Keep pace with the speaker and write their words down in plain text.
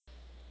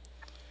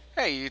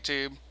Hey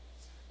YouTube,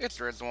 it's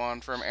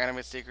Rizwan from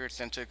Anime Secrets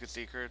and Toku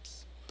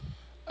Secrets.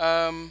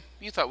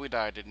 You thought we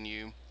died, didn't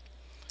you?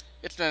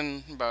 It's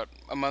been about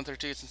a month or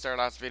two since our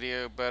last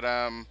video, but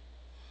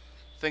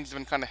things have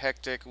been kind of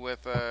hectic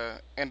with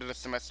end of the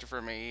semester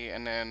for me,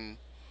 and then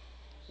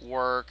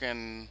work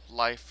and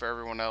life for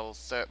everyone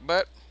else.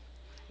 But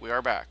we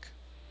are back,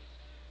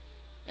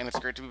 and it's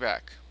great to be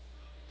back.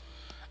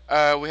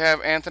 We have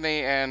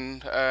Anthony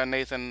and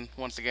Nathan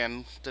once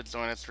again to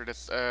join us for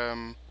this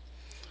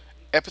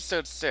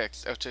episode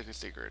 6 of Toku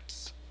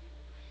Secrets.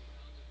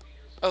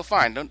 Oh,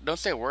 fine. Don't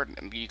say a word,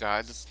 you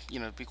guys. Just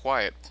be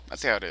quiet.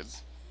 That's how it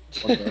is.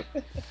 Okay.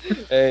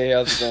 Hey,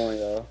 how's it going,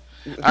 y'all?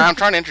 I'm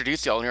trying to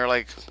introduce y'all, and you're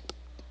like,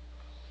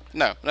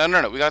 no, no,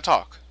 no, no. We gotta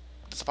talk.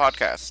 It's a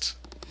podcast.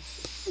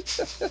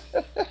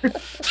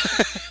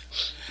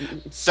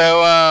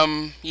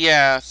 So,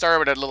 yeah. Sorry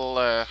about that little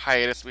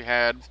hiatus we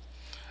had.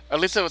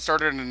 At least it was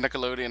started in the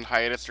Nickelodeon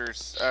hiatus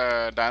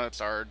or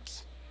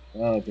Dinosaurs.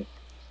 Okay.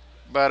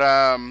 But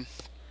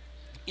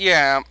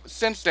yeah.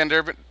 Since then,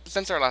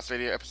 since our last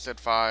video, episode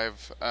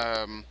 5,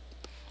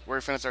 where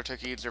we finished our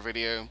ToQger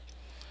video,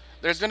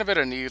 there's been a bit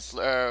of news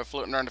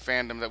floating around the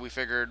fandom that we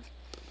figured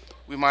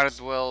we might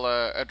as well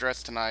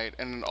address tonight,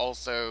 and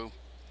also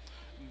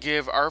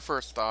give our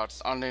first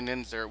thoughts on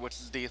Ninninger, which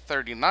is the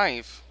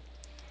 39th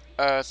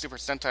Super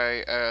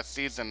Sentai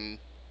season,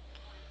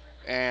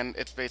 and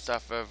it's based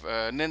off of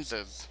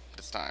ninjas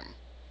this time,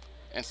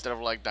 instead of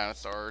like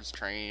dinosaurs,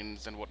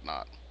 trains, and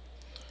whatnot.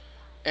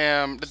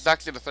 This is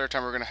actually the third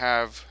time we're going to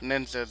have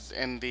ninjas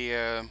in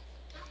the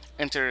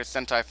Enter the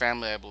Sentai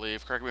family, I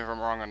believe. Correct me if I'm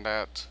wrong on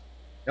that.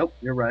 Nope,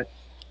 you're right.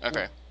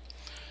 Okay,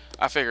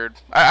 I figured.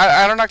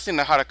 I don't actually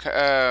know how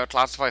to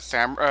classify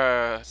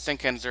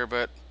Sinkenzer,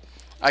 but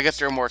I guess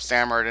they're more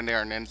samurai than they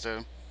are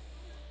ninja.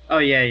 Oh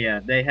yeah,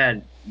 yeah. They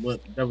had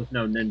there was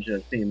no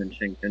ninja theme in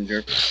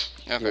Shinkenger.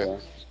 Okay. Yeah.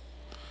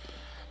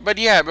 But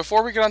yeah,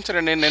 before we get on to the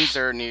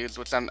Ninja news,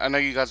 which I know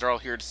you guys are all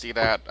here to see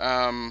that,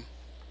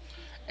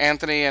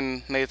 Anthony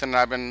and Nathan and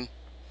I've been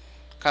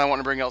kind of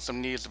wanting to bring out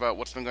some news about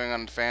what's been going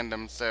on in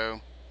fandom,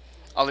 so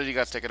I'll let you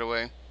guys take it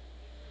away.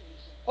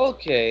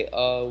 Okay.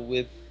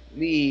 With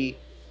me,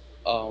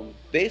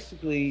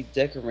 basically,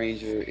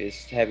 Dekaranger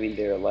is having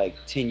their like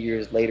 10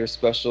 years later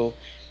special.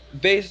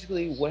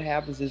 Basically, what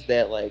happens is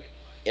that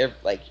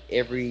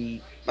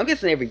every I'm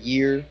guessing every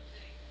year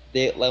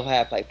they'll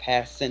have like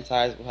past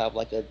Sentais will have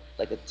like a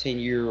 10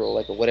 year or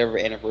like a whatever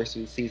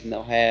anniversary season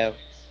they'll have,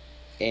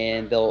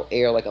 and they'll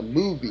air like a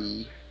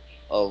movie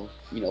of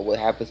what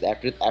happens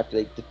after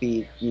they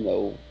defeat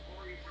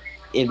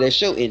and their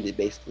show ended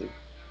basically.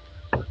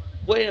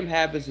 What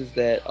happens is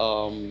that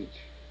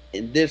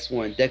in this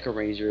one,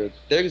 Dekaranger,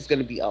 there's going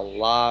to be a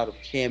lot of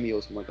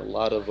cameos from like a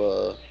lot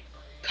of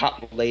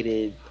cop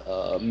related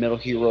metal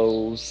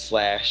heroes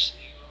slash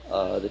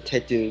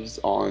detectives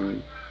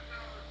on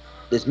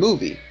this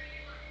movie.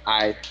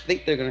 I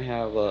think they're gonna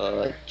have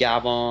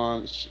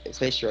Gavon,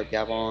 Space Sheriff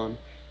Gavon,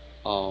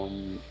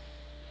 um,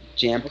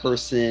 Jam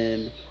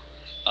Person.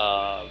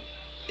 Uh,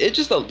 it's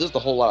just a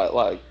whole lot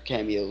of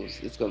cameos.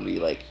 It's gonna be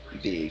like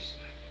big.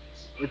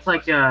 It's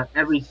like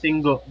every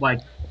single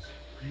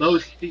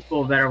most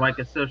people that are like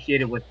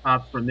associated with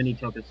cops from mini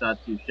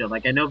tokusatsu show.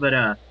 Like I know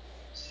that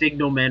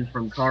Signalman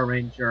from Car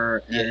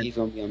Ranger Yeah, and he's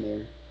gonna be on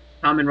there.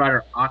 Kamen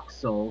Rider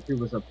Axel, who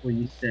was a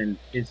police in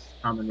his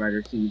Kamen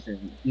Rider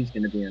season, he's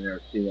going to be in there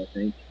too. I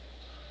think.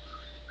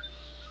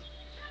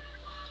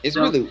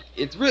 So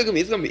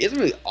It's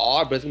really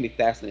odd, but it's gonna be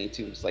fascinating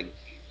too. It's like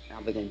how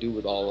they're gonna do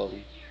with all of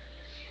them.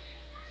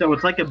 so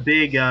it's like a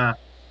big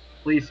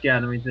police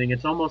gathering thing.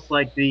 It's almost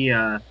like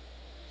the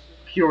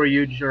Pure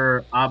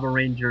User, Aba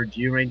Ranger,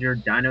 G Ranger,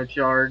 Dino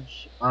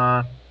Charge,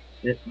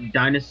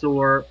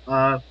 dinosaur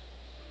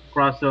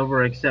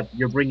crossover, except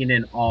you're bringing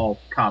in all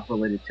cop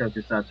related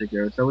tokusatsu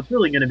heroes. So it's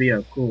really going to be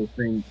a cool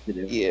thing to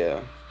do. Yeah,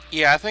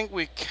 Yeah, I think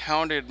we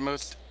counted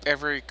most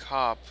every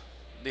cop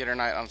the other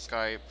night on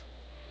Skype.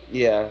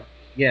 yeah,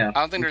 Yeah. I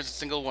don't think there's a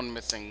single one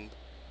missing.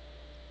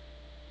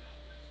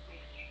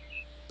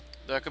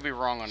 Though I could be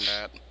wrong on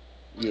that.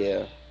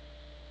 yeah.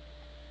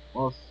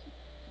 Well,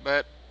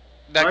 But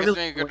so that I gives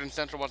really me a good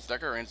incentive to watch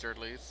Decker Ranger at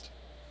least.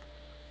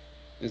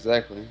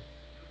 Exactly.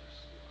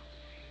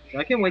 so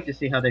I can't wait to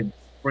see how they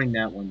bring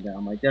that one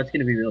down. Like that's going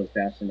to be really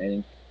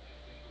fascinating.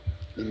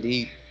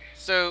 Indeed.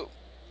 So,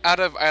 out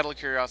of idle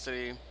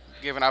curiosity,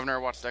 given I've never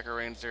watched Decker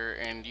Ranger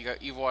and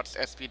you've watched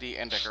SPD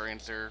and Decker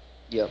Ranger,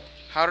 Yep.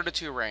 how did the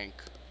two rank?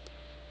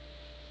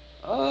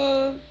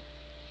 Uh,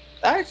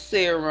 I'd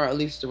say around at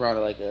least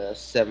around like a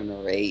 7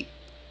 or 8.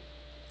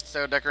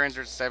 So Decker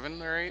Ranger's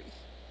 7 or 8.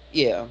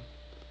 Yeah.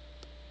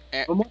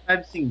 And, From what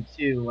I've seen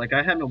too, like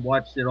I haven't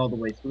watched it all the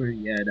way through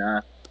yet,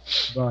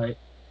 but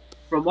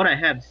from what I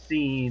have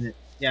seen,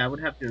 yeah, I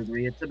would have to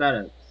agree. It's about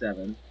a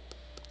 7.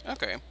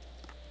 okay,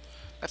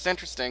 that's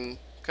interesting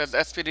because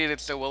SPD did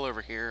so well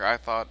over here. I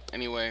thought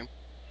anyway.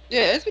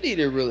 Yeah, SPD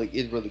is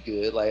really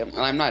good. Like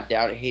I'm not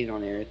doubting hating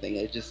on everything.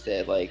 It's just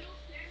that like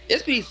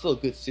SPD is still a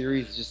good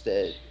series. It's just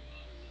that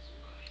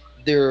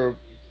they're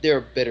there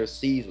are better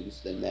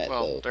seasons than that Well,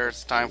 though.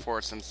 there's Time Hey,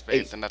 Force and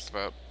Space, hey, and that's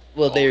about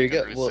well all there we you can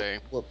go. really Well, say.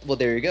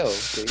 there you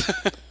go. See,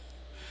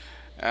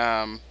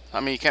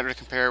 I mean, you can't really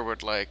compare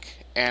with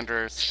like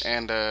Andros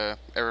and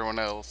everyone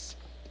else.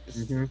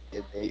 Hmm.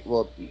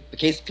 well, the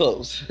case is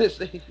closed.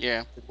 See,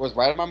 Yeah. it was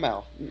right in my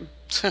mouth.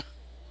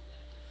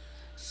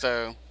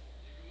 So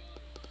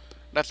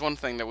that's one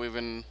thing that we've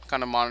been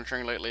kind of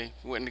monitoring lately,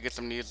 waiting to get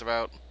some news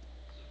about.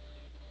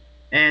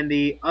 And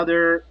the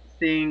other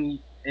thing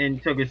in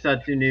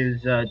Tokusatsu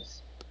news,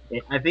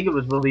 I think it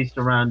was released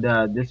around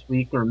this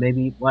week or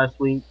maybe last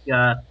week.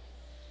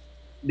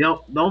 The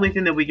only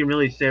thing that we can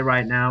really say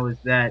right now is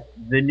that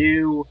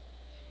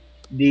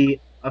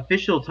the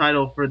official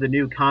title for the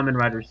new Kamen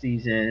Rider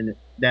season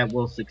that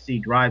will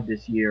succeed Drive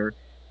this year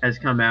has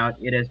come out.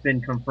 It has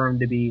been confirmed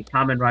to be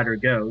Kamen Rider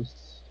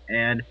Ghosts,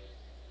 and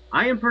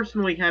I am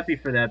personally happy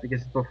for that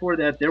because before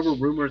that there were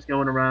rumors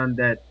going around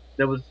that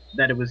it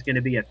was going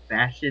to be a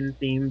fashion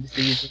themed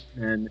season,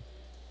 and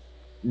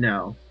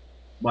no,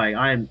 like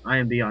I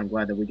am beyond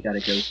glad that we got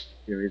a Ghost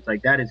series.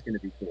 Like that is going to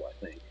be cool.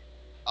 I think.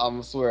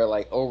 I'm swear,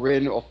 like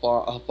Orin or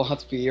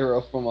Alphonse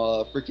Piero from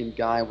freaking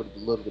Guy would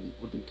have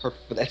been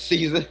perfect for that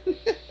season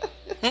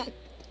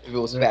if it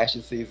was Yeah.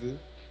 fashion season.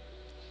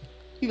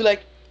 He'd be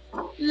like,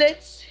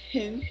 "Let's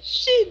him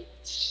shit."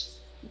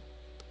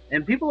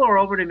 And people are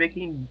already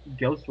making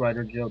Ghost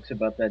Rider jokes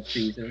about that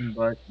season,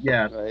 but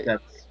yeah, Right.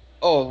 that's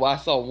Oh, well, I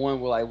saw one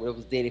where like it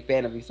was Danny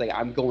Phantom. He's like,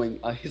 "I'm going."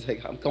 He's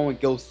like, "I'm going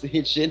ghost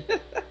henshin."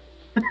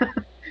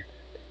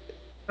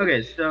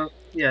 okay. So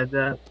yeah,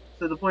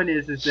 the point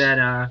is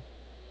that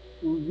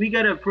we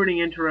got a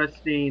pretty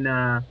interesting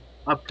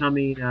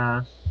upcoming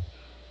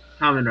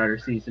Kamen Rider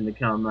season to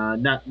come.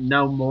 Not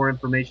no more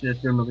information has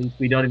been released.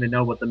 We don't even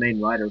know what the main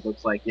rider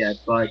looks like yet,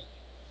 but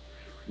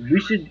we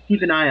should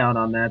keep an eye out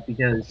on that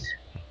because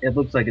it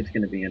looks like it's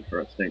going to be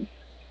interesting.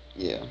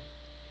 Yeah.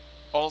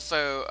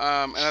 Also,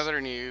 in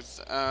other news,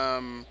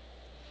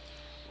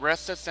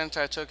 Rest of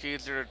Sentai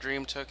ToQger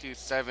Dream Toku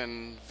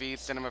 7 V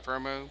Cinema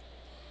Promo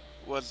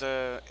was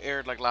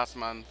aired like last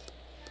month,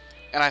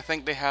 and I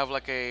think they have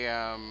like a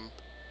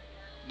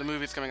the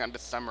movie's coming out in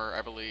December,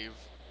 I believe,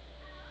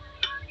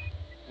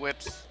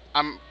 which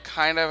I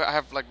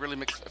have like really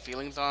mixed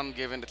feelings on,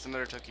 given it's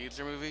another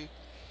ToQger movie,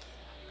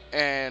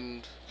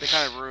 and they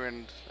kind of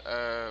ruined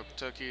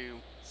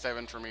Tokyo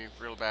 7 for me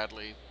real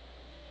badly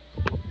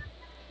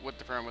with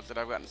the promos that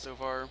I've gotten so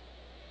far.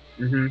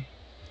 Hmm.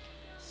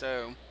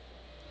 So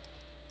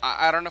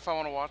I don't know if I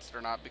want to watch it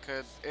or not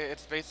because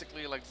it's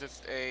basically like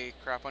just a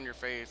crap on your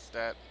face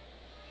that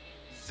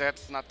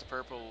Zet's not the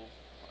purple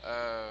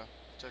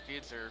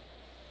Tokyo.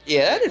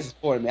 Yeah, that Like,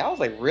 disappointed me. I was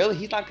like, really?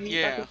 He's not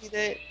yeah, gonna be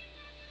that?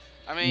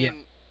 I Yeah,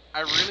 mean,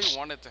 I really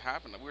want it to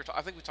happen.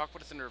 I think we talked about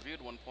this in a review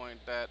at one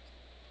point that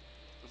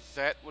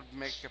Zet would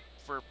make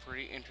for a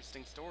pretty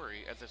interesting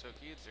story as a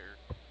Tokyo.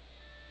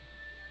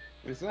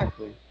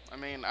 Exactly. I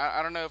mean,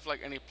 I don't know if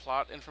like any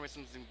plot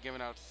information has been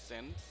given out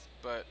since,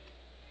 but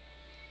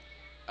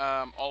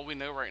all we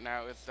know right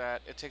now is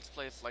that it takes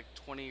place like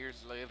 20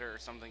 years later or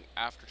something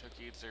after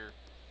Tokyo,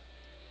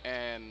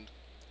 and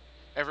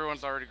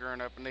everyone's already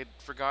grown up and they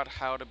forgot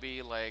how to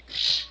be like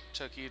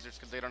Tokyo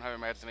because they don't have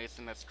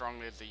imagination as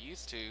strongly as they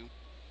used to.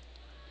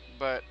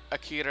 But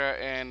Akira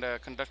and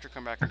Conductor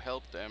come back and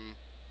help them,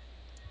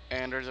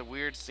 and there's a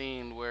weird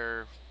scene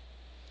where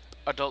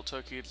adult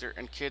Tokyo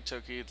and kid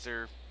Tokyo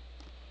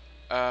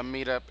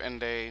meet up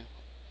and they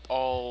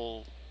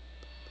all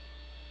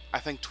I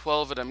think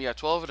 12 of them, yeah,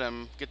 12 of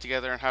them get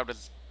together and have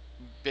this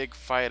big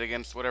fight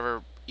against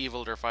whatever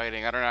evil they're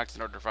fighting. I don't actually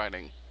know what they're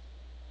fighting.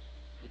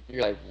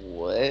 You're like,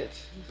 what?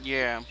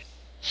 Yeah.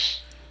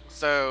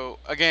 So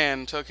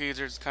again,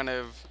 Tokyo's kind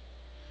of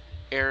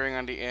erring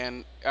on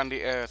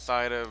the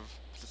side of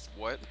just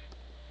what,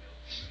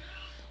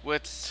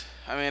 which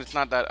I mean, it's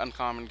not that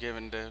uncommon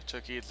given the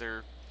Tokyo's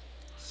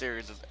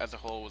series as a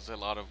whole was a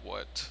lot of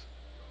what.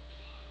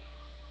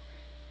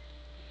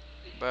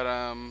 But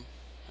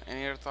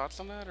any other thoughts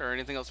on that or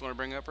anything else you want to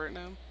bring up right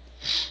now?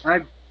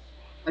 I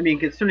I mean,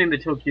 concerning the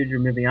Tokyo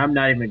movie, I'm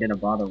not even gonna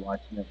bother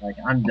watching it. Like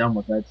I'm done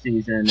with that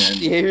season,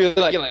 and Yeah, you're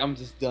like, I'm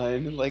just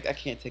done. Like, I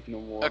can't take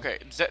no more. Okay,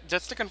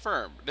 just to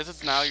confirm, this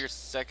is now your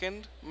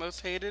second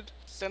most hated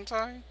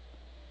Sentai.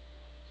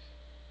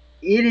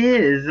 it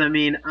is. I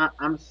mean,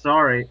 I'm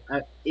sorry.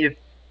 If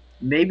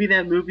maybe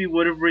that movie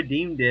would have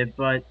redeemed it,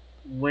 but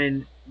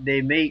when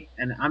they make,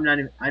 and I'm not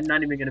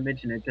even gonna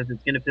mention it because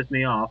it's gonna piss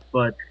me off.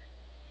 But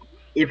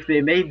if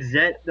they made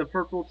Zet the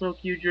purple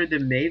Tokyo,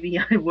 then maybe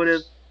I would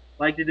have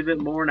liked it a bit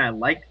more. And I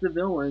liked the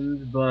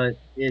villains, but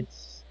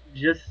it's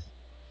just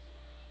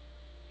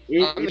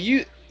I mean, it's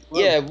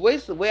yeah.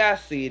 close. The way I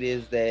see it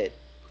is that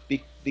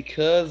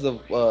because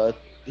of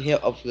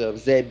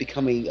Zed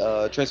becoming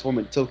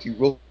transforming Tokyo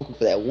Roku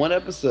for that one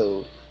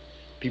episode,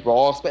 people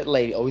all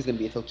speculating, oh, he's gonna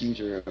be a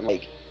Tokyo, and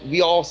like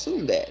we all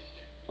assume that.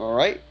 All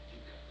right.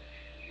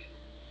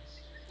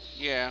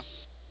 Yeah,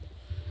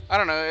 I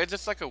don't know. It's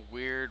just like a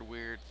weird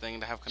thing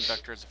to have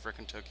conductor as a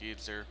freaking Tokyo.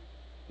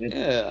 It,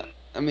 Yeah.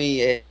 I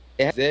mean,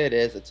 Zed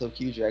as a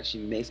Tokyo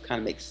actually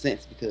makes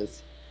sense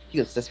because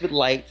He's obsessed with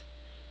light.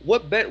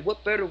 What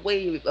better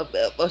way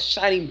of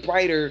shining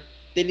brighter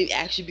than to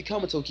actually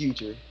become a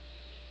ToQger?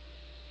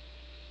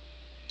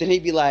 Then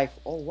he'd be like,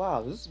 "Oh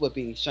wow, this is what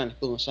being shiny,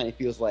 feeling shiny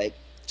feels like."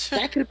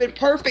 That could have been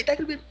perfect. That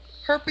could have been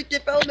perfect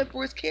development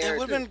for his It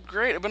would character. have been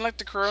great. It'd been like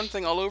the Corone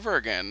thing all over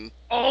again.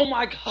 Oh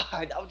my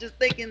god, I was just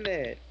thinking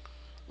that.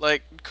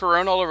 Like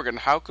Corone all over again.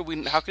 How could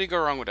we? How could you go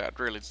wrong with that?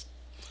 Really?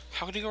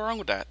 How could you go wrong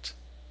with that?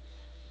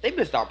 They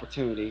missed the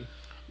opportunity.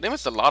 They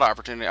missed a lot of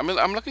opportunity. I mean,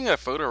 I'm looking at a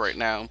photo right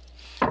now,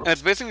 and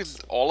it's basically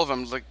just all of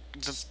them. Like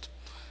just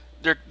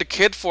the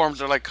kid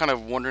forms are like kind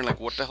of wondering like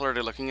what the hell are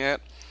they looking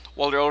at,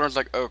 while the older one's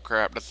like, oh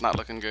crap, that's not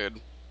looking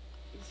good.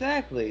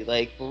 Exactly,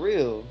 like for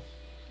real.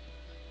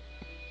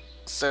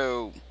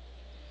 So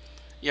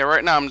yeah,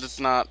 right now I'm just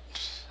not.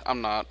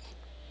 I'm not.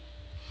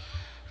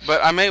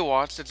 But I may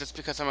watch it just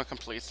because I'm a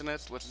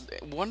completionist. Which is,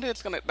 one day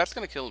it's gonna that's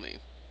gonna kill me.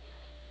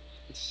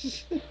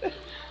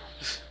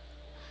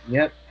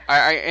 Yep.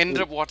 I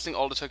ended up watching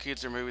all the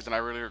Tokiitsu movies and I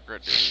really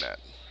regret doing that.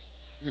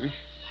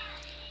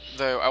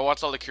 Though I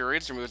watched all the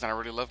Kyoritsu movies and I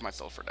really love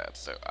myself for that.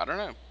 So I don't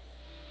know.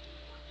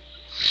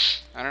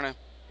 I don't know.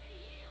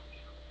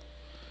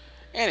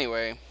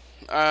 Anyway,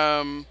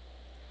 um,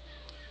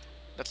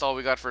 that's all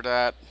we got for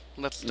that.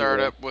 Let's start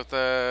Yeah. up with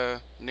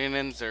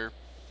Ninninger.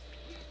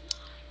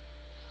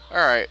 All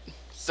right.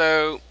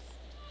 So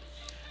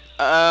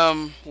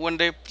when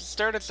they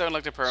started showing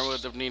like the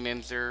promos of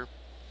Ninninger,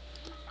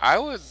 I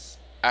was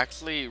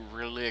actually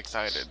really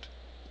excited,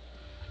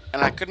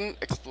 and I couldn't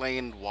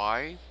explain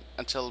why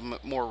until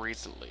more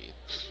recently.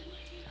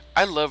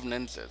 I love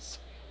ninjas.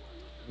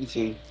 Me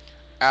too.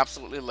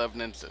 Absolutely love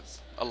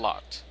ninjas a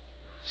lot.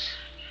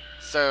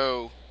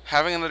 So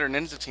having another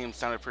ninja team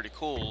sounded pretty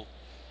cool,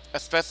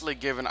 especially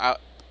given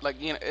like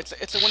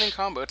it's a winning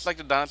combo. It's like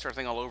the dinosaur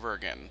thing all over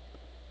again.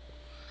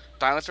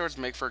 Dinosaurs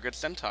make for a good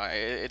Sentai.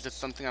 It's just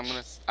something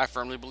I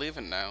firmly believe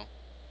in now.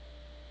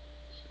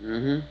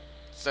 Hmm.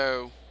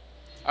 So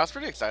I was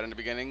pretty excited in the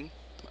beginning.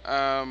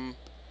 Um,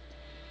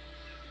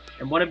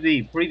 And one of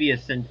the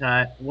previous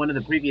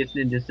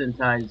Ninja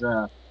Sentai's,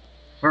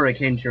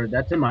 Hurricane Shirt,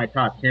 that's in my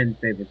top 10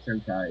 favorite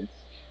Sentais.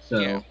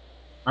 yeah, So,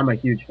 I'm a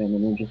huge fan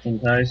of Ninja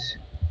Sentais.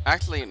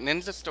 actually,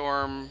 Ninja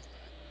Storm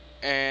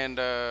and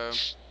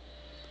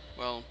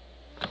well,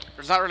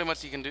 there's not really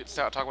much you can do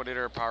talk about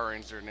either Power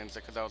Ranger Ninja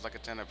because that was like a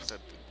 10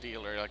 episode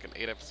deal or like an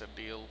 8 episode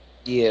deal.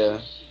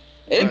 Yeah.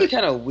 It'd be But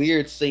kind of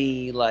weird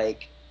seeing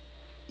like,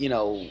 you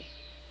know,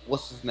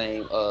 what's his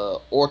name?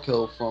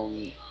 Orko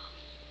from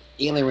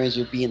Alien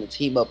Ranger being the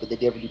team up, but they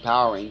never do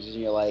Power Rangers,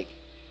 and you're like,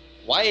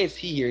 why is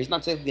he here? He's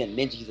not technically a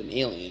ninja; he's an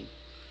alien.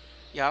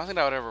 yeah, I don't think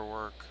that would ever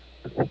work.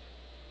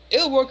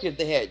 It would work if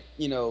they had,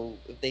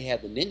 if they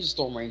had the Ninja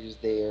Storm Rangers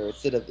there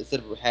instead of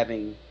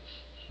having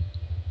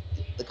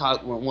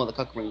one of the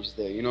Cuck Rangers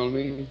there. You know what I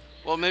mean?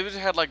 Well, maybe they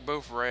had like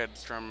both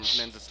Reds from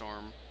Ninja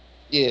Storm.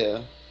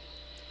 Yeah,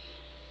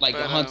 like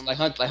But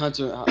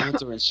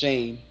Hunter and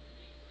Shane.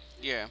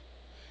 yeah.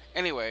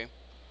 Anyway,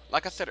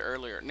 like I said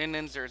earlier,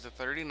 Ninja is the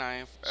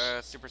 39th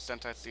Super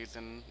Sentai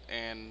season,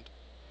 and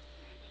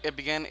it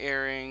began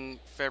airing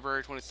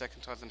February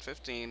 22nd,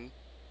 2015,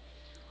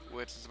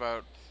 which is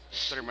about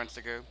 3 months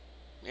ago.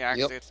 Yeah,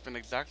 Yep, actually, it's been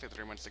exactly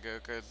 3 months ago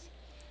because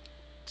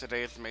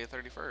today is May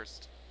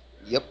 31st.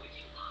 yep.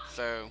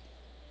 So,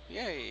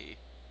 yay.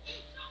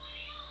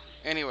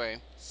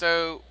 Anyway,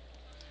 so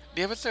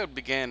the episode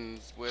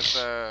begins with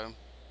the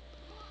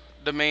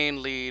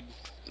main lead,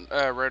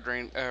 Red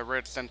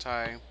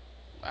Sentai.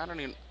 I don't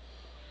even.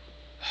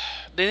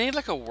 They need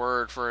like a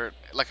word for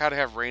like how to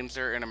have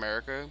Ranger in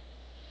America.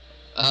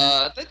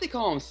 I think they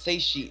call them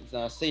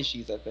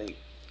Seishis, I think,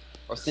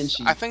 or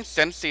I Senshi. think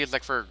Sensei is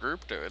like for a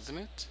group though, isn't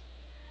it?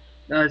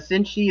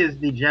 Senshi is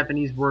the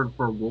Japanese word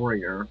for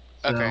warrior.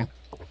 Okay,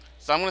 So,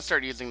 so I'm gonna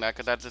start using that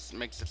because that just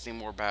makes it seem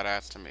more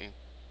badass to me.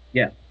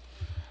 yeah.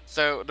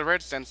 So the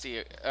Red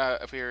Sensei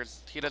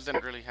appears. He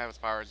doesn't really have his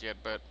powers yet,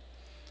 but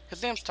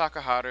his name's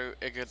Takaharu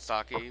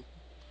Igasaki,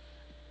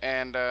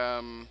 and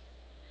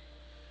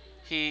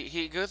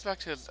he goes back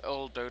to his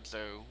old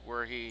dojo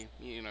where he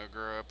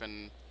grew up,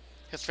 and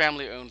his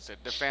family owns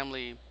it. The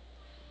family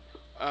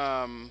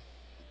um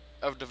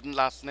of the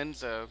last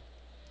ninja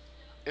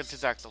is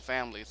his actual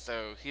family,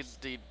 so he's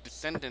the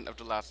descendant of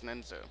the last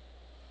ninja.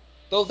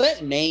 Though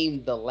that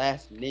name, the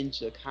Last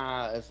Ninja,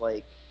 kind of is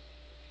like,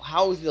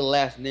 how is he the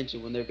Last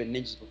Ninja when there have been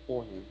ninjas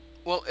before him?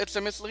 Well, it's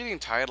a misleading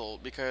title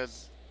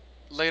because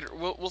later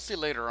we'll see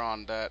later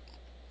on that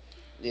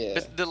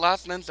Yeah, the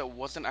last ninja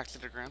wasn't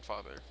actually the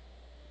grandfather.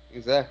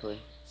 exactly.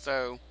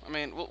 So I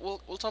mean,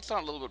 we'll touch on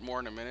it a little bit more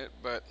in a minute,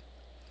 but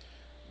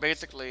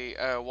basically,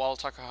 while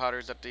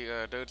Takaharu's at the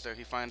dojo,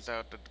 he finds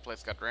out that the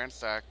place got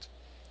ransacked,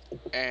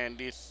 and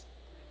these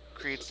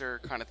creature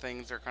kind of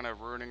things are kind of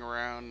ruining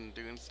around and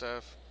doing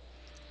stuff.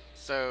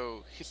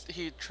 So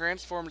he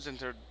transforms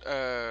into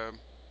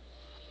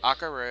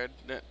Aka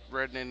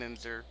Red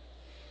Ninja,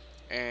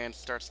 and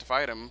starts to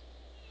fight him.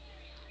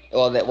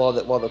 While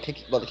the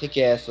kick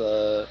ass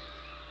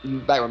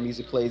background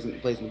music plays in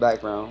the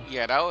background.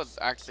 Yeah, that was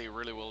actually a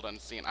really well done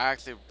scene. I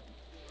actually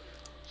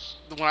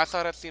When I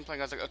saw that scene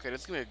playing, I was like, okay,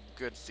 this is gonna be a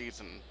good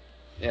season.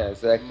 Yeah,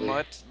 exactly.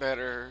 Much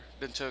better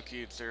than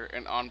ToQger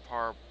and on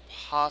par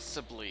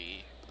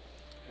possibly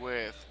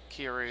with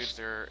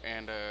Kyurazer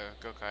and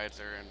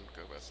Gokaizer and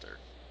Go Buster.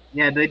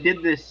 Yeah, they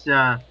did this.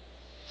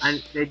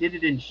 They did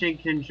it in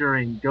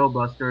Shinkenger and Go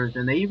Busters,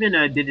 and they even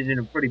did it in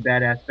a pretty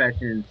badass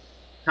fashion in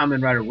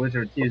Kamen Rider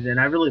Wizard Season.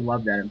 I really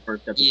love that in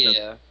first episode.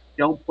 Yeah,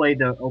 Don't play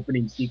the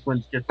opening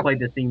sequence; just play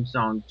the theme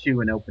song to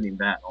an opening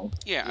battle.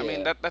 Yeah, I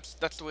mean yeah,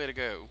 that's the way to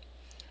go.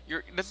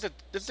 This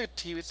is a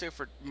TV show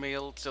for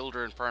male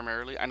children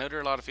primarily. I know there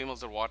are a lot of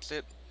females that watch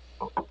it,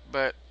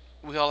 but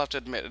we all have to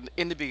admit,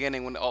 in the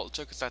beginning when all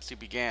Tokusatsu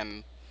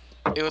began,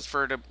 it was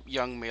for the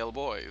young male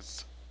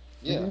boys.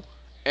 yeah. Hmm.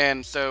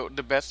 And so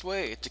the best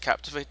way to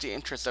captivate the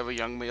interest of a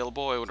young male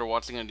boy when they're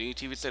watching a new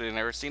TV show they've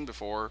never seen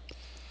before,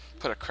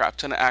 put a crap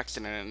ton of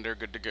action in it and they're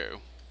good to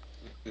go.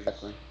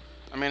 Exactly.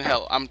 I mean,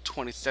 hell, I'm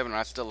 27 and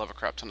I still love a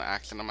crap ton of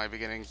action in my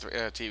beginning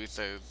TV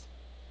shows.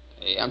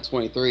 Hey, I'm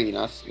 23 and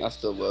I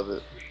still love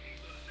it.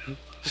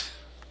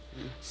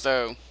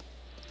 So,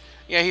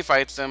 yeah, he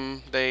fights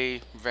them.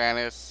 They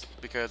vanish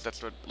because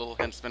that's what little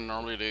henchmen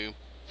normally do.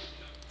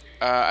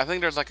 I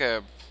think there's like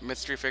a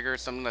mystery figure or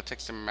something that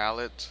takes a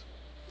mallet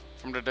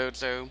from the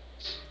dojo.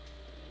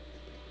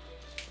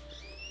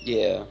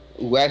 Yeah,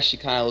 who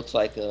actually kind of looks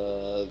like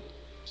a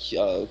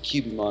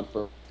Cubimon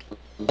from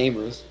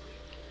Gamers.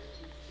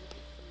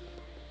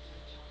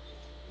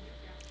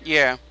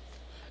 Yeah,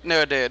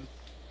 no, it did.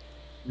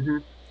 Hmm.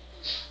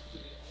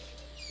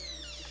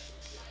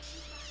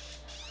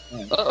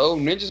 Yeah. Oh,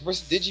 Ninjas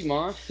versus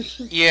Digimon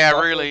Yeah,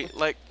 really. crossover.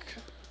 Like,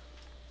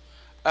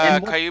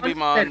 And what's funny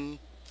is that Kyubimon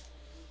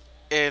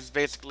is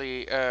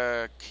basically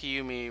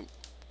Kiyumi.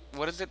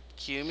 What is it?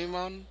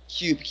 Kiyumimon?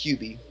 Yeah.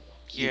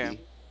 Cubie.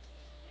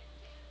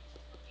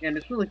 and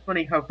it's really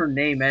funny how her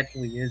name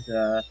actually is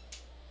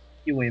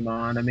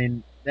Huemon. I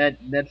mean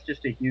that's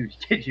just a huge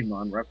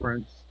Digimon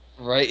reference.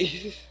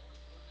 Right?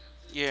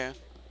 Yeah.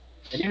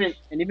 And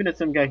even as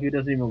some guy who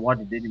doesn't even watch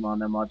Digimon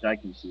that much, I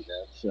can see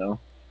that. So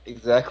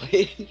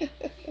Exactly.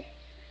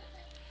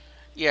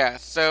 Yeah.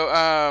 So,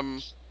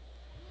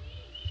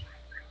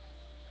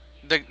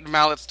 the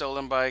mallet's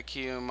stolen by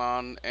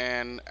Kiyumon,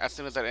 and as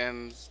soon as that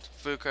ends,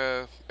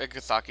 Fuka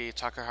Igasaki,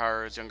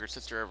 Takaharu's younger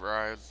sister,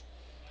 arrives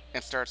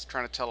and starts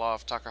trying to tell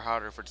off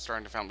Takaharu for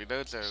destroying the family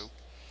dojo.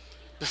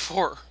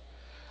 Before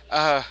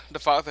the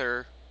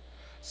father,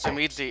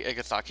 Sumizi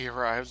Igasaki,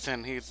 arrives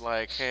and he's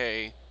like,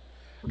 hey,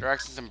 there are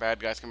actually some bad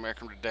guys coming back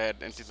from the dead.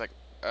 And she's like,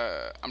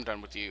 I'm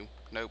done with you.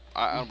 Nope,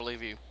 I don't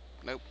believe you.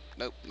 Nope,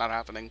 nope, not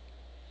happening.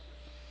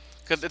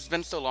 Because it's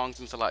been so long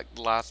since the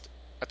last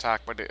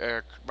attack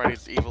by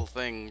these evil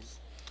things.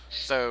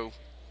 So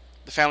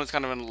the family's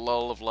kind of in a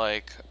lull of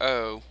like,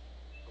 oh,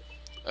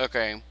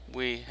 okay,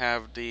 we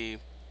have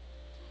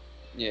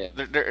Yeah.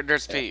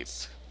 there's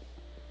peace.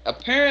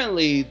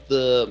 Apparently,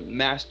 the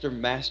master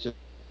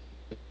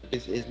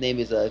his name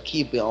is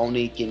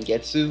Kibaoni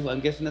Gengetsu. I'm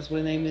guessing that's what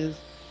his name is.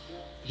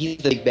 He's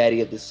the big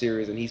baddie of the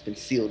series, and he's been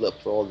sealed up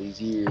for all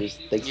these years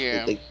thanks to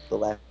Yeah, the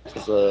last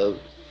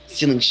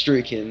sealing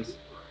shurikens.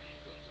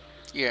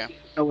 yeah,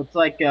 so it's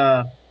like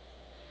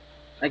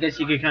I guess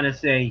you could kind of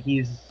say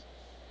he's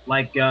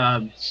like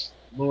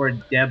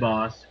Lord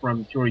Debos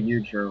from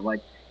Toryuger,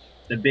 like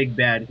the big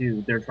bad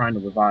who they're trying to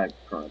revive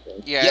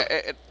currently. yeah.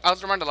 Yep. I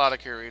was reminded a lot of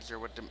Curious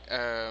with the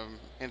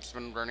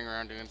henchman running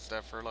around doing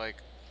stuff for like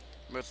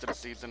most of the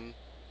season.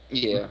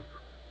 Yeah.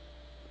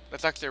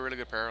 That's actually a really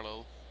good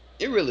parallel.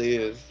 It really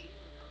is.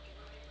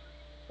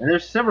 And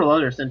there's several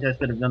other Sentai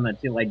that have done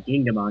that too, like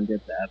Gingamon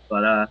did that.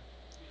 But I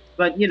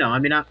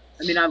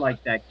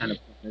like that kind of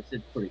premise.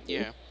 It's pretty cool.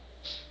 Yeah.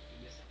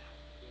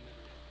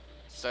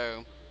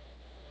 So,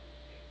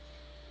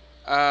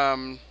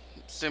 um,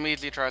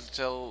 Sumizi tries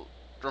to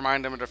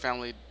remind them of their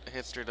family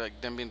history,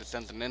 like them being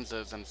descendants of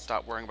ninjas, and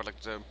stop worrying about like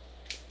the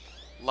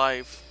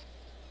life,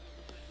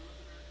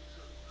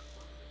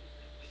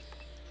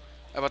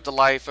 about the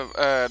life of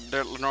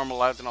their normal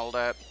lives and all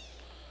that,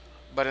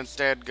 but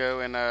instead go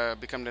and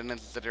become the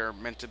ninjas that they're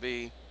meant to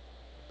be.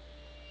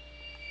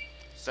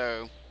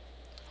 So,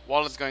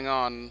 while it's going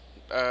on,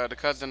 the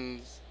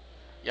cousins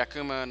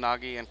Yakuma,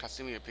 Nagi, and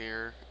Kasumi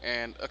appear,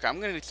 and okay, I'm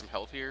gonna need some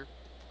help here,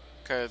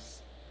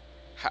 cause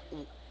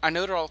I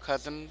know they're all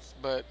cousins,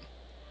 but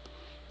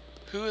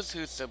who is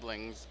whose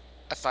siblings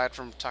aside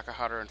from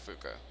Takaharu and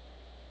Fuka?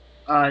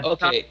 Top,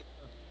 Okay.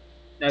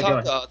 no, go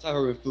ahead.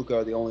 Takeru and Fuka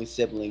are the only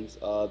siblings.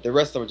 The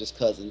rest of them are just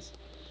cousins.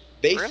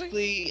 Really?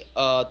 Basically,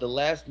 the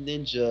last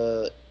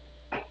ninja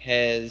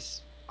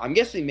has, I'm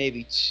guessing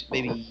maybe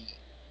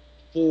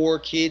 4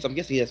 kids. I'm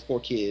guessing he has 4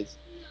 kids.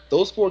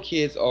 Those 4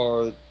 kids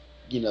are,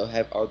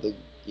 have are the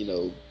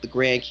the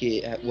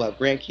grandkid will have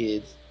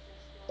grandkids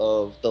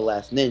of the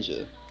last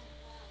ninja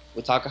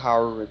with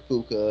Takaharu and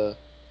Fuka,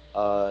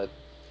 uh,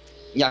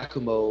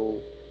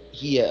 Yakumo,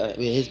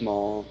 his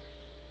mom,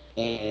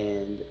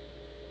 and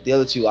the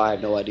other two I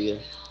have no idea.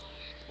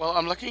 Well,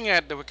 I'm looking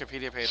at the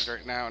Wikipedia page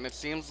right now, and it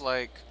seems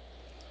like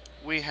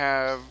we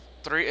have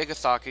three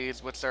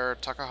Igasakis, which are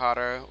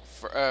Takahara,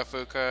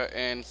 Fuka,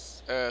 and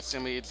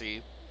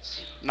Sumiichi.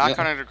 not Yep.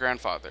 counting her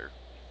grandfather.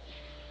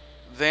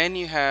 Then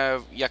you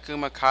have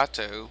Yakuma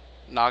Kato,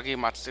 Nagi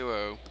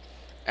Matsuo,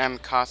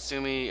 and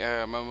Kasumi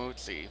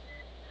Momotsu.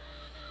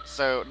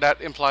 So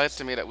that implies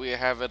to me that we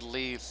have at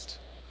least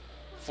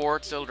four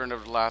children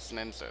of the last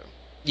ninja.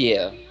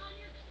 Yeah.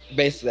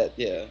 Basically, that.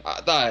 Yeah.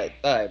 I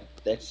thought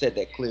that said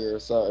that clear.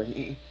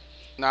 Sorry.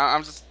 Now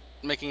I'm just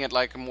making it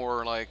like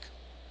more like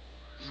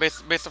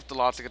based off the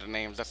logic of the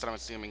names. That's what I'm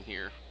assuming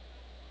here.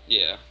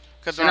 Yeah.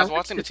 Because when And I I was like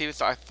watching the this. TV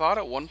show, I thought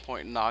at one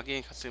point Nagi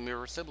and Kasumi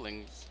were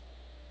siblings.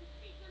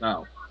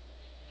 Oh,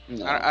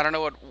 No.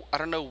 I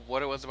don't know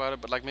what it was about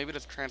it, but like maybe the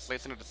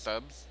translation of the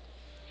subs.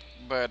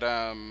 But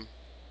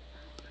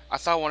I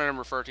saw one of them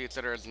refer to each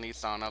other as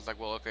Nissan. I was like,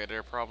 well, okay,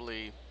 they're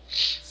probably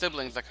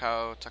siblings, like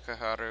how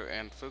Takaharu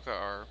and Fuka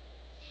are.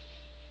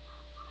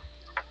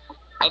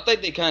 I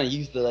think they kind of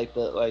use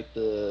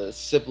the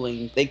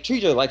siblings. They treat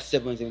each other like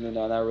siblings, even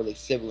though they're not really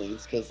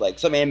siblings. Because like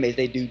some animes,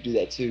 they do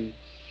that too,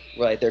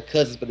 where like they're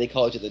cousins, but they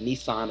call each other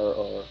Nissan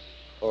or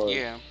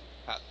Yeah,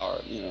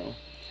 or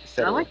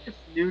and I etc. like this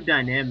new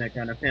dynamic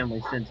on a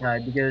Family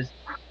Sentai because,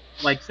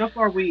 like, so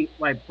far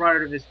prior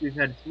to this, we've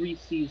had 3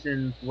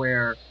 seasons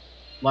where,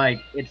 like,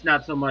 it's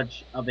not so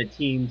much of a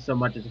team, so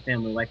much as a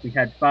family. Like, we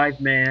had Five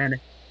Man,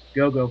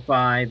 Go Go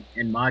Five,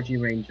 and Maji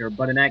Ranger,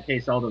 but in that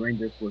case, all the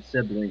Rangers were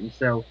siblings.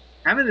 So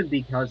having them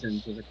be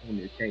cousins is a cool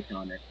new take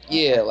on it.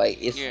 Yeah, like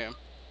it's yeah.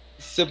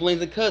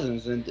 siblings and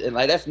cousins, and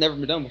like that's never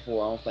been done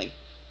before. I don't think.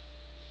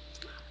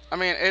 I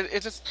mean,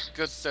 it just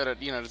goes to say that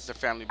this is a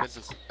family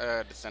business,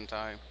 the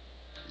Sentai,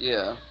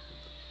 Yeah.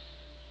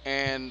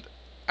 and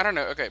I don't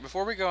know. Okay,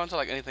 before we go on to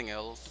like anything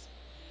else,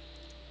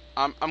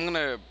 I'm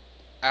gonna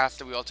ask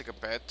that we all take a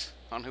bet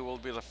on who will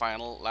be the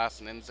final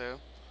last ninja,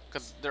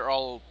 because they're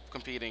all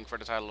competing for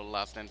the title of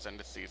last ninja in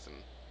this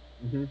season.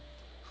 Hmm.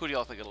 Who do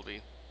y'all think it'll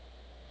be?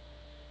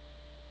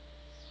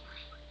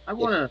 I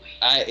If want to,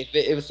 if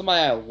it's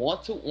somebody I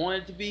want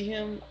it to be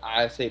him,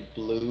 I say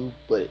blue,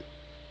 but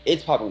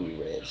it's probably gonna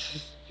be red.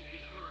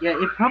 yeah,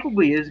 it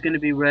probably is going to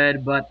be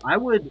red, but I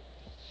would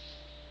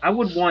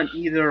want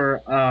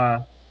either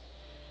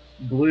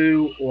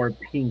blue or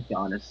pink,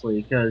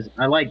 honestly, because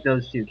I like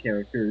those two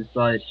characters.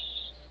 But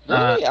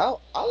uh, Really, I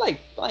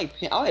like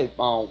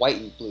white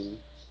and blue,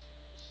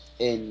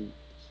 and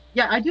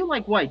yeah, I do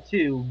like white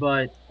too.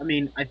 But I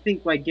mean, I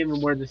think like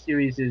given where the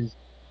series is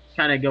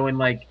kind of going,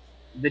 like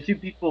the two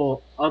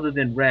people other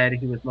than red,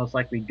 who is most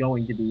likely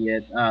going to be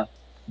it,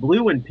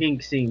 blue and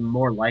pink seem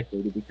more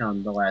likely to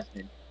become the last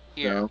ninja.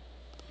 Yeah. So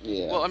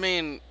yeah, Well, I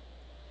mean,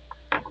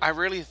 I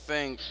really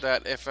think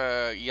that if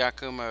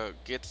Yakuma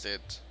gets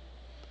it,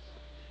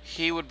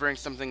 he would bring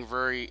something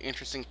very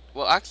interesting.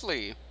 Well,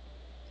 actually,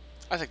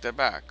 I take that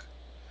back.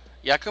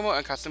 Yakumo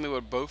and Kasumi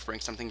would both bring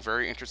something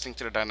very interesting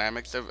to the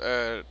dynamics of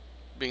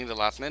being the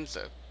last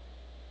ninja.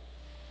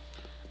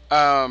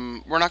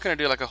 We're not gonna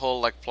do like a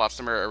whole like plot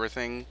summary or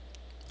everything.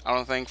 I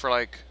don't think for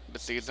like the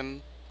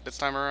season this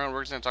time around.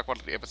 We're just gonna talk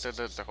about the episodes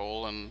as a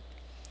whole and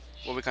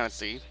what we kind of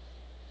see.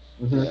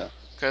 hmm yeah,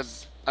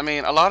 Cause I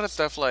mean, a lot of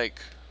stuff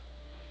like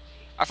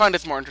I find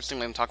it's more interesting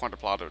than talking about the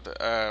plot of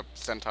the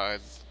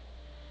Sentai's.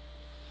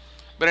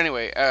 But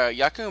anyway,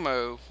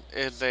 Yakumo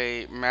is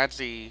a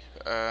Magi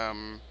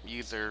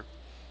user.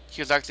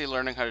 He was actually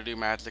learning how to do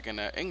magic in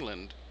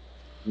England.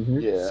 hmm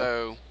yeah.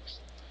 So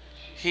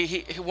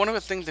one of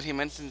the things that he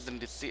mentions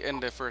in in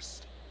the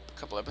first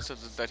couple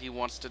episodes is that he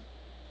wants to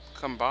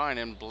combine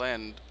and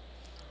blend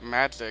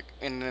magic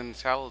and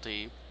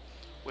ninjality,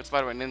 which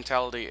by the way,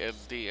 ninjality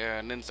is the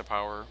ninja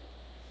power.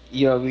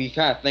 When you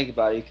kind of think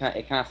about it, it kind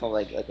of sounds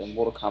like a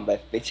Mortal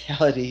Kombat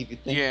fatality. If you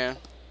think Yeah,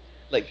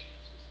 like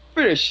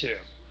finish him,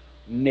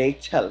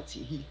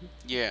 natality,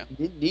 yeah.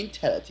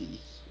 natality.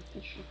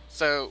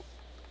 So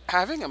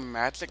having a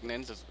magic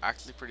ninja is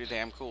actually pretty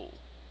damn cool.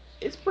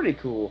 It's pretty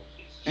cool.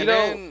 You And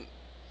know, then,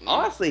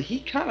 mm, honestly, he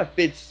kind of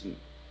fits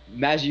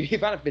magic. He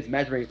kind of fits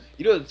magic.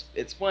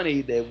 It's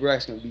funny that we're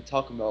actually gonna be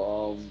talking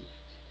about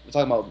we're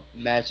talking about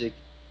magic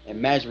and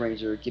Magic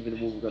Ranger, given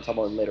what we're gonna talk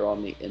about later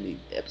on in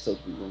the episodes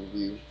we will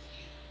review.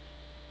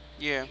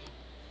 yeah,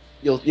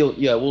 You'll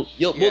yeah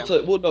yeah,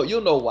 we'll know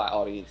you'll know why,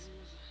 audience.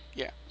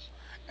 yeah.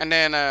 And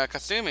then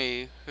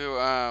Kasumi, who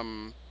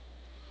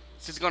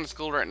she's going to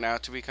school right now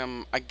to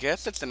become, I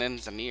guess it's an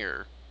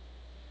engineer.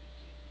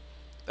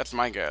 That's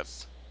my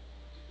guess.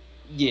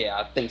 Yeah,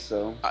 I think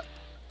so. I,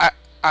 I,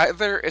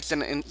 either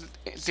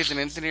she's an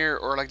engineer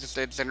or like just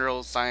a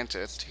general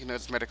scientist who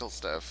knows medical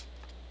stuff.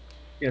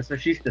 yeah, so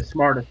she's the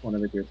smartest one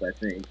of the group, I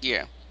think.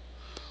 Yeah.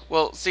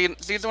 Well, see,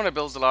 she's the one that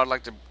builds a lot of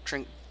like the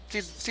drink.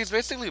 She's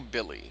basically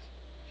Billy.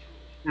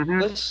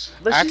 Hmm.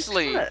 But she's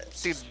kind Actually, of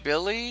she's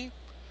Billy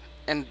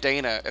and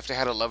Dana if they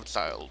had a love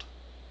child.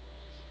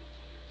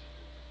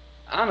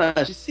 I don't know.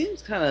 She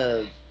seems kind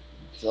of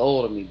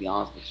dull to me, to be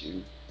honest with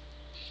you.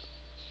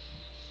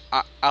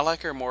 I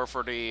like her more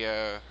for the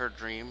her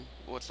dream,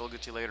 which we'll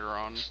get to later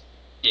on.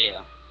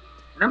 Yeah.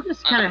 And I'm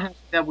just kind I, of happy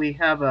that we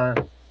have a.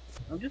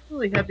 I'm just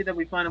really happy that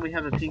we finally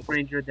have a Pink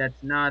Ranger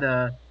that's not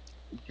a.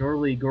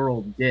 girly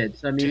girl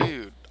bits.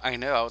 Dude, I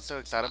know. I was so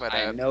excited by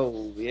I that.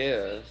 know,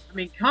 yeah.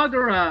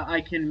 Kagura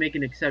I can make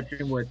an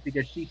exception with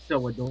because she's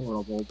so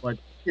adorable, but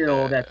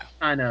still that's Uh,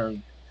 kind of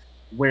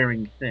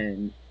wearing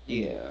thin to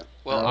me. Yeah.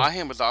 well, So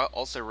Ahim was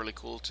also really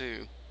cool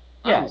too.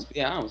 yeah,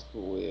 I was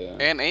cool, yeah.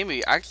 And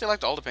Amy, I actually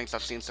liked all the pinks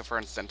I've seen so far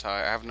in Sentai.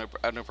 I have no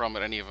problem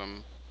with any of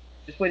them.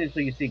 just wait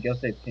until you see Go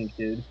Save Pink,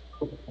 dude.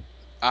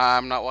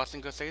 I'm not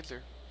watching Ghost.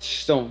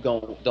 Just don't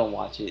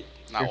watch it.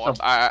 Not Yourself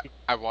watch.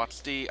 I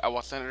watched the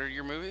 100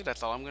 Year Movie.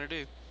 That's all I'm gonna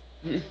do.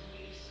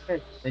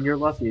 okay, and you're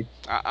lucky.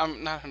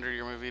 I'm not 100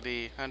 Year Movie.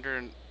 The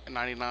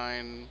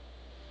 199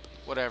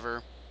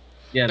 whatever.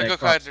 Yeah, The that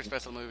car. Gokaiser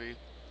special movie.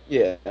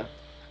 Yeah.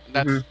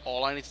 That's Hmm.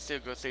 all I need to see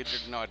of Ghost to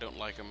know I don't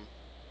like him.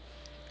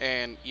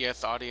 And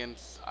yes,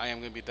 audience, I am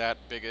gonna be that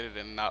bigoted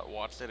and not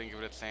watch it and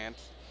give it a chance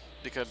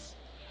because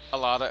a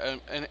lot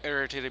of it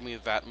irritated me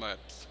that much.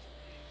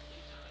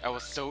 I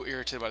was so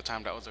irritated by the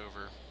time that was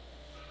over.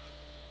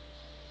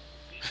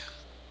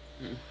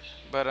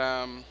 But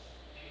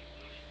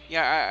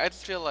yeah, I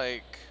just feel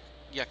like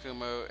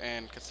Yakumo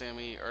and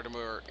Kasumi are the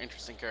more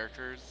interesting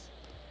characters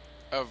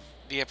of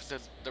the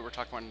episodes that we're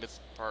talking about in this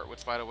part.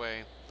 Which, by the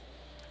way,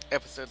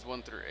 episodes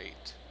 1 through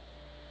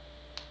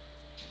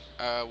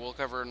 8. We'll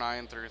cover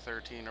 9 through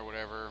 13 or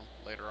whatever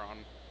later on.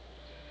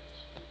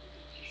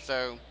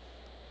 So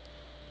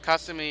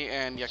Kasumi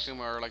and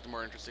Yakumo are like the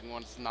more interesting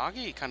ones.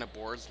 Nagi kind of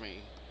bores me.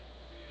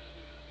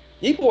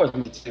 He bores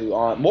me too.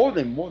 More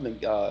than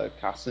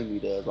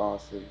Kasumi does,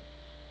 honestly.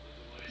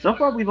 So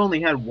far, we've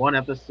only had one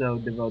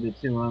episode devoted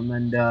to him,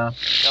 and That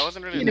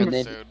wasn't really an even Even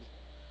then, episode.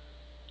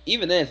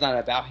 even then, it's not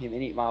about him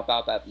any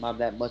about that not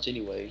that much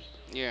anyway.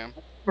 Yeah.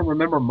 don't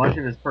remember much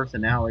of his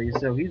personality.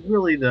 So he's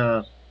really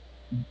the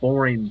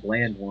boring,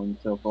 bland one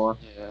so far.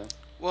 Yeah.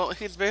 Well,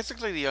 he's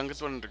basically the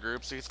youngest one in the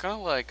group, so he's kind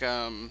of like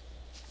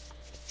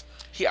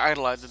he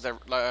idolizes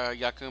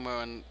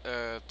Yakumo and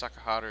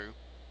Takaharu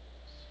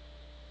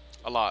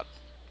a lot.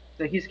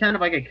 So he's kind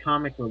of like a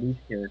comic relief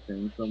character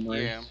in some Yeah.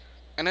 ways.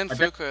 And then I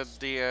def- Fuka is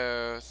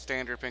the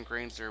standard Pink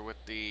Ranger with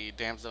the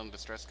damsel in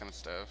distress kind of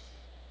stuff.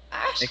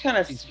 I actually kind except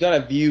of he's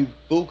gonna view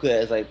Fuka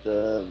as like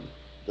the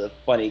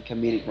funny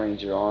comedic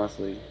ranger,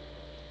 honestly.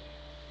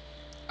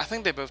 I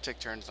think they both take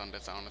turns on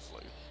this,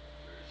 honestly.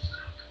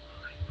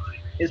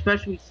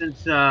 especially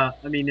since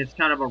it's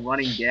kind of a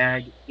running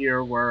gag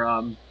here where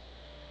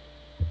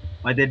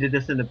like they did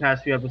this in the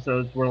past few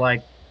episodes where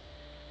like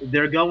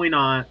they're going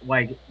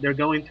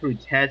through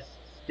tests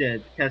to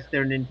test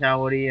their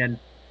mentality, and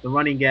the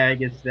running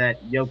gag is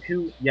that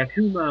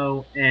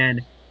Yakumo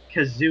and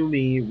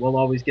Kazumi will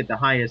always get the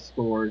highest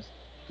scores.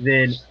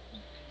 Then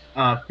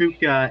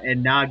Fuka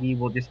and Nagi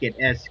will just get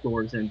S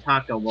scores, and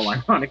Taka will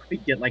ironically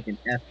get like an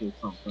F or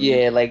something.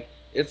 Yeah, like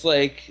it's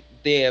like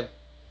they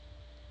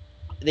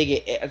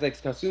get it's like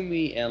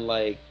Kasumi and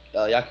like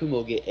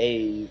Yakumo get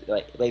A's,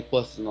 like A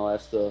pluses and all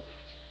that stuff.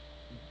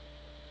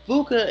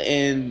 Fuka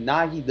and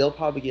Nagi, they'll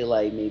probably get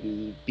like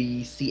maybe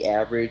B, C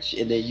average,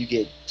 and then you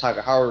get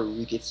Takaharu,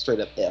 you get straight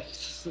up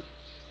F's.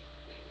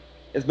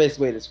 It's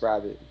basically way to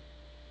describe it.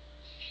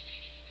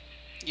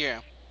 Yeah.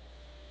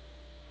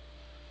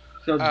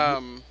 So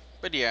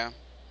But yeah,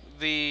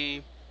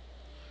 the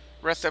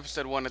rest of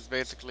episode 1 is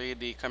basically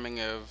the coming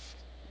of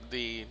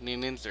the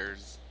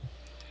Ninninzers.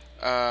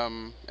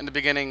 In the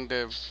beginning,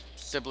 the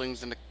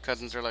siblings and the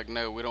cousins are like,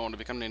 no, we don't want to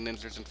become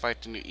ninjas and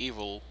fight the new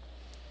evil.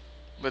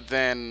 But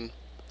then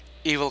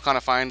evil kind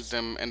of finds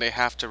them and they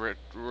have to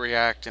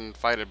react and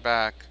fight it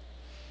back.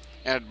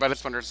 And by this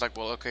point, they're just like,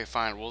 well, okay,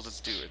 fine, we'll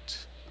just do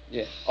it.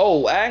 Yeah.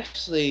 Oh,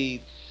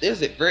 actually,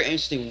 there's a very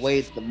interesting way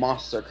that the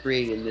monsters are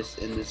created in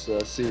this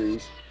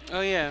series.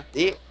 Oh, yeah.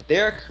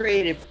 They're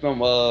created from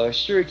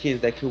shurikens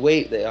that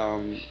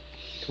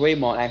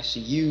Kuwaimon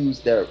actually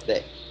used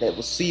that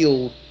was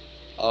sealed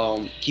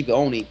Keep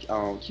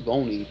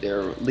Oni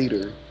their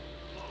leader,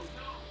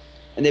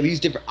 and they've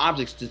used different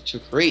objects to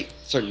create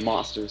certain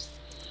monsters.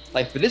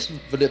 Like for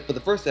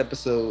the first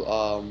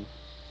episode,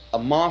 a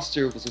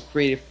monster was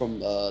created from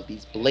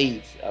these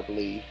blades, I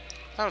believe.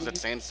 That was a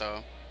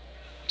chainsaw.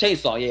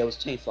 Chainsaw, yeah, it was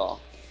chainsaw.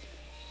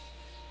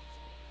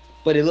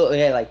 But it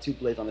had like two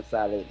blades on the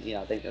side of it.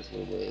 Yeah, I think that's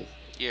what it was.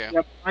 Yeah. yeah,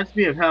 it reminds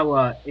me of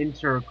how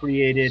Inter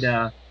created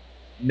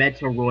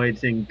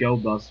Metoroids and Go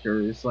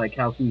Busters, like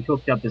how he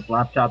hooked up his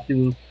laptop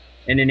to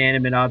an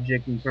inanimate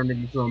object and turned it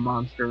into a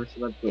monster.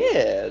 So that's really cool.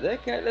 Yeah,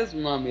 that kind of does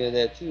remind me of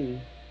that too.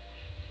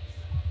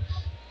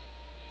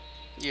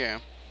 Yeah.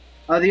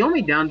 The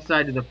only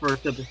downside to the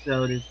first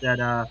episode is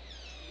that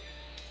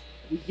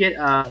we get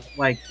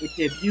like it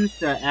debuts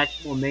the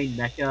actual main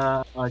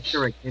mecha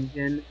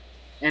Shuriken,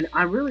 and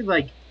I really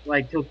like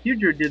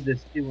ToQger did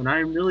this too, and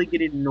I'm really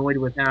getting annoyed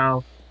with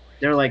how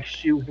they're like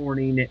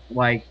shoehorning it,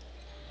 like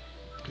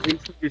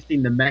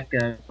introducing the mecha in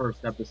the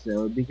first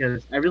episode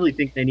because I really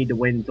think they need to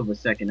wait until the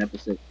second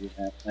episode to do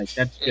that. Like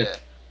Yeah.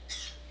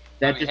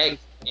 I that mean, just heck,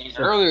 makes the in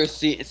episode. earlier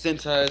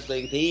Sentais,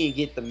 like they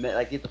didn't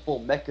get get the full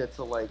mecha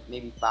till like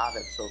maybe 5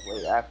 episodes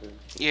later after.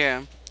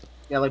 Yeah.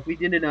 Yeah, like we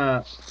didn't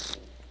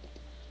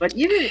but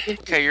even if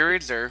Okay, your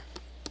reads there.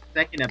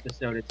 second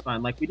episode, it's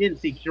fine. Like we didn't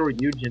see Cure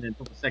Eugen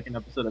until the second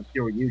episode of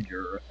Cure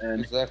Euger,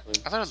 and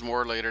Exactly. I thought it was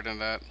more later than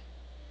that.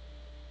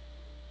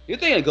 You're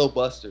thinking of Go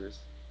Busters.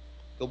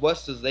 Go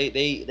Busters,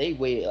 they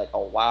waited like a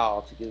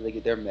while to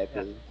get their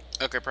yeah, mecha.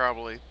 Okay,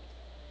 probably.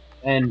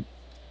 and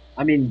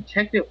I mean,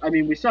 I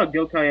mean, we saw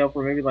Gokaio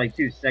for maybe like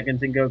 2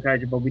 seconds in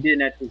Gokaiger, but we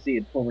didn't actually see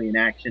it fully in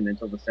action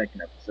until the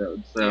second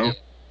episode. Yeah. So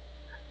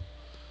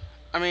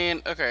I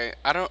mean, okay.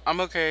 I don't. I'm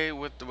okay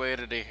with the way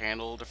that they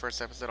handled the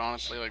first episode.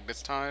 Honestly, like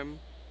this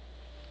time.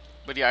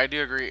 But yeah, I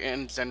do agree.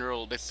 In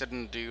general, they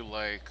didn't do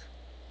like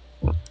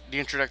the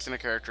introduction of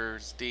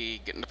characters, the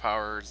getting the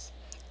powers,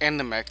 and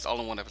the mechs all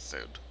in one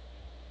episode.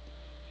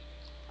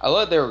 I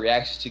love their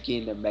reactions to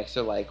getting their mechs.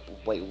 They're like,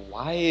 wait,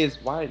 why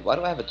do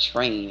I have a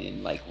train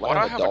and like why do Why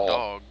I do have I a have a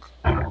dog, dog?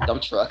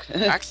 dump truck?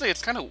 it, Actually,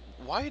 it's kind of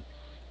why.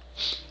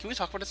 Can we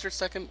talk about this for a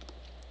second?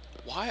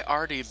 Why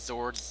are these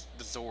Zords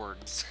the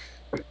Zords?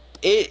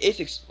 it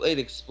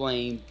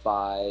explained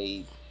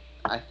by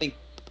I think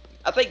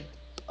I think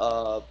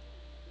uh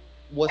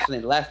what's the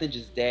name? Last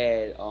Ninja's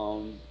dad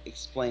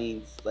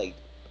explains like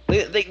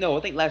they no,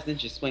 I think Last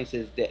Ninja explains to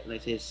his dad,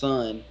 like, to his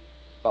son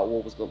about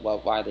what was going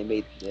why they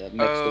made the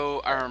mechs look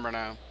Oh, I like that. remember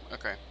now.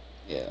 Okay,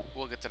 Yeah.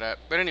 we'll get to that.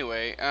 But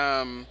anyway,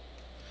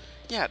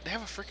 yeah, they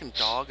have a freaking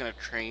dog and a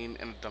train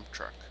and a dump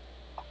truck.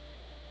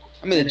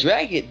 I mean and the The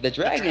dragon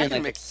dragon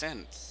like makes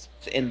sense.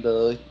 and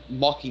the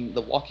walking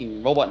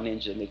robot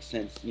ninja makes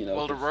sense, you know,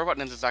 Well, the because robot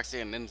ninja is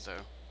actually a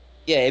ninja.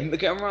 yeah,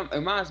 it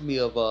reminds me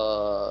of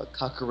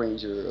Kaku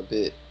Ranger a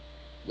bit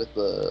with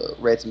the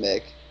Red's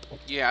mech.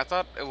 Yeah, I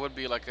thought it would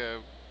be like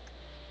a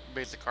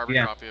basic carbon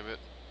yeah, copy of it.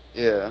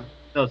 Yeah.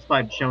 those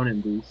five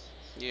shonen beasts.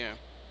 Yeah.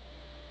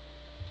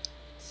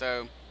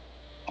 So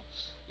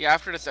yeah,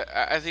 after this,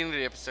 at the end of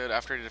the episode,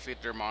 after they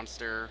defeat their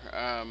monster,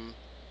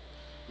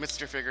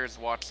 Mr. Figure is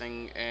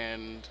watching,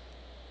 and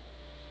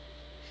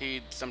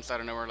he jumps out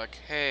of nowhere like,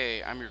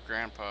 "Hey, I'm your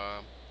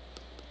grandpa."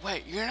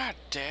 Wait, you're not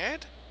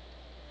dead?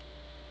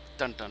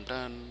 Dun dun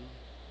dun.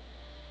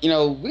 You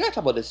know, we gotta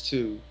talk about this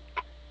too.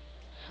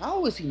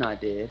 How is he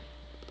not dead?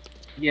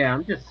 Yeah,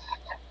 I'm just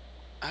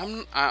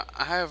I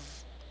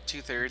have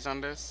two theories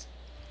on this.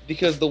 The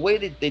Because f- the way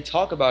that they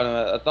talk about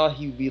him, I thought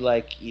he would be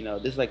like, you know,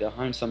 this is like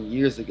 100 some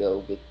years ago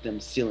with them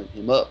sealing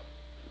him up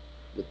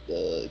with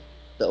the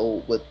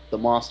old with the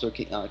monster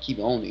keep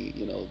only,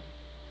 you know.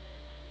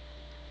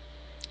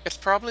 it's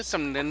probably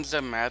some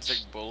ninja magic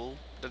bull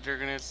that they're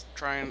gonna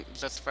try and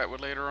justify it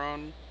with later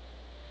on.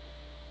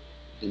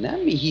 Then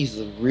that means he's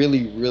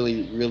really,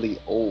 really, really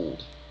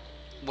old.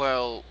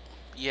 Well,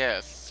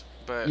 yes,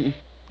 but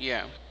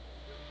yeah.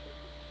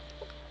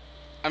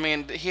 I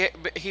mean,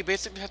 he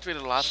basically had to be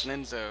the last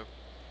ninja.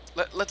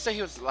 Let's say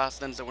he was the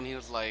last ninja when he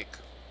was like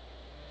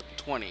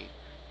 20.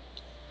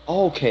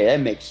 Okay, that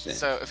makes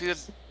So sense. if he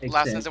was makes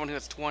last sense. ninja when he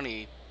was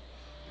 20,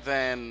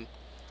 then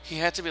he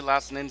had to be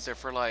last ninja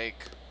for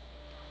like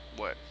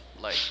what,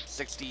 like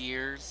 60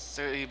 years.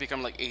 So he'd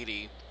become like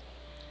 80.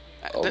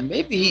 Oh,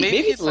 Maybe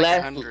maybe he's he's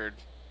like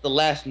 100. the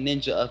last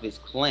ninja of his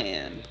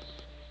clan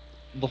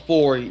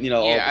before you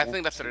know all Yeah, the I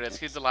think that's what it is.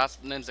 He's the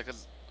last ninja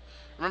because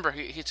remember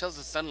he tells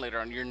his son later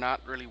on, "You're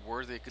not really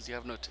worthy because you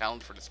have no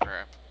talent for this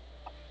crap."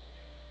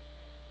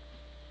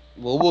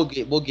 well we'll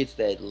get to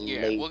that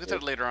Yeah, we'll get to later.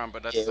 it later on,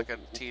 but that's Yeah, like a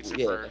teaser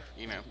yeah. for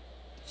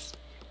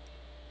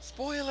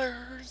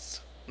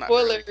spoilers. Not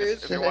really, because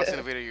Spoilers. if you're watching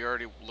the video, you're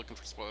already looking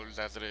for spoilers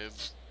as it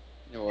is.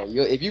 You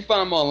know, if you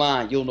find him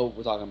online, you'll know what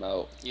we're talking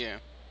about. Yeah,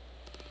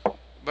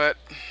 but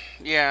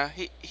yeah,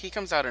 he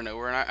comes out of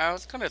nowhere, and I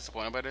was kind of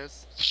disappointed by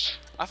this.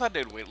 I thought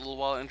they'd wait a little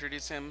while to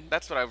introduce him.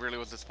 That's what I really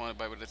was disappointed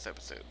by with this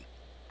episode.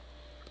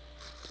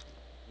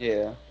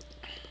 Yeah.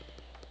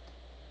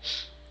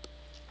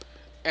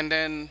 And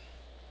then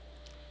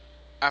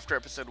after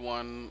episode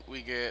one,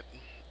 we get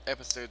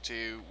episode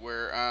two,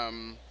 where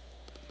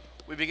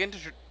we begin to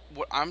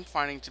what I'm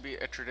finding to be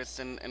a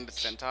tradition in the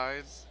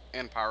Sentais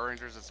and Power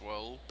Rangers as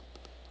well,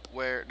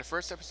 where the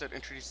first episode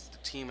introduces the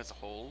team as a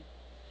whole,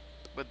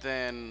 but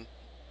then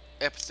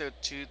episode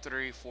two,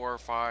 three, four,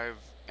 five,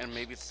 and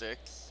maybe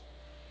six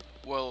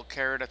will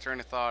carry that train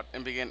of thought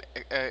and begin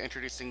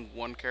introducing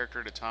one character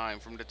at a time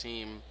from the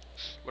team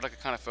with like a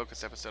kind of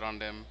focus episode on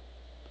them.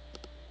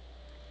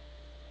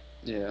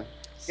 Yeah.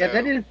 Yeah,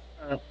 that So is.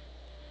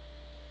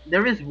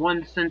 There is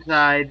one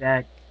Sentai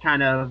that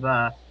kind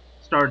of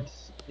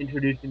starts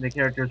introducing the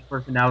characters'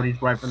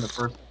 personalities right from the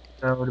first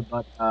episode,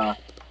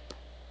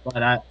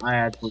 but I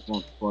actually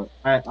won't spoil.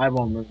 I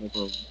won't ruin it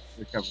for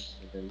whichever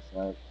one it is.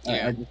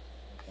 yeah, I just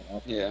look that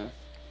up. Yeah.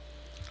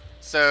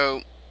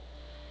 so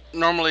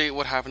normally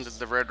what happens is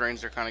the Red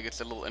Ranger kind of gets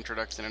a little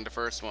introduction in the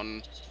first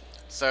one.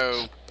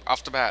 So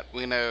off the bat,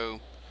 we know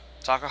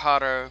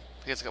Takahata.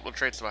 He has a couple of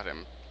traits about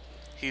him.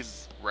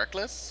 He's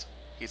reckless.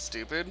 He's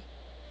stupid.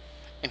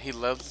 And he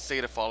loves to say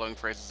the following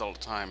phrases all the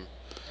time.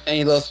 And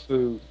he loves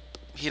food.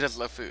 He does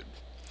love food.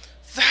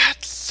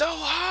 That's so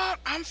hot!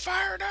 I'm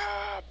fired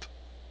up!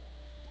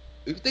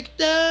 Look the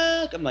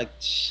duck. I'm like,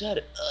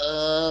 shut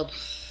up.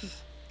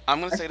 I'm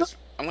gonna I say still this.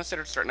 I'm gonna say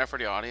this starting out for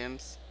the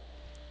audience.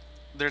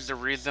 there's a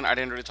reason I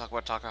didn't really talk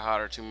about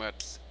Takahata too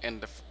much in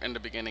the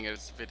beginning of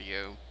this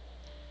video.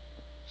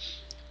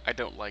 I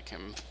don't like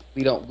him.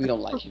 We don't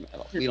like him at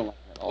all. We don't like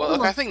him at Well, all.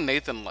 look, I Look, think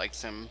Nathan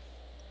likes him.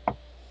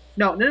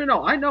 no.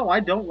 I know I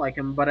don't like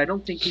him, but I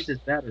don't think he's as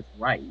bad as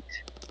Right.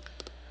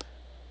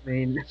 I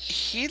mean,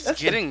 He's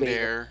That's getting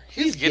debatable. there.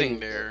 He's He's getting getting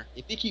there. there.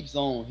 If he keeps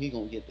on, he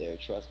gonna get there.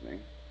 Trust me.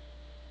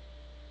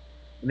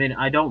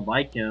 I don't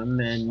like him,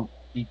 and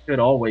he could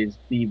always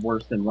be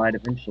worse than Right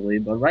eventually.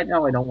 But right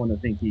now, I don't want to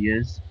think he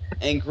is.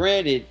 And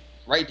granted,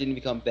 Wright didn't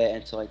become bad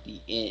until like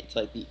the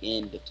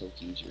end of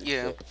ToQger.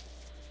 Yeah,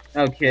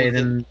 So Okay,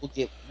 then we'll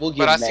but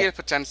give I him see that. a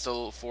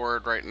potential for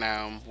it right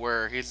now,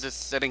 where he's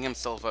just setting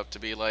himself up to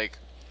be like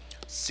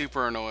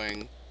super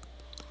annoying.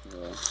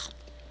 Yeah.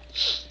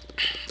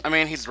 I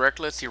mean, he's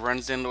reckless. He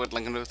runs in with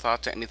like no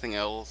thought to anything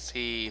else.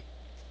 He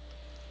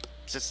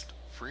just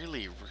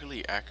really,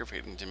 really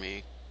aggravating to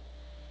me.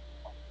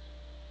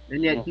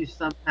 and yet he's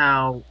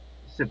somehow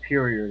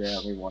superior to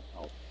everyone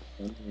else.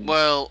 I mean,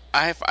 Well,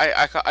 I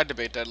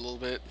debate that a little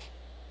bit.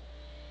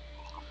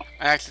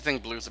 I actually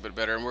think Blue's a bit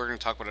better, and we're going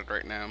to talk about it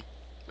right now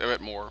a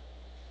bit more.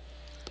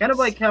 kind of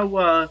like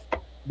how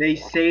they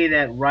say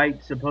that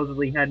Wright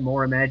supposedly had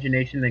more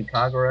imagination than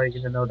Kagura,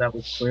 even though that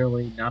was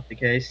clearly not the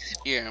case.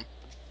 Yeah.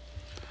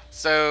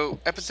 So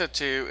episode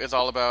 2 is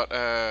all about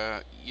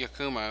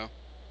Yakumo,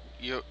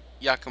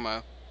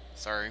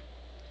 sorry,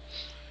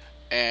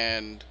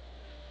 and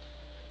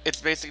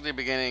it's basically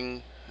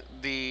beginning.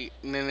 The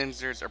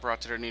ninjas are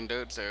brought to their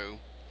nindozo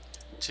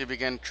to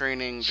begin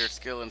training their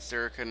skill in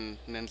Shuriken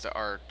ninja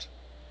art,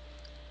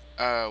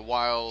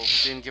 while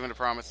being given a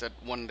promise that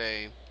one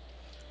day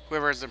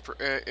whoever has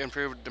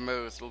improved the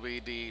most will be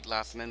the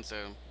last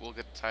ninja. Will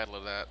get the title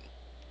of that.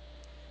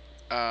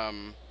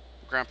 Um,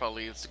 Grandpa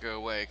leaves to go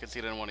away because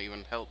he didn't want to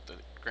even help the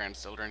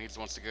grandchildren. He just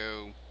wants to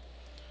go.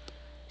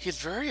 He's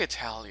very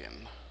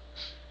Italian.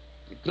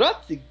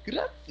 Grazie,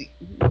 grazie.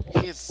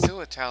 He is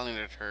so Italian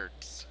it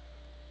hurts.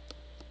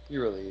 He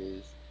really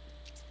is.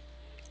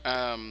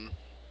 Um,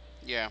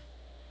 yeah.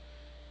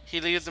 He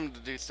leaves them to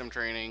do some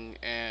training,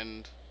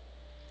 and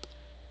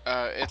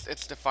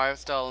it's the 5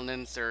 style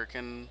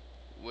Ninsurkin,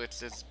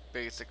 which is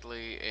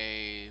basically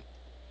a.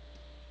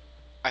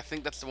 I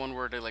think that's the one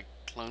where they like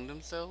cloned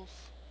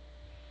himself.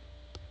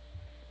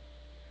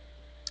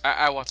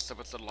 I watched this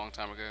episode a long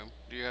time ago.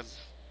 Do you guys?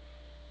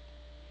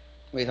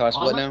 Wait, Hosh,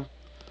 what All I now?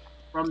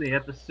 from the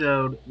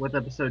episode with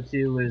episode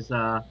two is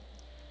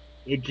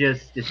it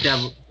just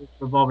established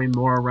revolving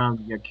more around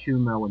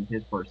Yakumo and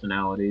his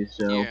personality.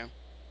 So Yeah.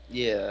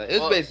 Yeah, it was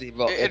Well, basically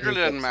about it really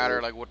this doesn't matter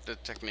episode. like what the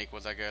technique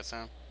was, I guess,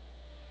 huh?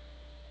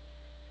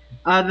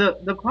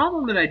 the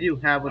problem that I do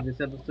have with this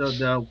episode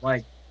though,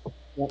 like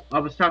well, I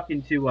was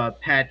talking to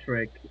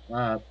Patrick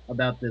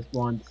about this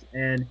once,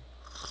 and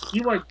he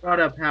like brought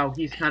up how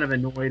he's kind of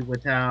annoyed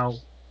with how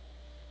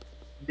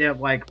that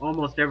like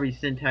almost every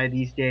Sentai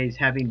these days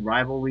having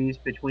rivalries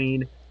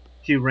between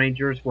two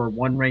rangers where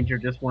one ranger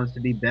just wants to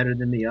be better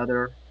than the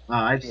other.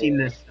 I've seen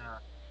Yeah, this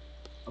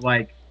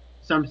like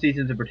some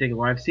seasons in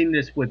particular. I've seen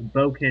this with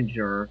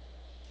Bokenger.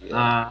 yeah.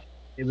 Uh,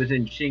 it was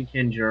in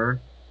Shinkenger,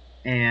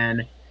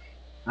 and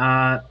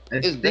I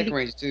It was think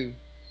Dekaranger too.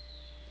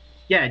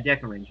 yeah,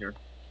 Dekaranger.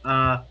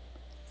 Uh,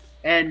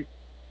 and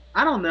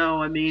I don't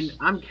know. I mean,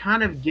 I'm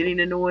kind of getting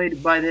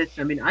annoyed by this.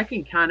 I mean, I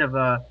can kind of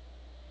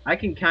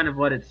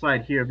let it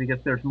slide here because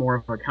there's more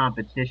of a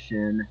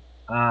competition.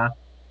 Uh,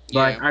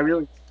 but Yeah. I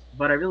really,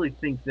 but I really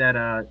think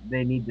that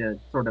they need to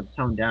sort of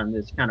tone down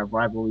this kind of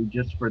rivalry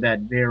just for that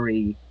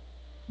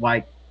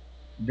like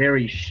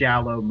very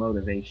shallow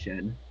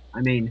motivation.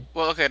 I mean,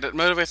 Well, okay, the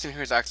motivation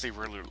here is actually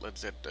really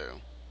legit,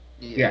 though.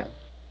 yeah,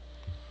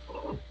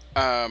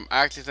 Yeah,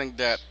 I actually think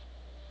that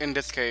in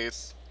this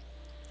case,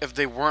 if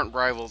they weren't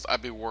rivals,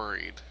 I'd be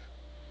worried.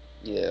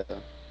 yeah.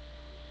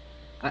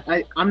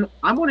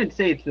 I wouldn't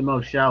say it's the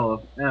most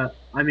shallow.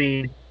 I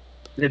mean,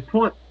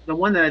 the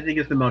one that I think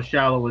is the most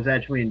shallow was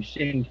actually in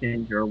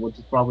Shinkenger, which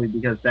is probably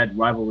because that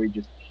rivalry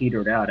just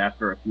petered out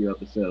after a few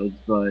episodes.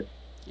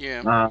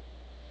 Yeah. Uh,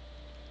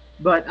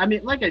 but I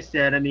mean, like I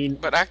said, I mean,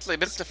 But actually,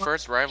 this is the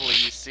first rivalry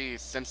you see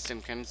since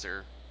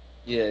Shinkenzer.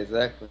 Yeah,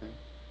 exactly.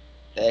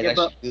 That is yeah,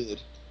 but actually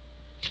good.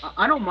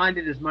 I don't mind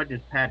it as much as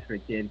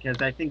Patrick did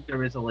because I think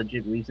there is a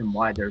legit reason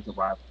why there's a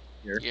rivalry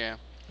here. Yeah.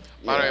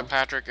 By the way, Yeah.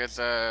 Patrick is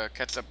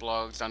Ketchup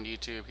Blogs on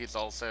YouTube. He's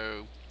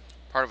also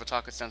part of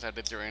Otaku Sentai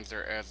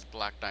Digiranzer as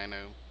Black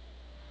Dino.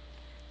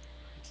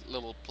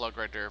 Little plug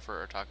right there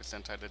for Otaku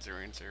Sentai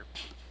Digiranzer.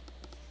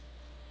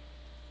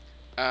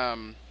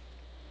 Um,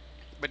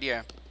 but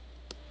yeah,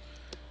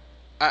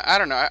 I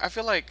don't know. I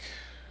feel like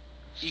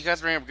you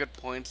guys bring up good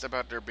points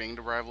about there being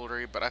the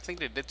rivalry, but I think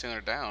they did tone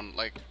it down.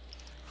 Like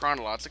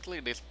chronologically,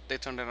 they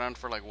toned it down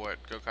for like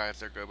what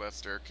Gokai's Go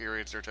Buster,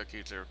 Kiri's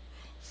ToQger,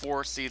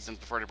 4 seasons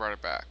before they brought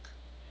it back.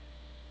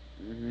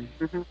 Hmm.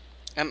 Mhm.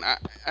 And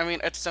I mean,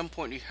 at some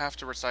point, you have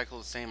to recycle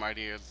the same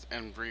ideas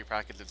and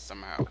repackage it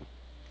somehow.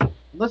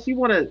 Unless you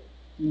want to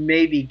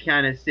maybe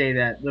kind of say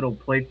that little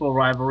playful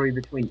rivalry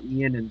between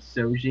Ian and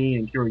Soji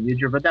and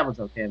Kyoryuger, but that was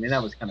okay. I mean,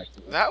 that was kind of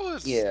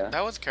cool. Yeah.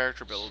 That was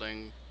character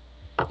building.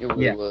 It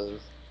really Yeah,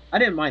 was. I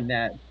didn't mind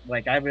that.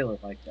 Like, I really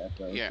liked that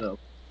though. Yeah. So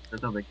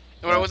that's something.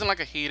 Well, it wasn't like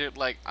a heated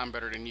like I'm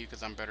better than you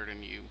because I'm better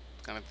than you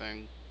kind of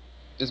thing.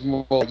 It's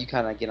more like you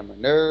kind of get on my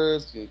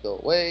nerves. You go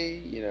away,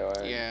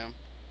 and Yeah.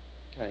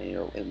 kind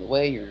of in the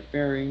way. You're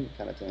interfering,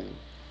 kind of thing.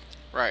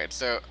 Right.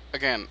 So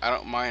again, I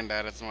don't mind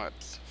that as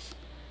much.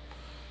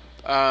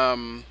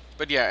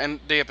 But yeah, in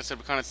the episode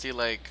we kind of see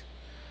like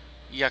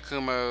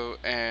Yakumo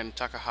and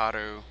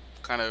Takaharu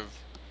kind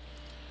of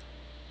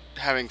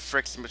having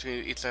friction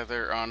between each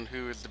other on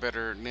who is the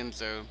better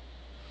ninja.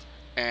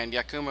 And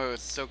Yakumo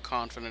is so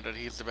confident that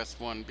he's the best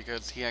one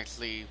because he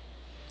actually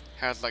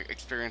has like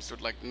experience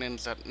with like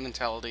ninja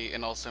mentality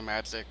and also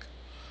magic,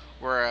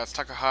 whereas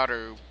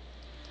Takaharu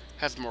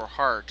has more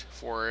heart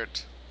for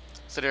it.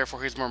 So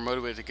therefore, he's more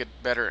motivated to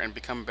get better and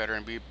become better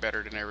and be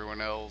better than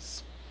everyone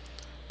else.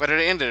 But at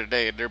the end of the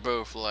day, they're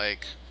both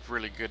like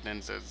really good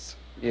ninjas.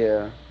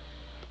 Yeah,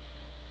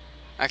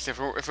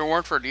 Actually, if it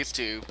weren't for these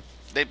two,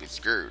 they'd be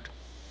screwed.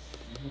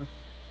 hmm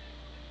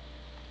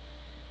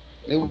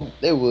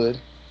they would.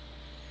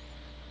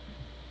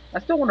 I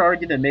still want to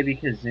argue that maybe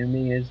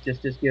Kazumi is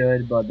just as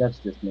good, but that's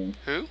just me.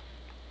 Who?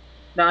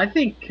 Now I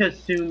think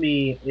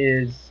Kasumi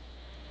is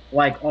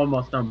like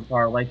almost on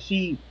par. Like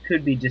she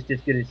could be just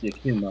as good as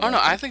Oh Yakumo. no, I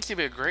I think. think she'd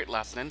be a great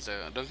last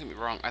ninja. Don't get me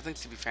wrong. I think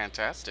she'd be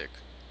fantastic.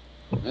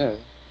 Yeah,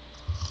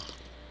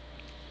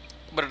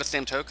 But at the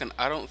same token,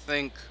 I don't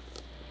think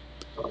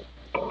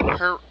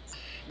her.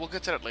 We'll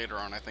get to that later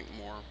on. I think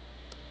more.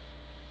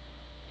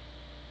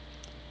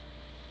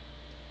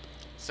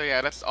 So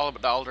yeah, that's all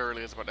there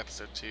really is about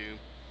episode two.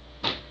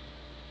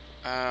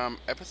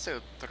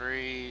 Episode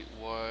three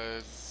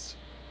was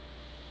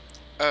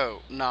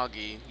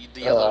Nagi,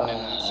 the yellow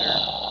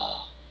ninja.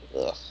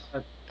 ugh.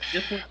 Uh,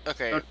 just when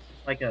we go Okay, to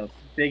like a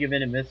big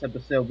event in this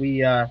episode,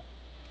 we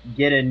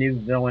get a new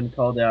villain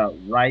called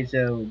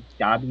Raizo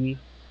Gabi,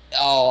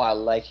 Oh, I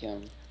like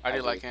him. I I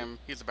do really like do. him.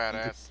 He's a who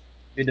badass.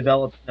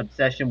 develops an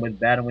obsession with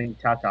battling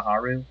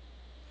Takaharu.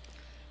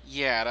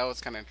 Yeah, that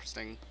was kind of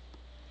interesting.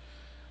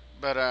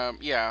 But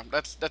yeah,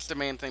 that's the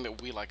main thing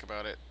that we like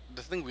about it.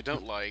 The thing we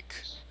don't like,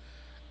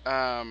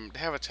 they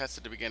have a test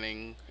at the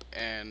beginning,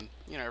 and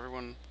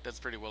everyone does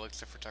pretty well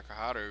except for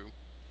Takaharu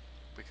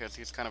because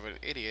he's kind of an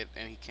idiot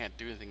and he can't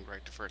do anything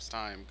right the first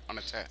time on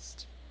a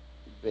test.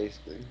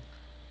 Basically,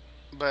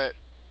 But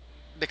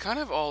they kind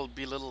of all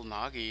belittle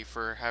Nagi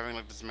for having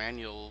like this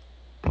manual.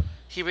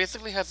 He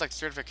basically has like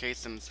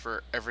certifications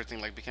for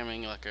everything, like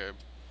becoming like a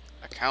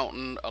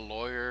accountant, a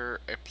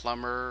lawyer, a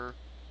plumber.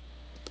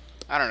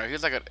 I don't know.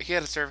 He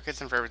had a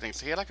certification for everything,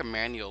 so he had like a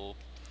manual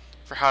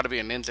for how to be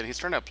a ninja. And he's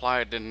trying to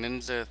apply the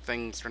ninja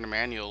things from the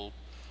manual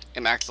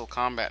in actual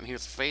combat, and he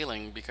was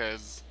failing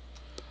because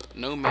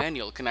no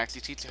manual can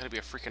actually teach you how to be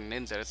a freaking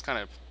ninja. It's kind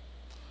of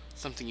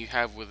something you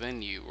have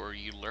within you, or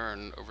you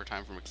learn over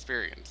time from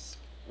experience.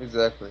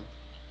 exactly.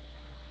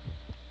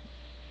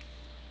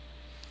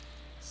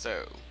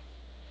 So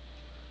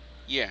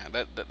yeah,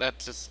 that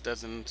just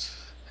doesn't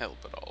help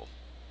at all.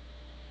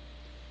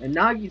 And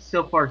Nagi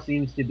so far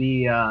seems to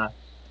be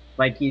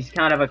like he's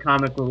kind of a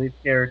comic relief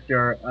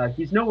character.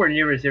 He's nowhere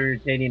near as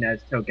irritating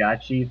as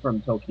Togachi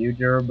from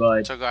ToQger,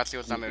 but Togatsu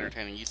was not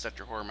entertaining. You shut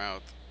your whore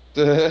mouth.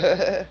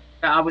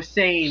 I was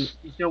saying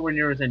he's nowhere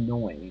near as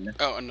annoying.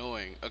 Oh,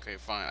 annoying. Okay,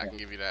 fine. I Yeah, can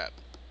give you that.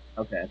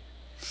 okay.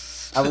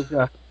 I was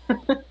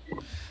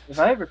if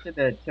I ever said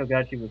that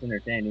Togachi was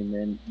entertaining,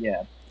 then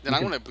yeah, Then you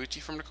I'm can. gonna boot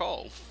you from the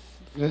call.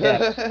 Yeah,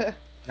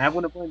 and I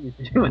wouldn't blame you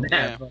for doing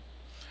that, Yeah.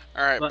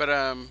 All right, but but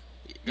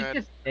go he's ahead.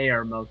 just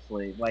there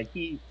mostly. Like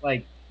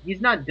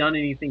he's not done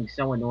anything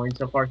so annoying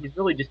so far. He's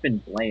really just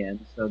been bland,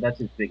 so that's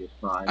his biggest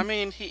I crime.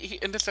 mean, he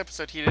in this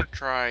episode he did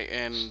try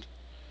and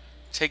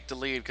take the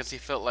lead because he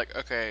felt like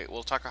okay,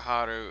 well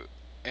Takaharu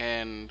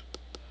and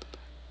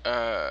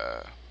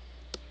uh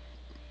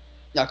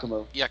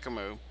Yakumo.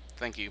 Yakumo,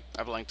 thank you.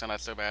 I blanked on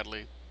that so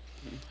badly.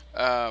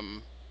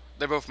 Um,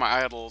 they're both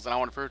my idols, and I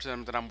want to prove to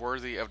them that I'm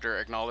worthy of their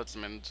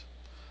acknowledgement.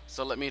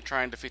 So let me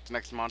try and defeat the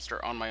next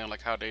monster on my own,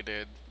 like how they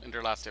did in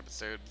their last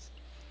episodes.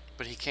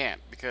 But he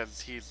can't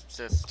because he's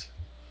just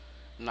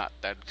not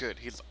that good.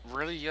 He's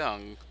really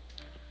young.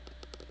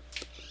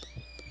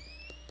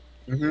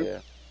 Hmm.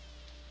 Yeah.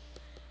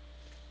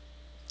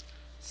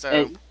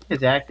 So, And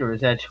his actor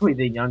is actually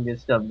the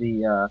youngest of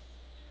the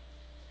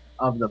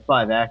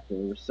five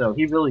actors, so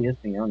he really is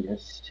the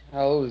youngest.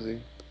 How old is he?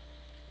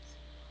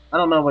 I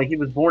don't know, like he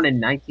was born in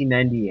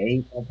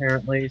 1998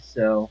 apparently,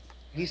 so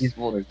he's He's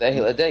well. really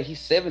young. That he's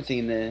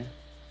 17 then.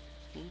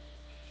 hmm,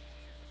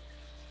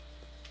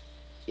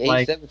 Yeah,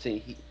 he's Like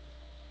 17.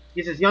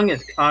 he's as young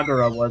as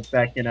Kagura was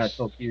back in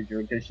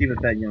ToQger because she was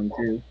that young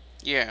too.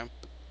 yeah.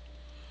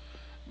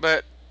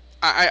 But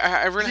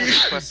I really have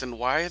to question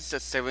why is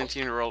this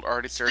 17-year-old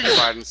already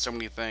certified in so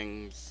many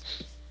things?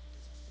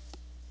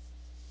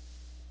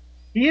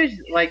 He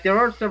is like there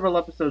are several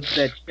episodes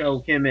that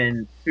show him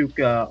and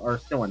Fuka are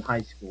still in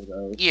high school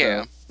though,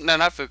 so Yeah. No,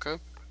 not Fuko.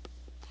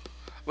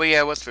 Well,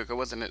 yeah, it was Fuko,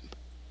 wasn't it?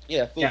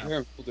 Yeah, yeah,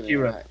 Fukuda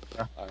in Shira.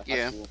 Yeah. high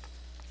Yeah. school.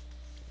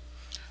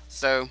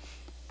 So,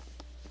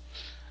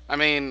 I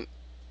mean,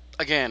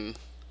 again,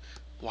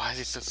 Why is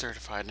he so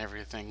certified and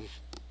everything?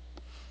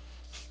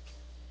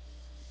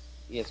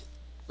 He has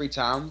free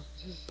time.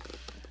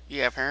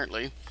 Yeah,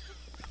 apparently.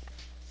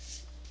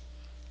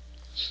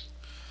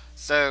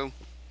 So,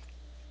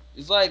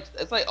 It's like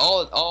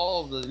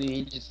all of the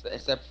ninjas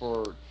except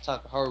for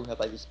Takaharu have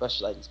like this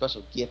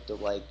special gift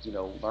of like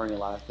learning a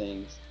lot of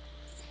things.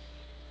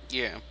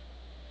 yeah.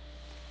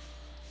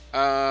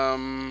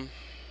 Um,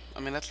 I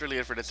mean, that's really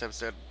it for this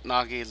episode.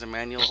 Nagi is a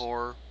manual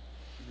horror,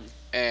 Hmm.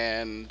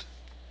 and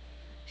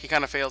he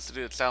kind of fails to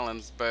do its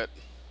challenge, but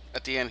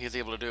at the end, he's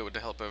able to do it with the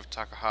help of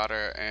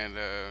Takahata and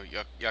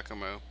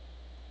Yakumo.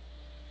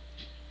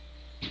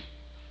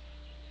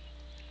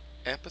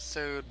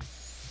 Episode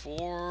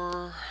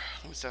 4.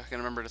 Let me see if I can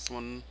remember this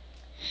one.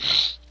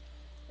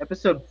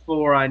 Episode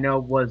 4, I know,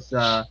 was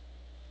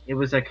it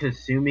was a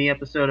Kasumi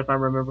episode, if I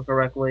remember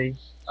correctly.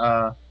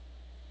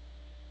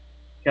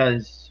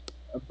 Because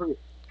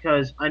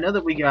because I know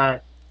that we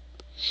got,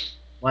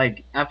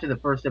 like, after the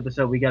first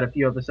episode, we got a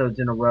few episodes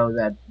in a row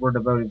that were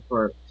devoted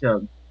for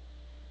to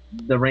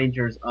the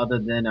Rangers, other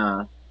than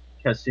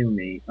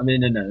Kasumi. I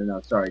mean,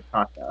 no, sorry,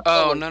 Taka.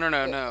 Oh Oh, wait, no, no,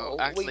 no, wait, no. oh,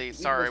 wait, Actually, we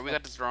sorry, missed we something.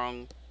 got this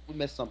wrong. We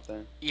missed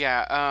something.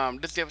 Yeah,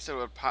 this is the episode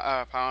of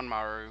Paon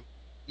Maru.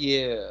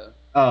 Yeah.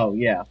 Oh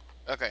yeah,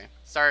 Okay,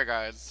 sorry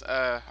guys,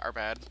 our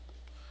bad.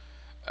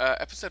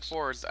 Episode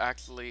 4 is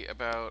actually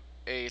about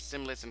a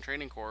simulation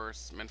training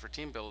course meant for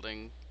team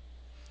building,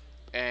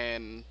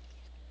 and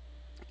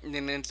the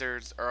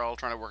ninjas are all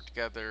trying to work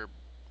together.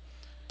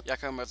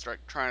 Yakuma's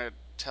trying to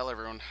tell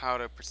everyone how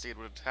to proceed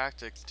with the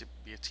tactics to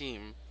be a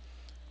team,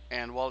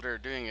 and while they're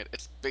doing it,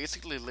 it's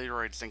basically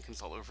Leroy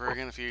Jenkins all over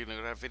again. If you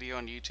know that video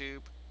on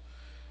YouTube,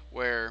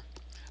 where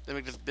they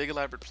make this big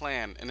elaborate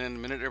plan, and then the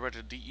minute they're about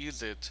to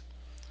use it,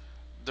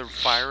 the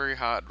fiery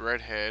hot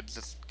redhead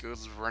just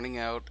goes running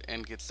out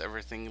and gets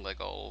everything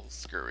like all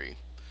screwy.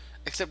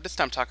 Except this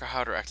time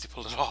Takahata actually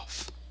pulled it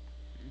off.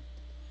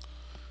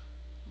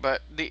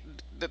 But the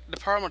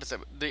problem with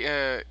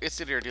the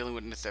issue they're dealing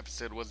with in this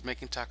episode was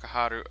making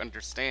Takaharu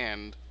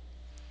understand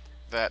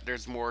that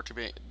there's more to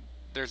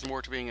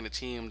being in a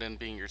team than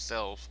being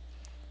yourself.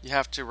 You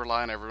have to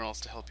rely on everyone else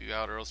to help you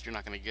out, or else you're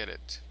not going to get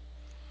it.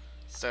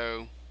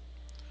 So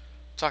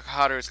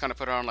Takaharu is kind of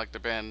put on like the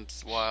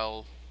bends,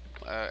 while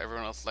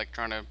everyone else like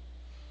trying to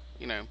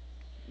you know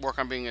work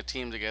on being a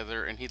team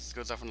together, and he just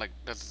goes off and like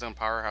does his own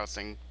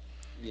powerhousing.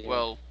 Yeah.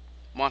 Well,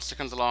 Monster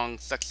comes along,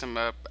 sucks him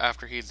up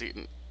after he's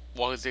eaten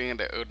while he's eating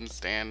the Odin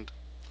stand,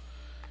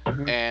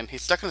 and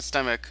he's stuck in the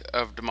stomach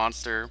of the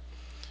monster.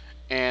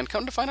 And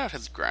come to find out,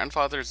 his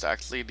grandfather is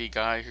actually the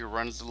guy who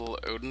runs the little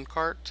Odin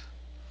cart.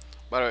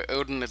 By the way,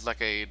 Odin is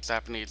like a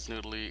Japanese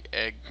noodly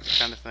egg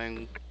kind of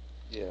thing.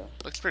 Yeah.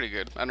 Looks pretty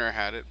good. I never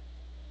had it,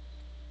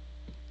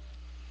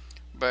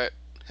 but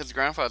his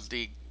grandfather's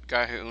the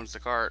guy who owns the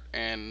cart.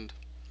 And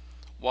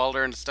while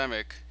they're in the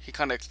stomach, he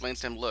kind of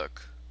explains to him,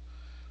 "Look,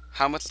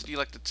 how much did you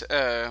like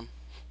to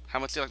how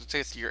much do you like to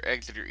taste of your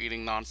eggs that you're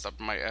eating nonstop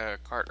in my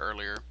cart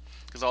earlier?"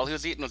 Because all he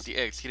was eating was the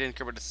eggs. He didn't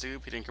care about the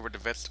soup. He didn't care about the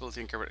vegetables.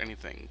 He didn't care about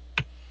anything.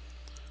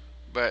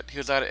 But he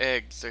was out of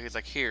eggs, so he's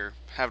like, "Here,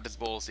 have this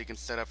bowl so you can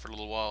set up for a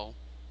little while."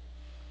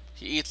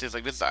 He eats it. He's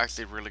like, "This is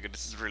actually really good.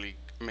 This is really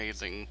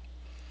amazing."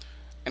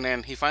 And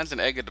then he finds an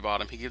egg at the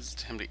bottom. He gives it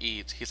to him to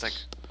eat. He's like,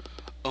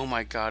 "Oh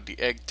my god, the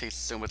egg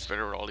tastes so much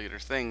better with all the other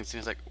things." And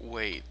he's like,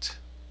 "Wait,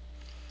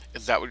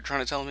 is that what you're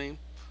trying to tell me?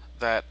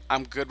 That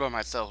I'm good by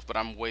myself, but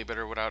I'm way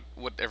better without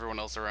with everyone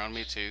else around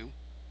me too?"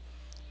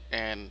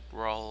 And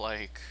we're all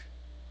like,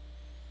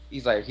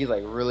 He's like,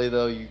 really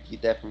though, you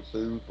get that from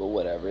food, but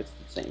whatever, it's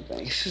the same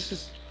thing.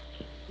 it's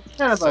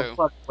kind of a so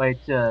fun way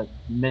to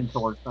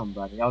mentor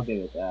somebody. I'll give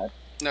it that.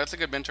 no, it's a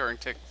good mentoring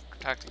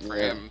tactic for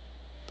Yeah. him.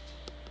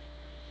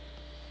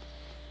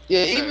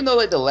 Yeah, even So though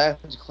like the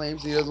last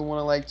claims he doesn't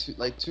want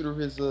to tutor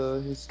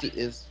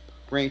his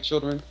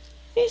grandchildren,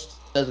 he still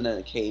does it on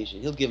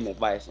occasion. He'll give them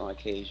advice on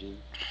occasion.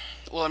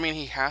 well, I mean,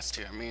 he has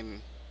to. I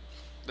mean,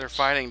 they're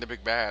fighting the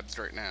big bads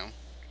right now.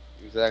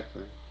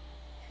 Exactly.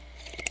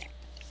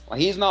 Like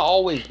he's not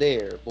always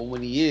there, but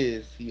when he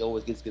is, he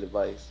always gets good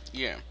advice.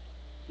 Yeah,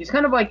 He's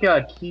kind of like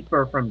a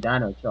keeper from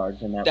Dino Charge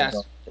in that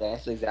regard.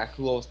 That's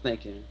exactly what I was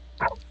thinking.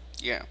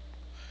 yeah.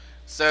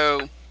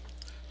 So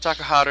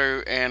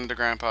Takaharu and the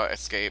grandpa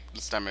escape the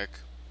stomach,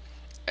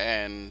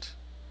 and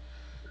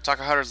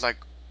Takaharu's like,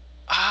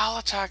 "I'll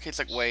attack." It's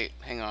like, "Wait,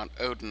 hang on,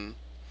 Odin."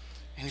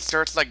 And he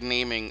starts like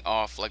naming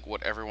off like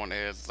what everyone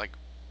is, like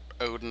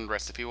Odin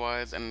recipe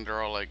wise, and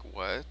they're all like,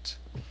 "What?"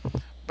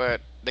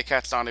 But they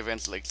catch on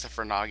eventually, except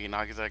for Nagi.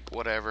 Nagi's like,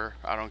 "Whatever,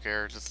 I don't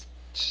care, just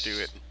do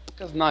it."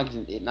 Because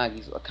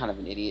Nagi's a kind of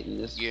an idiot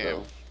in this, Yeah.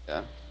 so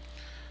yeah.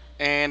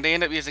 And they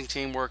end up using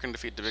teamwork and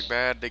defeat the big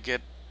bad. They get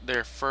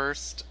their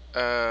first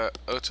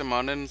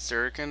Otomanen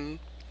Shuriken,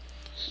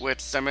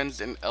 which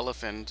summons an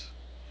elephant,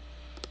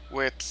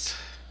 which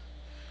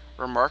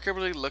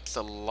remarkably looks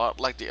a lot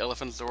like the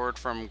elephant Zord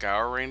from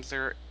Gower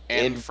Ranger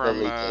and It from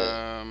really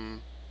does.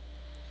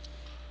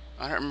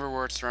 I don't remember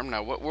where it's from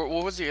now. What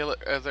was the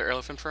other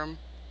elephant from?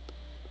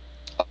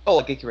 Oh,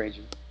 like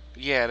Dekaranger.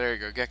 Yeah, there you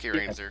go, Geki Yeah,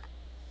 Ranger.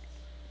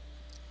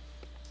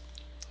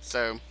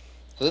 So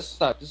So this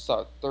is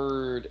our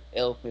third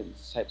elephant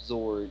type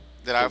Zord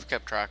that I've since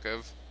kept track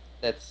of.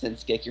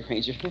 Gekki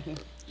Ranger.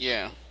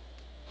 Yeah.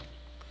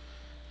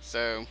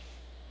 So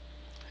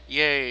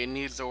yay,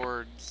 new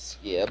Zords.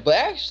 Yeah, but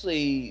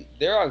actually,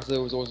 their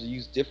auxiliary Zords are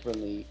used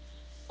differently.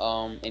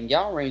 In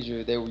Yao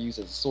Ranger, they were used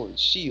as a sword and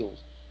shield.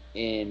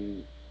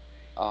 In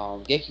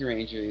Gekki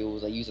Ranger, it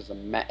was used as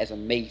as a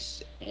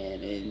mace,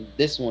 and in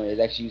this one,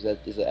 it's actually used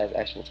as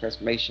actual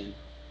transformation.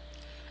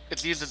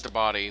 It's used as the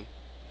body.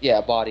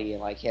 Yeah, body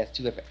and like has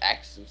two different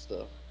axes and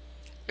stuff.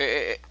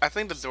 I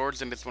think the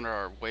Zords in this one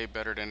are way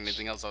better than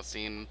anything else I've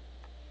seen.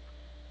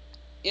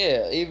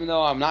 Yeah, even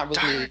though I'm not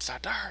really a Darts,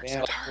 darts,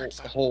 fan of darts,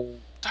 the darts, whole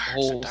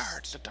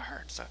darts,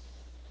 darts.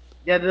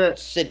 Yeah, the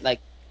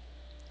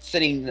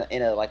sitting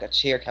in a like a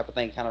chair type of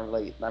thing, kind of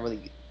really not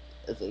really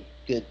is a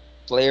good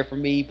flair for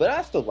me, but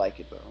I still like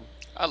it though.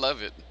 I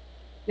love it.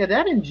 yeah,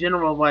 that in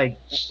general, like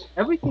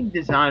everything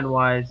design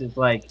wise is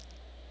like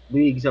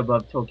leagues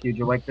above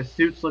ToQger. Like the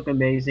suits look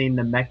amazing,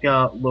 the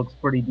mecha looks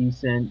pretty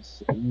decent,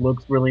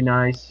 looks really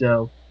nice.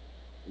 So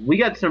we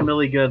got some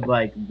really good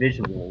like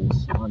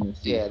visuals on this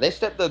Yeah, season. they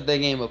stepped up their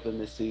game up in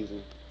this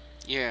season.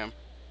 Yeah.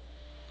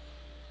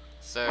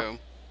 So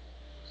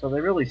So they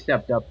really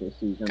stepped up this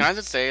can season. I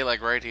just say,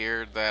 like right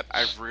here, that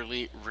I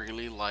really,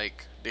 really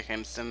like the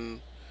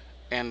Henson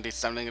and the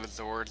summoning of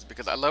the Zords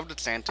because I love the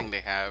chanting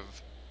they have.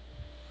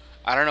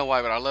 I don't know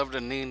why, but I love the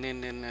nin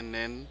nin nin nin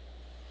nin,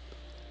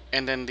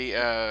 and then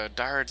the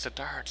darts.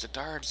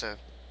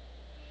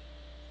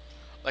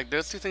 Like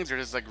those two things are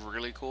just like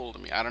really cool to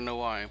me. I don't know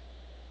why.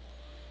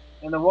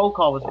 And the roll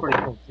call was pretty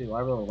cool too.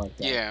 I really like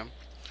that. Yeah.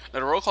 No,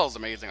 the roll call is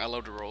amazing. I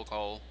love the roll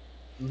call.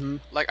 Hmm.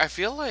 Like I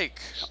feel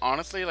like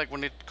honestly, like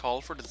when they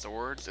call for the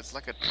Zords, it's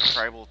like a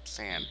tribal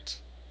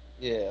chant.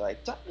 Yeah,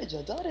 like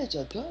Donja,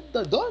 Donja,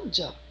 Donja,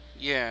 Donja.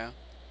 Yeah.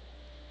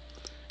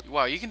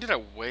 Wow, you can do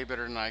that way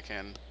better than I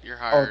can. You're Oh,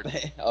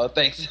 hired. oh,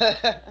 thanks. I,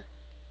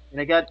 And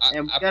we got a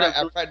I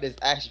really practice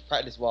I actually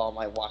practice while I'm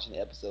like watching the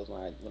episodes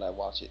when I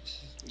watch it.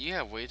 You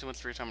have way too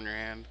much free time in your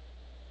hand.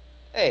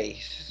 Hey,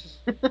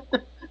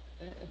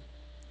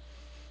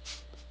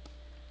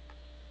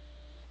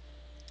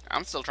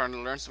 I'm still trying to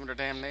learn some of their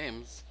damn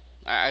names.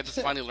 I just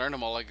finally learned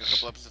them all like a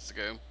couple episodes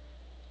ago.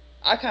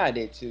 I kind of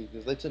did too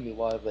because they took me a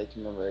while like to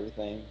remember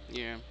everything.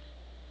 Yeah.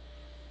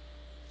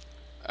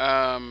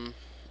 Um,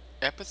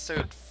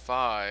 episode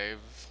 5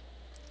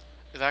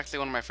 is actually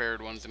one of my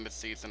favorite ones in this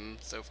season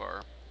so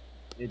far.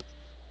 it's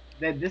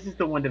that this is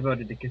the one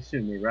devoted to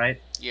Kasumi,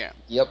 right? Yeah.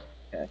 Yep.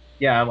 Okay.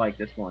 Yeah, I like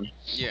this one.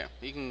 Yeah.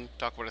 You can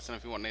talk about it some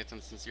if you want,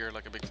 Nathan, since you're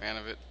like a big fan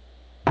of it.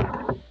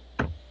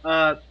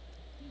 Uh,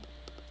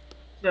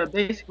 to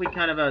basically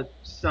kind of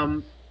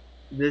sum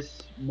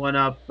this one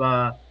up,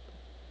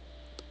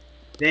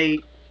 they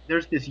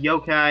there's this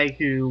yokai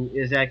who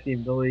is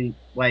acting really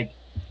like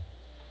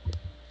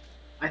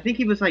I think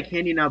he was like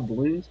handing out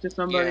balloons to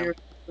somebody Yeah. or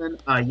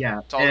something.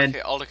 Yeah,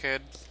 To all the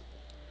kids.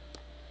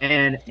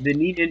 and the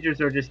Neat Ninjas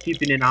are just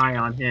keeping an eye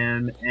on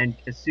him, and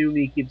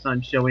Kasumi keeps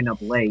on showing up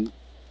late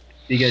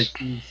because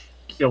she's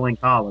still in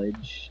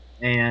college,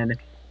 and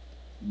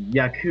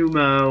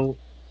Yakumo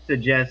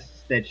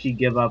suggests that she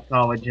give up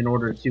college in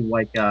order to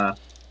like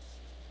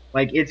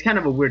it's kind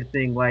of a weird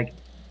thing. Like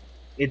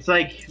it's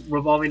like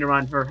revolving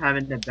around her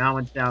having to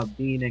balance out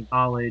being in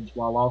college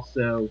while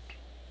also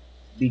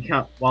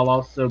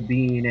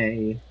being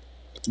a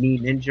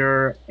neat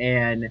ninja,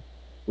 and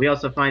we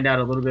also find out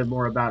a little bit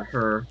more about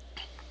her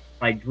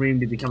like dream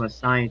to become a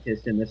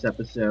scientist in this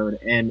episode,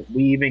 and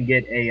we even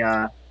get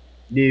a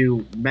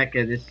new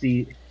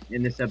mecha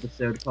in this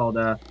episode called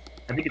I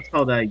think it's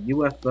called a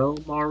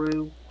UFO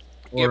Maru,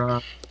 Yep.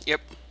 or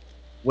Yep.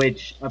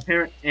 which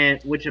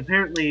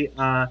apparently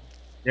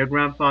their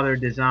grandfather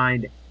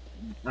designed.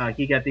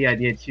 He got the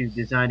idea to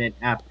design it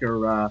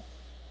after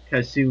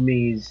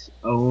Kasumi's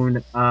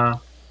own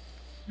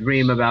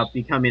dream about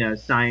becoming a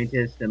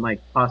scientist and like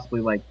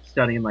possibly like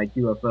studying like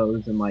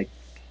UFOs and like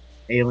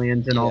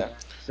aliens and all Yeah.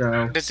 that.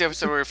 So This is the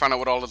episode where we find out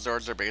what all the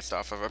Zords are based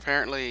off of.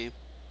 Apparently,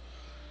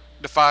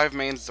 the 5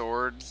 main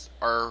Zords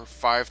are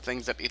 5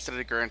 things that each of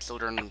the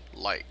grandchildren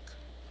like.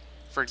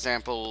 For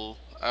example,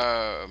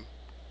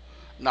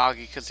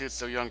 Nagi, because he was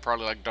so young,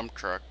 probably like dump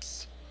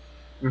trucks.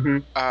 hmm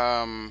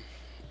Um,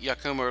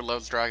 Yakumo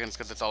loves dragons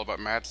because it's all about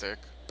magic.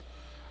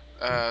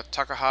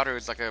 Takaharu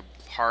is like a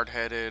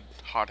hard-headed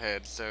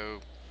hothead, so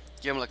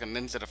give him like a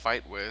ninja to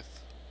fight with.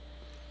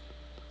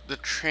 The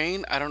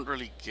train I don't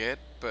really get,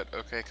 but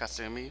okay,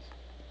 Kasumi.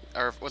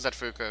 Or was that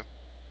Fuka?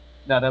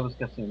 no, that was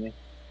Kasumi.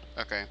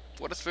 Okay.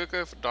 What is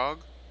Fuka? Dog?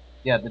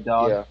 Yeah, the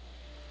dog. Yeah.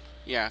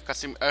 Yeah,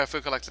 Kasumi,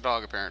 Fuka likes a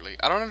dog apparently.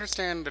 I don't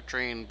understand the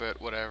train, but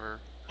whatever.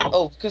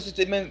 Oh, because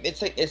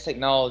it's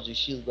technology.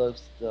 She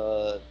loves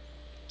the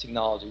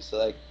technology, so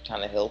that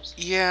kind of helps.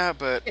 Yeah,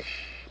 but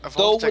of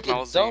all the Though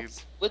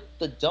technologies, with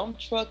the dump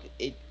truck,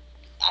 it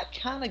I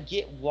kind of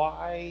get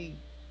why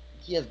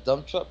he has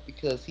dump truck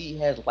because he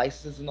has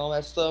license and all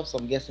that stuff. So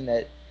I'm guessing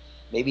that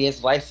maybe he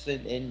has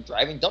license in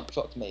driving dump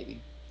trucks.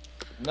 Maybe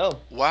no.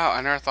 wow,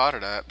 I never thought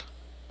of that.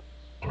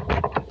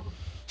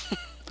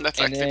 That's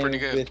And actually pretty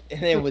then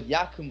good. with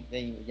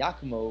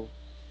Yakumo,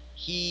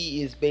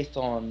 he is based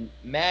on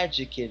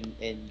magic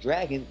and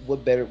dragon.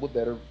 What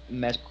better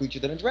magic creature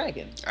than a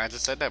dragon? I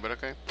just said that, but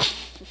okay.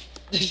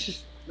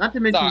 Not to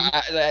mention he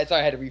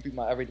Sorry, I had to repeat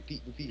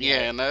that.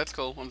 Yeah, no, that's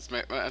cool. I'm just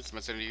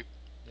messing with you.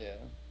 Yeah,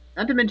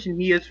 not to mention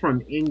he is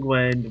from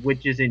England,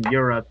 which is in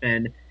Europe,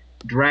 and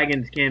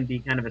dragons can be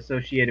kind of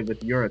associated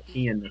with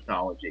European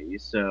mythology.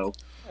 So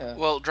yeah.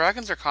 Well,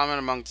 dragons are common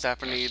among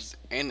Japanese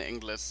and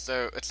English,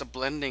 so it's a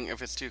blending of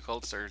his two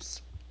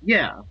cultures.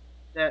 yeah,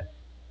 that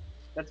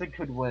that's a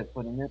good way of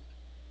putting it.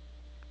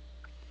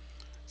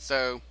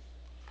 So,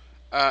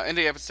 in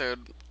the episode,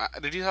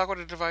 did you talk about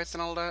the device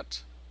and all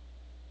that?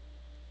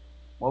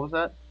 What was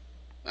that?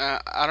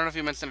 I don't know if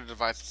you mentioned the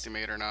devices you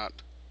made or not.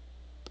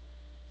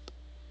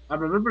 I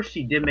remember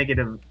she did make it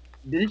a.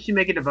 Didn't she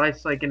make a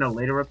device like in a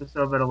later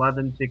episode that allowed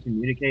them to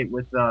communicate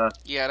with?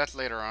 Yeah, that's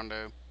later on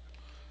though.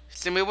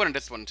 See, we went in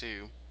this one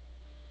too.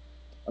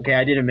 Okay,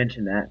 I didn't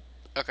mention that.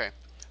 Okay,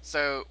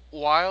 so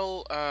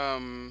while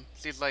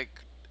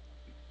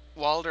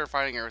they're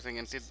fighting everything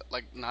and she's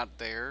like not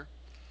there,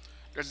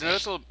 there's a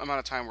noticeable amount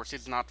of time where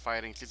she's not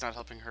fighting, she's not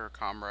helping her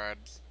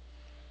comrades.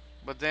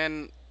 But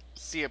then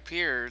she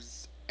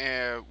appears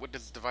with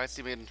this device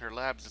she made in her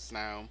lab just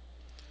now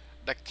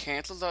that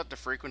cancels out the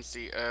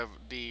frequency of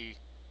the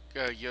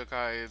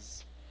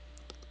yokai's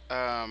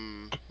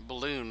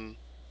balloon,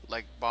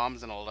 like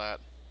bombs and all that,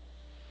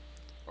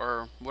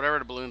 or whatever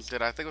the balloons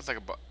did. I think it was like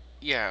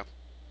yeah,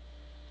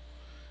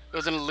 it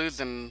was an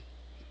illusion.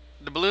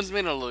 The balloons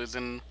made an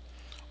illusion,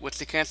 which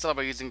she canceled out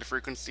by using the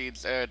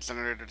frequencies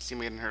generator she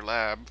made in her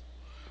lab,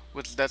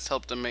 which does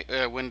help them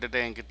win the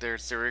day and get their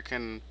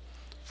Shuriken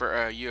for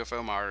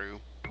UFO Maru.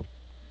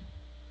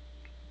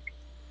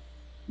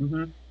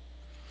 Hmm.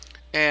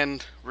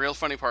 And real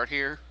funny part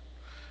here,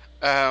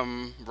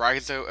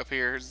 Raizo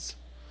appears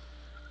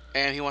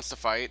and he wants to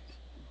fight,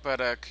 but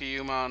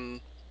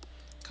Kyumon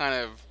kind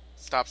of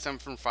stops him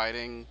from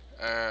fighting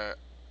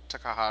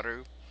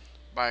Takaharu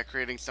by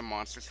creating some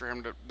monsters for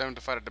them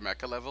to fight at the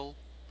mecha level.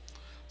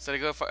 So they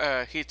go.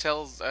 He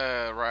tells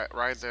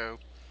Raizo,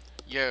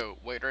 "Yo,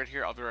 wait right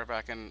here. I'll be right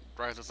back." And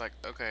Raizo's like,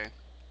 "Okay."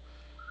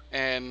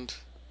 And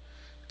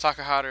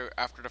Takaharu,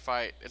 after the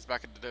fight, is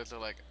back at the dojo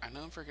like, "I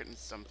know I'm forgetting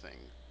something."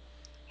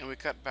 And we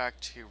cut back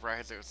to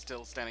Raizo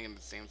still standing in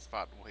the same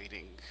spot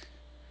waiting.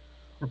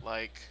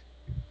 Like,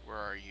 where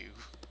are you?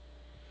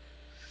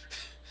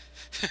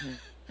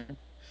 Mhm.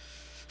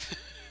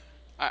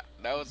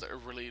 That was a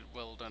really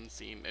well done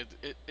scene.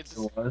 It It just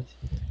was.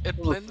 it It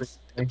was pretty blends it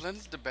funny.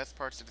 blends the best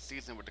parts of the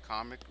season with the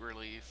comic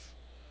relief,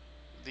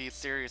 the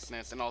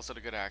seriousness, and also the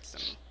good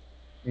action.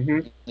 Hmm.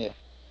 Yeah,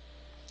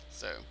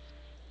 So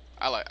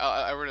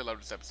I really love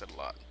this episode a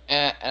lot.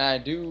 and I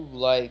do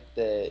like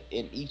that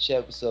in each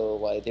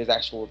episode, like there's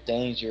actual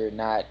danger,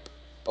 not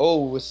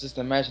oh, it's just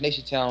the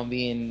imagination town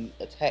being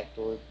attacked,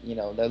 or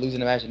they're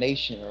losing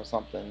imagination or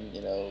something.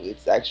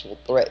 It's actual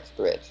threats.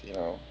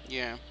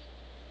 Yeah,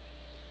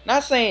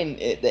 Not saying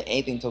that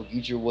anything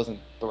ToQger wasn't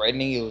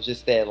threatening. It was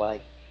just that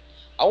like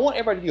I want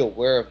everybody to be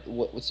aware of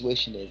what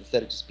situation is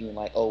instead of just being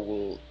like, oh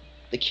well,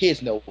 the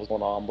kids know what's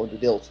going on, but the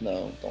adults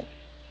know. Don't.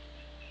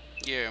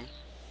 yeah.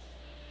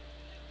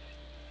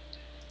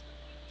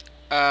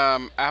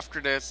 After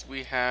this,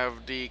 we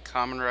have the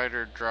Kamen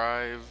Rider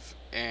Drive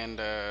and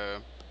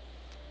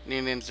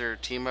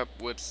Ninninger team up,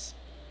 which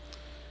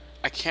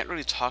I can't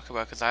really talk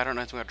about because I don't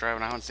know anything about Drive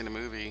and I haven't seen the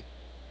movie.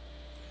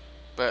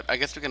 But I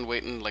guess we can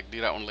wait and like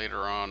do that one later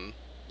on.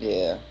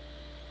 Yeah,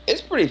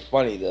 it's pretty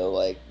funny though.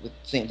 Like with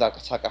seeing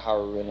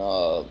Takaharu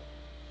and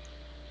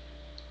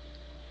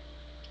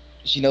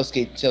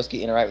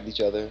Shinosuke interact with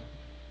each other.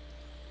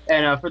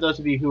 And for those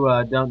of you who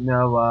don't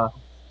know,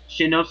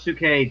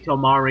 Shinosuke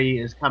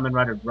Tomari is Kamen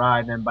Rider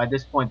Drive, and by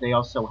this point they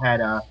also had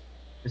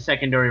the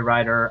secondary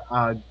rider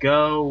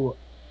Go.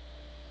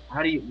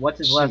 How do you? What's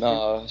his last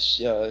name?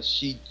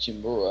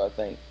 Shichimura, I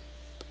think.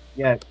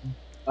 Yeah,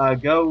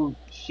 Go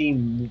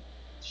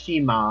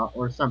Shima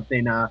or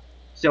something.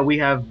 So we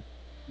have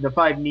the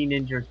five knee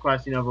ninjas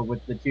crossing over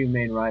with the two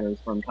main riders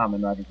from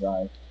Kamen Rider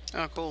Drive,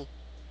 Oh, cool.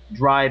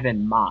 Drive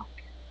and Mach.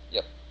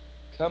 Yep.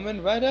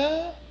 Kamen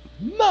Rider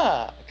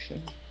Mark.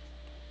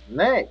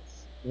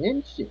 Let's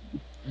mention.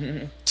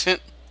 Like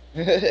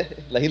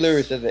he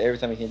literally says it every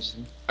time he hinges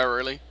him. Oh,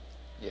 really?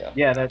 Yeah.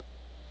 Yeah,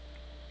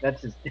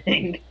 that's his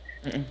thing.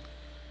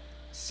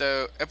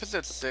 So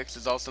episode 6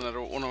 is also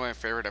another one of my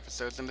favorite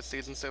episodes in the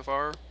season so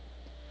far.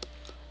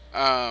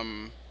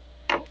 Um,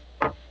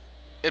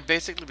 it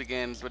basically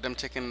begins with them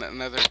taking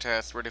another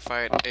test where they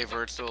fight a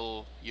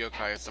virtual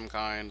yokai of some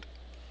kind,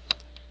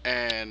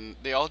 and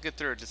they all get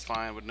through it just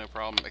fine with no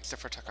problem,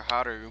 except for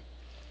Takaharu,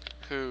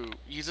 who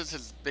uses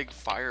his big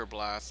fire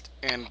blast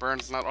and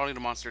burns not only the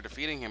monster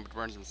defeating him, but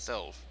burns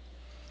himself.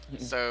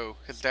 So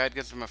his dad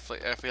gives him a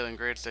failing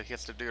grade, so he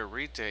has to do a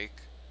retake,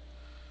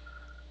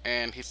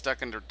 and he's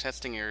stuck in the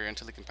testing area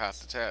until he can pass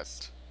the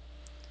test.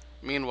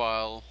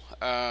 Meanwhile,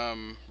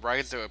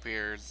 Raizo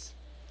appears,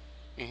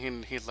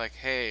 and he's like,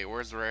 "Hey,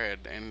 where's Red?"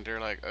 And they're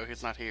like, "Oh,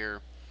 he's not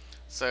here."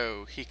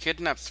 So he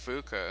kidnaps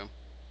Fuka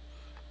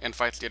and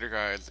fights the other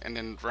guys, and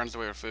then runs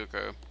away with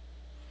Fuka.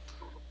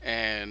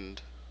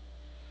 And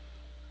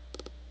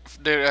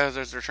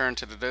there's a return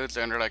to the dojo,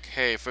 and they're like,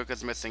 "Hey,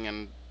 Fuka's missing,"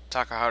 and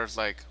Takaharu's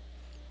like,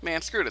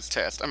 "Man, screw this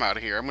test. I'm out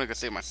of here. I'm gonna go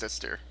save my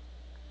sister."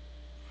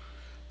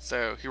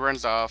 So he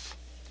runs off,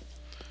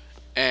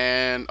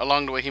 and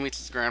along the way he meets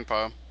his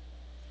grandpa,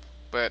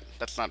 but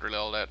that's not really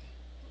all that.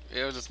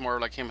 It was just more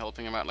like him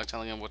helping him out, like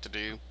telling him what to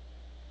do.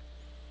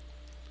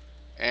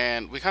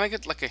 And we kind of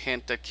get like a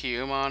hint that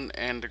Kiyumon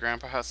and the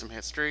grandpa have some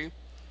history,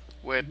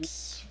 Mhm.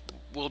 which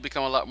will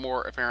become a lot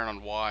more apparent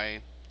on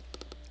why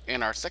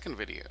in our second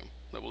video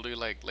that we'll do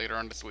like later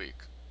on this week.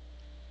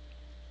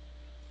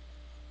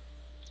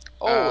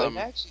 Oh, and Um,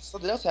 actually,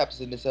 something else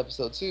happens in this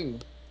episode too.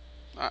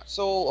 uh,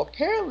 So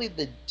apparently,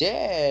 the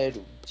dad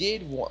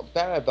did want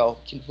found out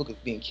about Kinfuka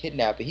being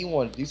kidnapped, and he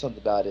wanted to do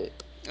something about it.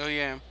 oh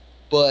yeah,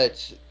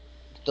 But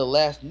the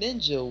last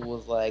ninja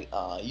was like,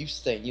 you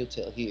stay and you'll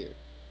tell here,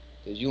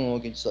 because you don't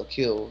want to get yourself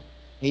killed."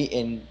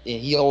 And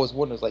he always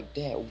wonders, like,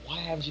 "Dad, why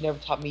haven't you never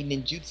taught me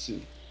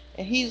ninjutsu?"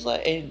 And he's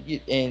like,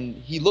 and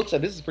he looks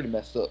at this is pretty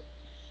messed up.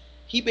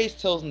 He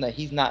basically tells him that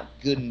he's not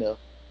good enough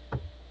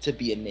to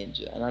be a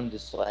ninja, and I'm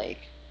just like,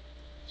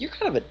 you're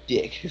kind of a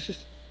dick.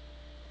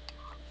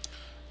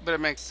 but it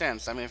makes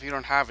sense. I mean, if you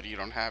don't have it, you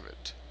don't have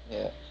it.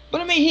 Yeah,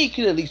 but I mean, he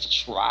could at least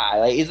try.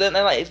 Like, is that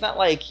not like it's not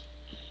like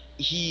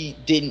he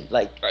didn't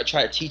like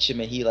try to teach him,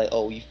 and he like,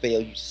 oh, you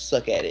fail, you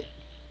suck at it.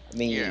 I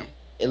Yeah, mean,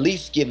 at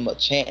least give him a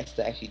chance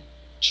to actually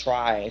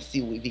try and see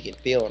if he can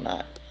fail or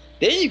not.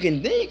 Then you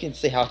can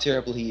say how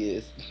terrible he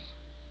is.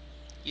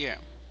 yeah.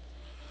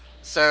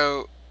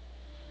 So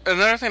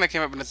another thing that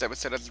came up in this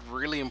episode that's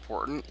really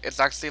important. It's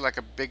actually like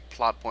a big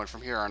plot point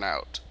from here on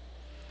out.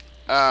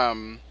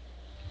 Um,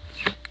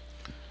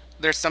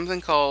 there's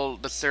something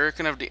called the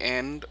Shuriken of the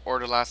End or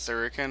the Last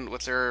Shuriken,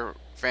 whichever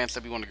fan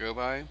sub you want to go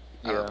by.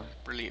 I don't Yeah.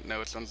 really know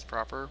which one's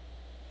proper.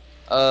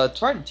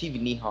 Try the TV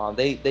Nihon.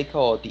 They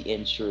call it the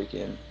end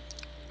shuriken,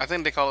 I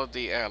think they call it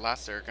the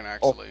Last Shuriken or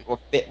actually.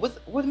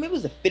 maybe it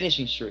was the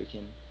finishing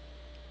shuriken.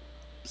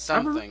 I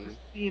remember Something.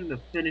 seeing the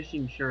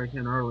finishing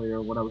Shuriken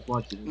earlier when I was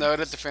watching, No, it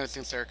is the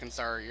finishing Shuriken.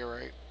 Sorry, you're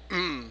right.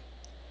 and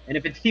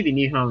if it's TV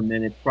Nihon,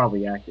 then it's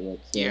probably accurate.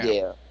 So, Yeah.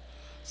 Yeah.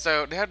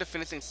 So they have the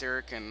finishing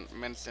Shuriken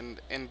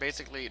mentioned, and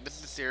basically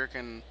this is the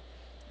Shuriken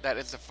that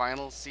is the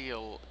final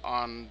seal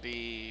on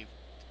the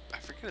I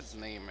forget his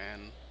name,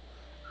 man.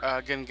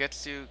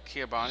 Gengetsu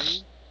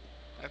Kiabani,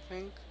 I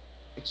think.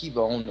 I keep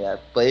on that,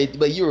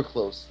 but you were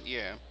close.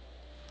 Yeah,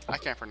 I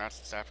can't pronounce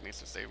the Japanese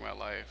to save my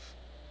life.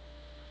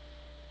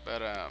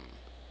 But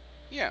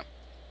yeah.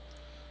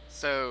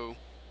 So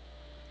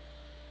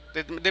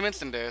they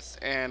mentioned this,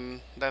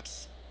 and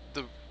that's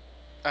the.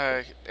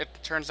 It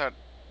turns out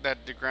that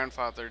the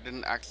grandfather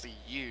didn't actually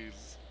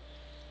use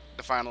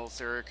the final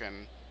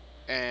Shuriken,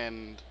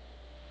 and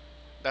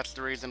that's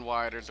the reason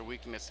why there's a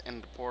weakness in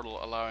the portal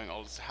allowing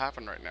all this to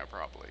happen right now,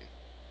 probably.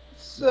 mhm.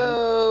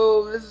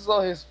 So this is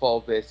all his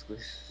fault, basically.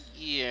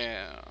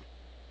 Yeah.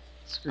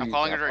 Screw I'm you,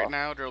 calling it right Grandpa.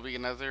 now. There'll be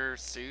another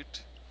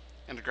suit,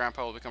 and the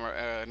grandpa will become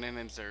a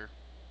ninja.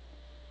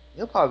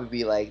 He'll probably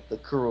be like the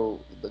Kuro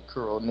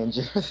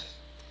ninja.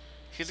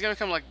 He's gonna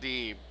become like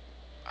the,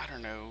 I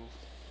don't know,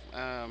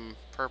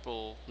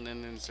 purple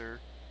ninja.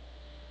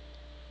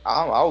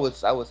 I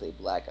would say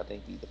black. I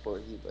think before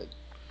he like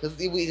because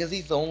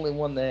he's the only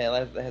one that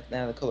has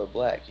the color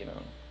black.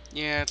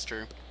 Yeah, it's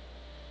true.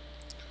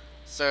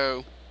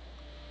 So,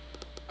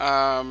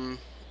 um,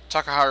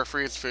 Takaharu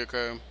frees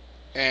Fuko,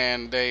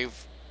 and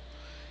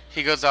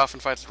he goes off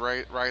and fights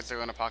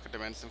Raizo in a pocket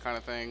dimension kind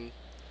of thing,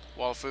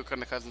 while Fuko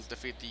and the cousins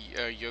defeat the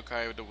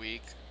yokai of the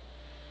week,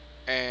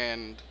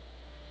 and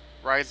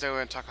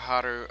Raizo and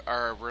Takaharu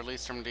are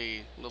released from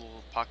the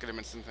little pocket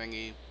dimension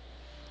thingy,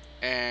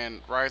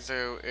 and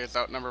Raizo is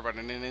outnumbered by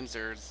the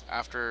ninjas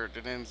after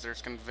the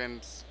ninjas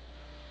convince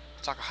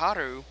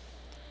Takaharu,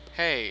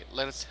 "Hey,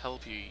 let us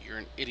help you. You're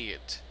an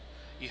idiot.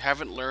 You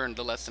haven't learned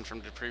the lesson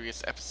from the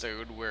previous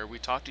episode where we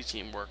taught you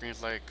teamwork." And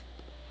he's like,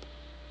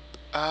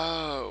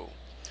 "Oh,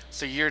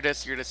 so you're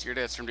this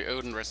from the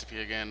Odin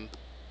recipe again."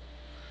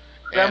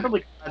 I'm And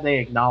really glad they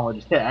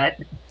acknowledged that.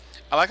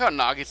 I like how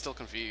Nagi's still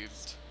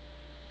confused.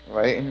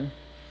 right?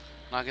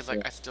 Nagi's like,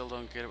 Yeah. "I still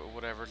don't get it, but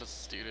whatever. Let's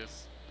just do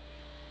this."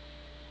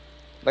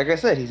 Like I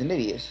said, he's an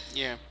idiot.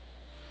 Yeah.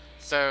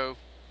 So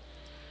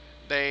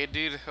they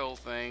do the whole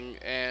thing,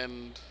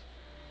 and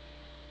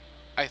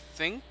I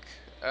think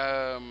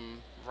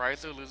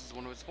Raizo loses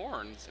one of his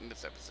horns in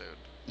this episode,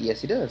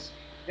 Yes, he does.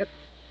 Yep.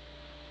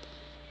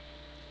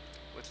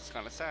 which is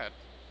kind of sad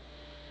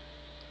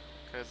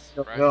because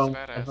Don't Raizo's a go.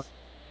 badass.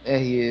 Yeah,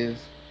 he is.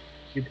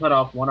 You cut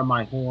off one of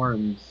my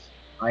horns.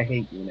 I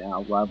hate you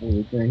now.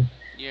 Rivalry thing.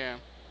 Yeah,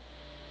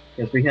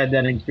 Because we had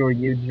that in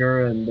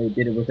Kyoryuger, and they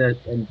did it with that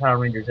in Power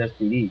Rangers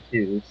SPD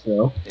too.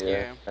 So,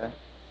 Yeah. yeah.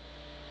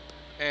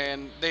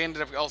 And they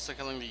ended up also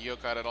killing the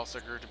yokai that also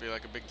grew to be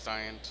like a big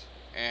giant.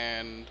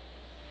 And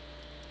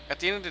at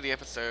the end of the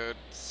episode,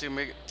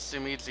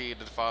 Sumidzi,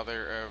 the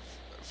father of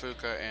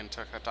Fuka and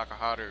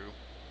Takaharu,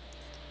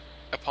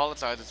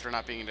 apologizes for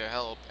not being able to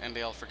help, and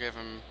they all forgive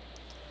him.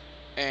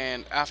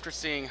 And after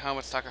seeing how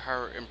much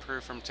Takaharu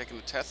improved from taking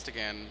the test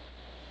again,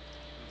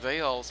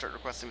 they all start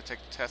requesting to take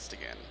the test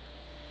again.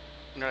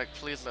 And they're like,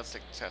 please let's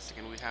take the test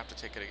again. We have to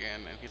take it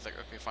again. And he's like,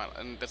 okay, fine.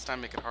 And this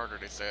time make it harder,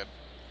 they said.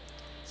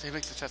 So he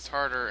makes the test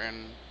harder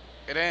and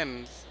it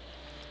ends.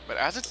 But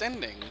as it's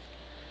ending,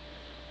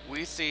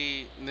 we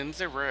see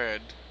Ninja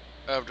Red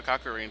of the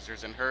Kaku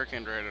Rangers and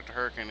Hurricane Red of the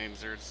Hurricane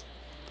Rangers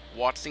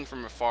watching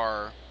from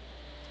afar.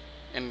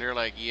 And they're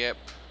like, yep,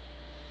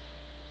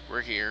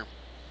 we're here.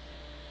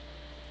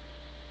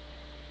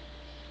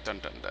 Dun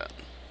dun dun.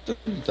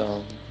 Dum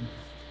dum.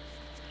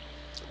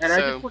 And I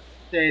just So, want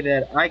to say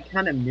that I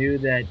kind of knew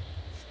that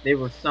they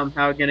were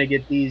somehow going to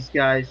get these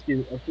guys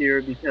to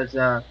appear because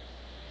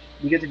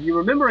if you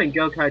remember in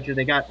Gokaiger,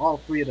 they got all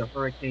three of the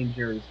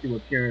Hurricangers to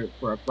appear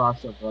for a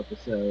crossover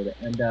episode,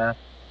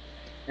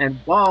 and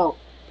while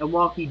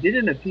he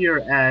didn't appear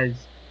as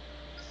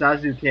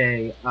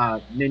Sasuke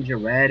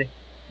Ninja Red,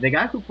 the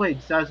guy who played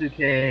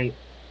Sasuke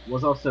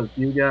was also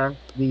Hyuga,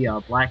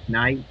 the Black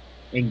Knight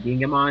in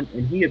Gingamon,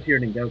 and he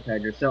appeared in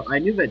Gokaiger. So I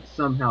knew that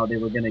somehow they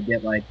were going to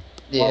get like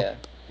all Yeah.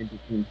 ninja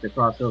teams to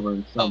cross over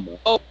in some way.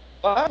 Oh,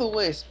 by the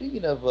way,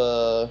 speaking of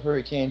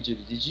Hurricane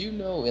Judy, did you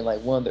know in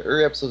like one of the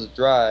early episodes of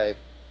Drive,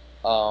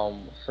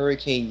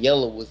 Hurricane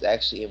Yellow was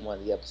actually in one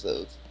of the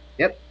episodes.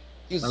 Yep,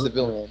 He was I a remember.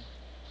 civilian.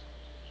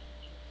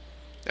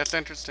 that's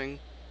interesting.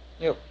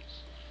 Yep.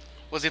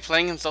 Was he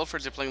playing himself or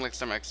is he playing like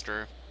some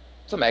extra?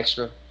 Some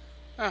extra.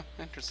 Oh,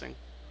 interesting.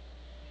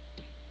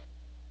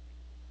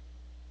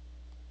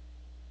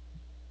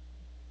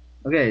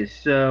 Okay,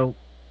 so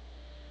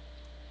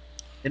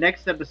the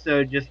next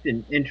episode, just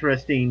an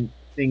interesting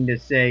thing to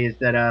say is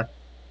that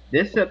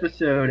this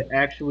episode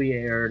actually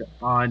aired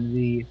on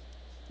the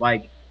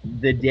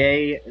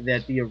day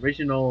that the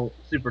original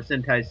Super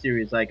Sentai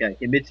series, like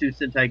Himitsu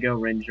Sentai Go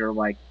Ranger,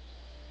 like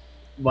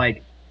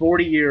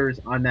 40 years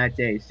on that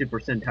day, Super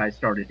Sentai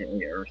started to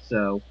air.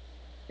 So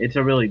it's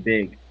a really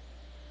big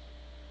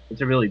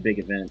it's a really big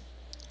event.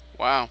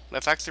 Wow,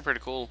 that's actually pretty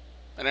cool.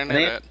 I didn't And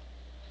know that.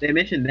 they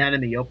mentioned that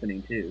in the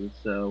opening too.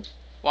 Well,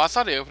 I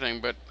saw the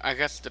opening, but I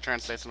guess the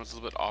translation was a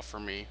little bit off for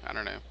me. I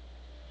don't know.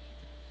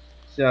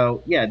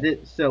 So yeah,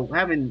 so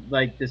having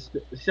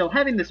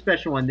the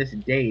special on this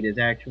date is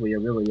actually a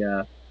really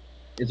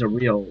is a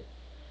real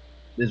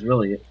is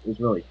really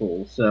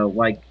cool. So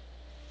like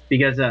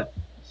because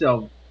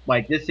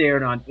this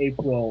aired on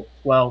April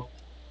 12th,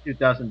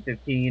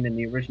 2015, and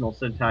the original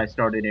Sentai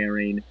started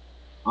airing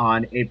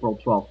on April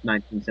 12th,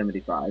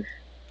 1975.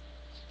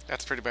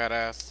 That's pretty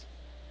badass.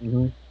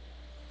 Mm-hmm.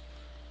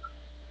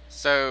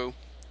 So,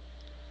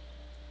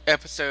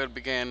 episode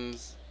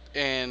begins,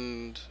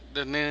 and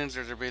the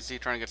ninjas are busy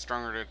trying to get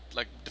stronger to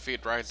like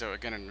defeat Raizo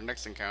again in the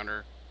next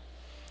encounter.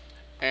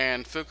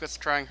 And Fuka's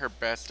trying her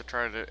best to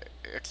try to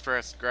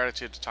express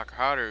gratitude to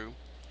Takaharu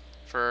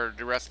for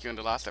the rescue in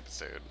the last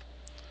episode.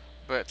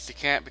 But she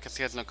can't because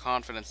she has no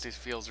confidence. She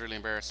feels really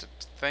embarrassed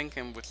to thank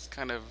him, which is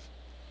kind of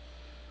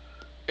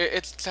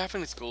it's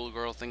happening the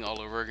schoolgirl thing all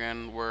over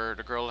again, where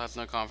the girl has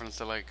no confidence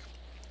to like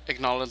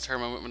acknowledge her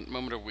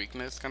moment of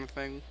weakness, kind of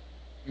thing.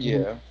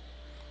 Mm-hmm.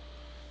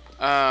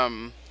 Yeah.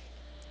 Um,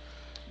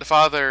 the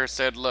father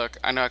said, "Look,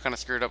 I know I kind of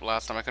screwed up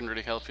last time. I couldn't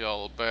really help you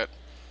all, but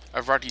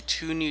I've brought you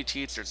two new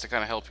teachers to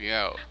kind of help you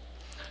out.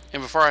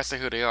 And before I say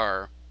who they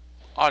are,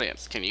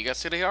 audience, can you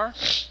guess who they are?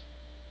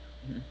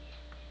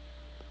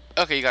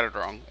 Okay, you got it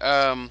wrong.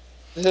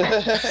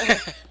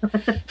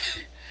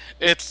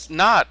 It's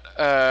not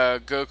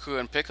Goku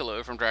and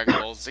Piccolo from Dragon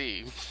Ball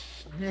Z.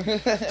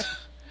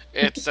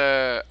 It's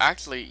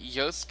actually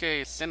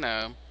Yosuke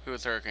Sina, who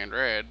is Hurricane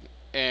Red,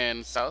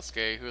 and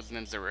Sasuke, who is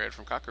Ninja Red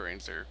from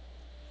Kakuranger.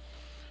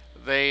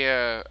 They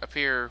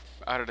appear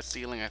out of the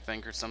ceiling, I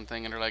think, or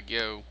something, and they're like,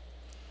 "Yo,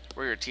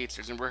 we're your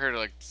teachers, and we're here to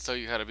like show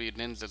you how to be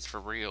ninjas for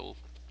real.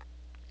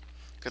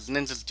 Because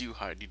ninjas do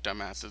hide, you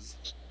dumbasses."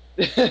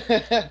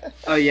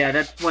 Oh yeah,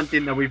 that's one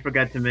thing that we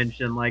forgot to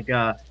mention.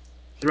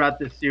 Throughout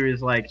this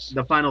series, like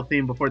the final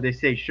theme before they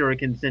say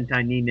Shuriken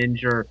Sentai ni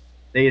Ninja,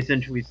 they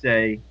essentially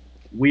say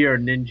we are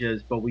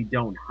ninjas, but we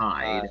don't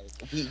hide.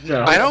 Hide. We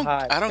So don't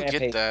hide. I don't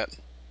get Rampage. that.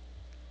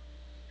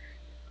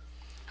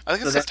 I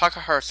think it's so because that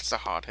Takaharu's just a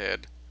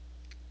hothead.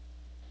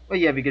 well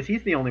yeah, because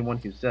he's the only one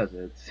who says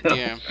it. So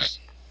Yeah.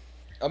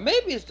 Or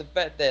maybe it's the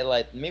fact that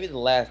like maybe the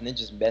last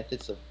ninja's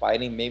methods of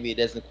fighting, maybe it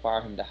doesn't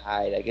require him to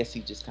hide. I guess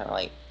he just kind of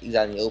like he's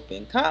out in the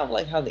open, kind of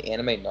like how the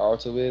anime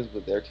Naruto is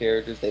with their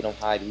characters. They don't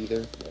hide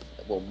either.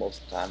 Well,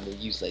 most of the time they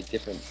use like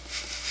different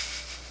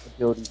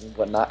abilities and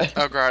whatnot.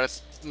 Oh god,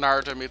 it's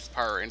Naruto meets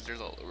Power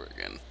Rangers all over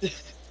again.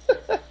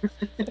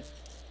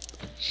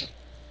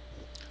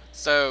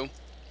 So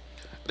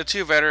the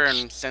two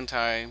veteran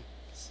Sentai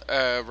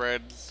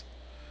Reds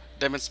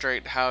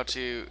demonstrate how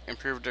to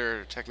improve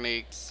their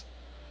techniques,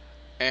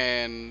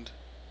 and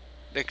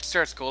they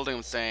start scolding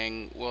him,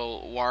 saying,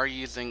 "Well, why are you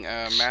using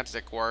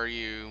magic? Why are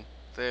you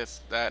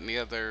this, that, and the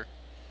other?"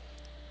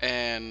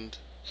 And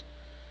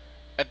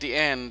at the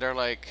end, they're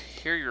like,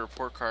 "Here are your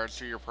report cards,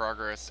 here are your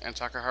progress." And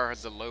Takahara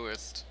has the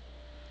lowest,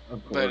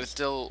 of but course, is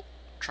still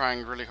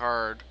trying really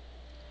hard.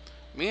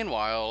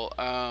 Meanwhile,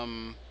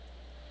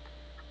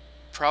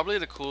 probably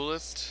the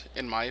coolest,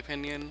 in my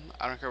opinion.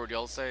 I don't care what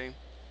y'all say.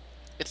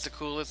 It's the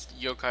coolest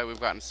yokai we've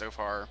gotten so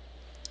far.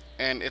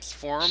 And it's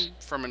formed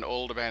from an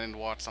old abandoned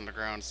watch on the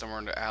ground somewhere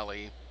in the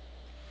alley.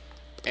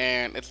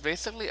 And it's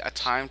basically a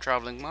time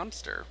traveling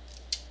monster.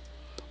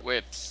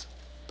 Which,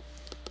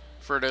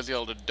 for those of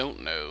y'all that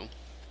don't know,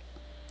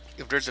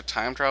 if there's a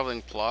time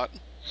traveling plot,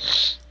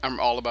 I'm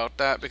all about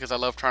that because I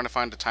love trying to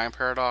find the time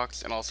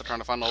paradox and also trying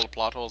to find all the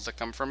plot holes that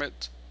come from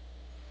it.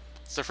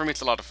 So for me,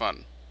 it's a lot of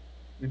fun.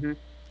 Hmm.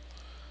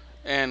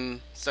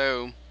 And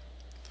so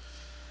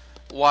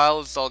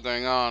while it's all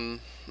going on,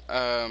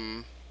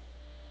 um,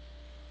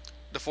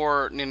 the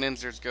four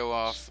ninjas go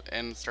off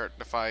and start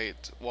to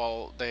fight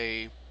while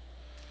they.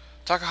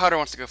 Takahata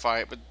wants to go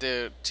fight, but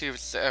the two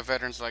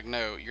veterans are like,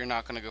 no, you're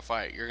not going to go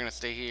fight. You're going to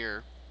stay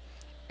here.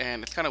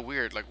 And it's kind of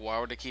weird. Like, why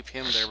would they keep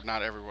him there but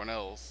not everyone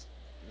else?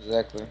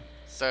 Exactly.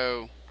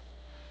 So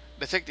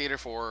they take the Eater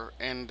 4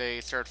 and they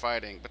start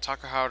fighting, but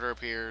Takahata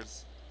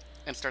appears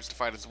and starts to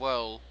fight as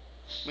well.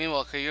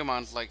 Meanwhile,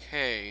 Kayuman's like,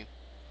 hey,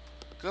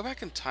 go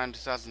back in time to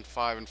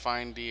 2005 and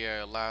find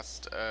the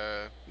last,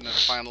 the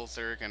final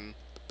Shuriken.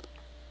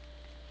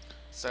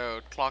 So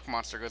Clock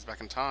Monster goes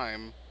back in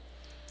time,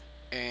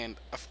 and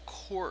of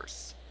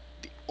course,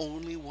 the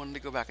only one to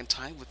go back in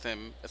time with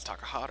him is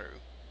Takaharu.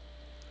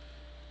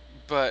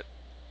 But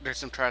there's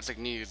some tragic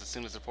news as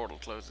soon as the portal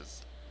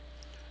closes.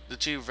 The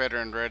two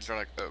veteran Reds are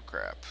like, oh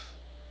crap,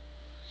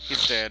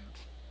 he's dead.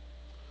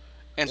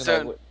 And They're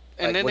like, so, what?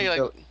 and then they like,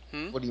 They're,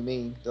 hmm? what do you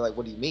mean? They're like,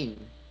 what do you mean?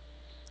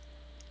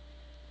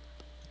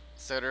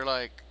 So they're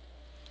like,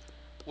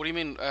 what do you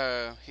mean,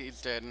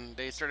 he's dead? And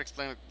they start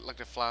explaining like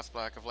the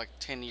flashback of like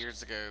 10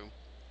 years ago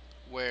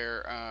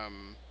where,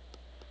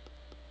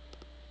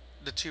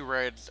 the two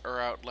Reds are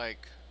out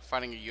like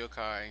fighting a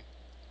yokai.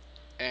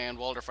 And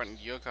while they're fighting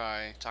the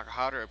yokai,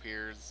 Takahata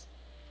appears.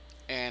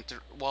 And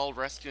while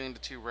rescuing the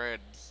two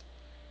Reds,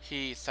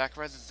 he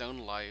sacrifices his own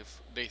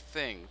life, they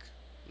think,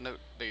 note,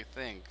 they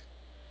think,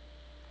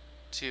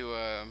 to,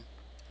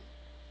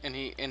 and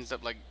he ends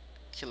up like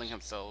killing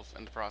himself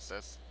in the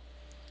process.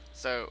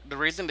 So the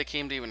reason they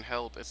came to even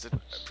help is to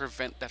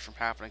prevent that from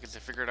happening because they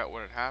figured out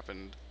what had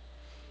happened.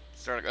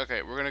 So they're like,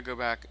 okay, we're gonna go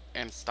back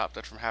and stop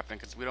that from happening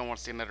because we don't want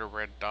to see another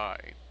red die.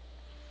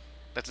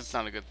 That's just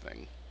not a good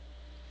thing.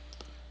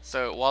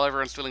 So while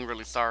everyone's feeling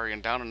really sorry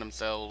and down on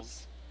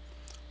themselves,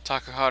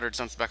 Takahata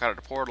jumps back out of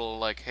the portal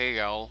like, hey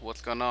y'all,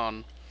 what's going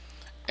on?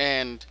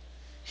 And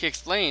he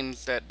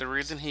explains that the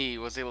reason he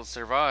was able to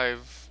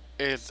survive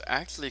is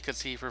actually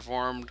because he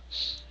performed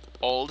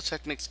all the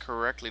techniques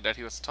correctly that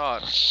he was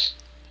taught.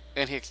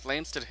 And he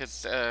explains to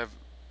his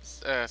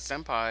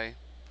senpai,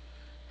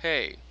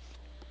 hey,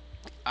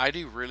 I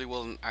do really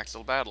well in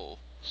Axel Battle.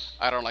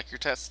 I don't like your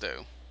test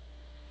though.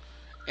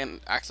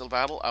 In Axel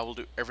Battle, I will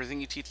do everything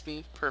you teach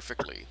me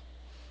perfectly.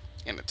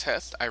 In a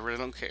test, I really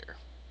don't care.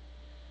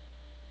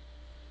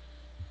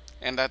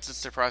 And that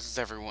just surprises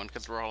everyone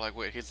because we're all like,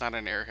 wait, he's not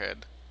an airhead.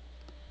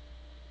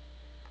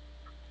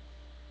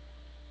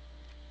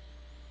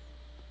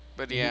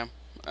 But Hmm. yeah,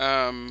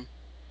 um,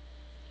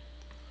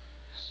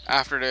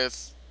 after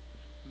this,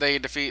 they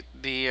defeat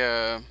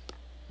the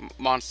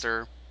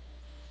monster,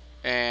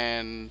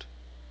 and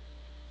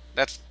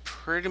that's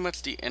pretty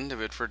much the end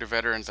of it for the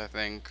veterans, I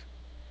think.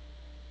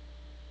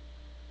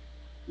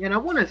 And I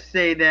want to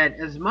say that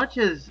as much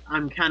as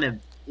I'm kind of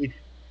if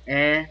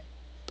eh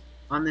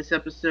on this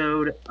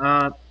episode,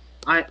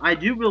 I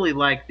do really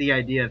like the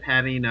idea of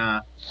having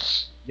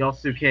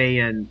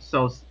Yosuke and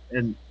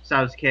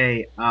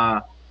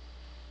Sasuke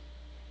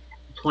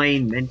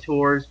playing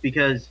mentors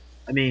because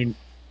I mean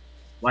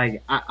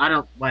I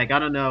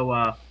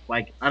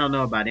don't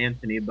know about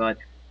Anthony, but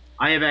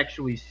I have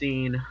actually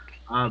seen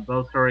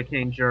both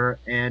Hurricaneger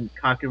and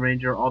Kaku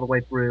Ranger all the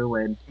way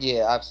through,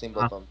 Yeah, I've seen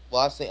both uh, of them.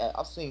 Well,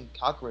 I've seen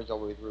Cockroach all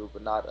the way through,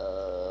 but not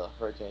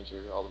Hurricane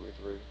all the way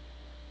through.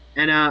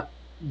 and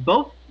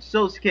both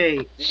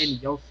Sosuke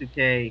and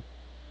Yosuke,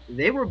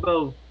 they were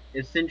both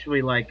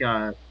essentially like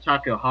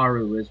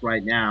Takoharu is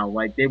right now.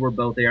 Like they were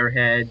both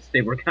airheads.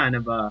 They were kind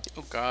of Oh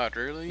God,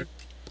 really?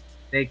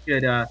 they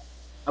could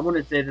I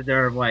wouldn't say that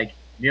they're like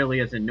nearly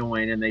as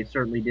annoying, and they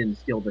certainly didn't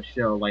steal the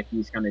show like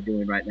he's kind of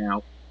doing right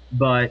now.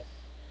 But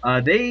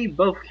they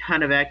both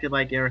kind of acted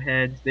like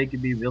airheads. They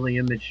could be really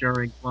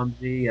immature and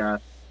clumsy.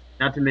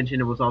 Not to mention,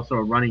 it was also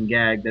a running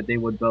gag that they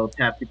would both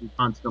have to be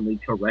constantly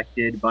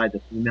corrected by the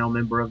female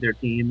member of their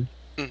team.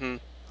 Mm-hmm.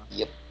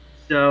 Yep.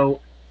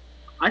 So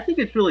I think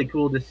it's really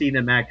cool to see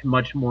them act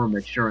much more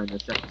mature in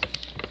this episode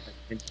as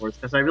mentors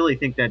because I really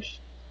think that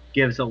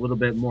gives a little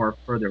bit more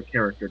further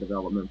character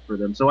development for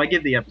them. So I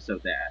give the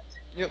episode that.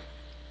 Yep.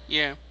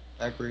 Yeah.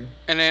 I agree.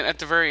 And then at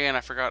the very end,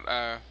 I forgot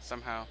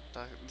somehow.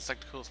 It's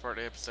like the coolest part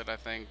of the episode, I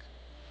think.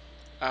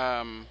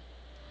 Um,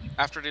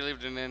 After they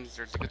leave the ninjas,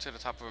 they go to the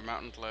top of a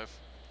mountain cliff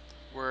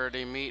where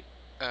they meet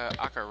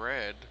Aka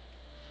Red,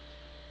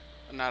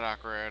 not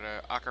Aka Red,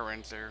 Aka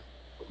Renzer,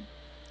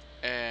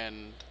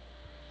 and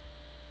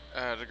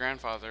the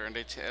grandfather, and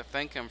they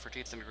thank him for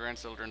teaching the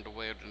grandchildren the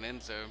way of the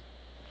ninja.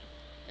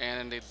 And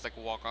then they just like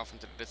walk off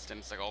into the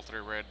distance, like all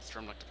three Reds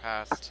from like the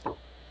past.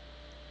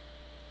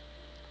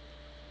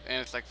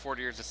 and it's like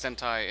 40 years of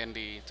Sentai in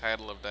the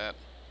title of that.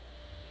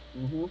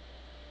 Hmm.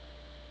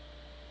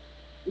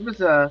 It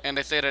was And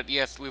they say that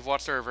yes, we've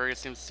watched our various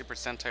Super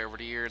Sentai over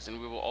the years, and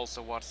we will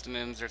also watch the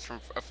ninjas from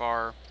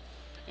afar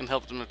and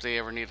help them if they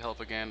ever need help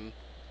again.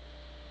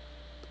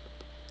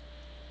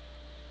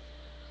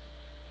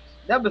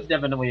 that was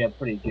definitely a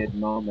pretty good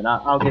moment.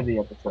 I'll give the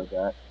episode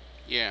that.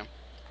 Yeah,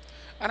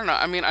 I don't know.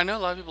 I mean, I know a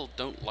lot of people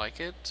don't like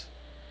it,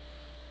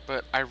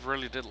 but I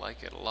really did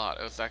like it a lot.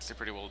 It was actually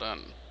pretty well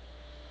done.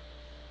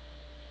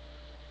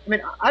 I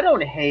mean, I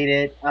don't hate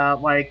it.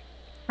 Like,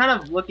 kind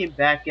of looking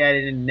back at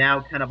it and now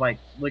kind of like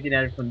looking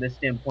at it from this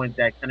standpoint,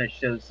 that kind of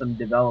shows some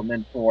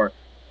development for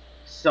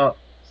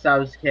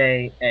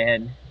Sasuke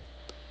and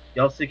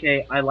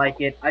Yosuke. I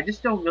like it. I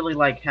just don't really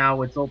like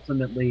how it's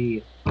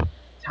ultimately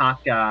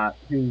Taka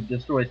who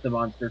destroys the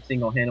monster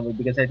single handedly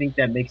because I think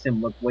that makes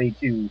him look way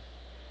too.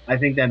 I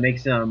think that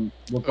makes him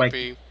look like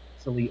he's OP.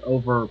 easily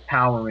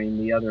overpowering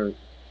the other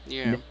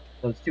Yeah,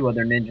 those two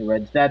other ninja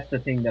reds. That's the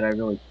thing that I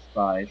really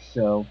despise.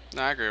 So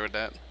no, I agree with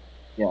that.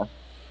 yeah.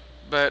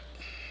 But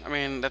I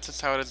mean, that's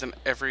just how it is in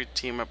every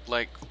team up.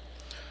 Like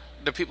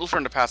the people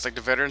from the past, like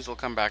the veterans, will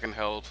come back and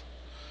help,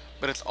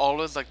 but it's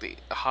always like the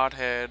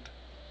hothead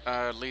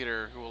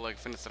leader who will like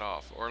finish it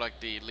off, or like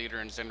the leader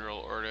in general,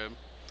 or the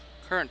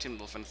current team that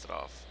will finish it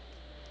off.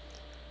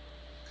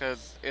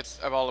 Because it's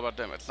all about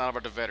them. It's not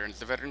about the veterans.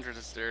 The veterans are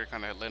just there to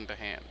kind of lend a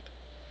hand.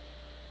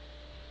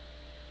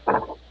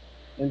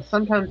 And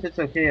sometimes it's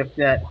okay if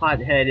that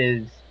hothead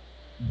is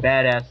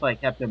badass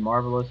like Captain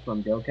Marvelous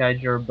from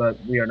Gokaiger, but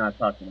we are not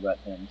talking about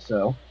him.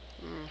 So,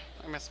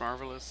 I miss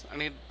Marvelous.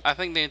 I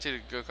think they need to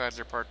go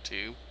Kaiser Part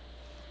 2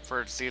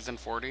 for season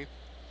 40.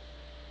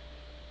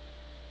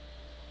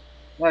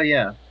 well,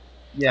 yeah, I,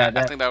 yeah. I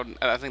That think that would.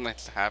 I think that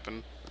needs to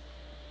happen.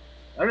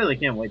 I really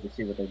can't wait to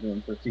see what they're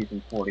doing for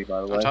season 40.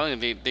 By the I'm way,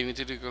 telling you, they need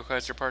to do Go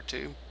Kaiser Part 2.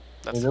 they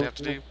That's what they really have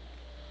to do. do.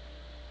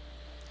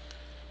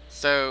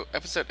 So,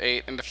 episode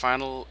 8 and the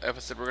final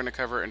episode we're going to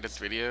cover in this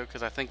video,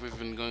 because I think we've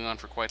been going on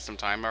for quite some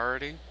time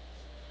already.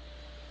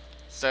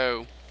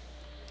 So,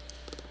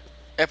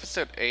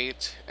 episode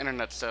 8, in a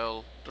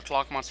nutshell, the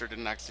clock monster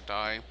didn't actually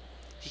die.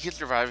 He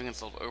keeps reviving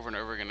himself over and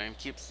over again and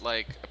keeps,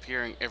 like,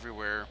 appearing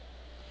everywhere.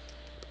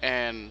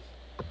 And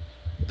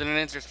then the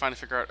ninjas finally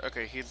figure out,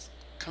 okay, he's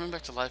coming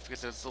back to life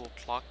because of this little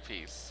clock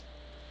piece.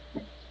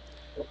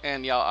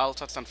 And yeah, I'll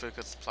touch on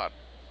Fuka's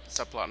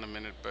subplot in a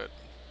minute, but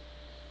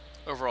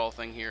overall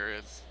thing here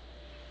is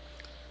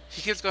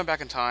he keeps going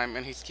back in time,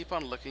 and he's keep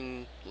on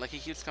looking like he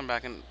keeps coming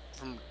back in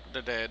from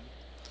the dead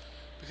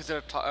because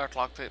of a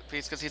clock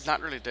piece. Because he's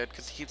not really dead,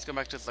 because he keeps going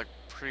back to his like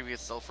previous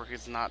self where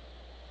he's not.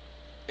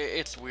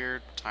 It's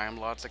weird time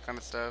logic kind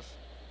of stuff.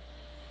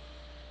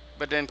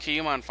 But then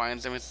Kiyumon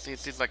finds him.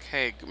 He's like,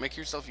 "Hey, make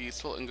yourself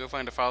useful and go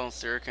find a fallen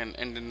Shuriken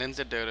in the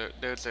Ninja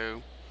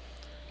Dojo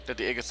that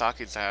the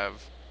Igasakis have."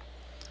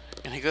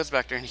 And he goes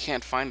back there and he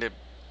can't find it.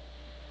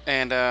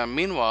 And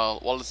meanwhile,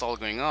 while it's all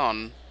going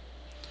on,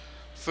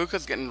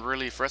 Fuka's getting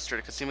really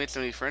frustrated because he made so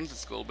many friends at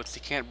school, but he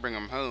can't bring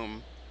them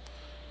home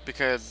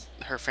because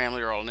her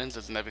family are all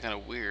ninjas, and that'd be kind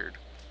of weird.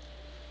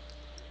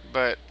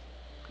 But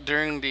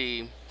during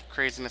the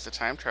craziness of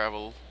time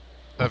travel,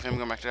 of him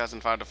going back to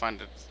 2005 to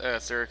find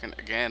Suriken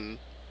again,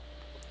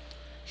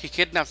 he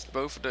kidnaps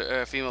both of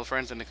the female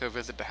friends when they go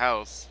visit the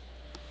house,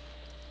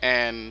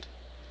 and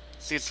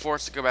she's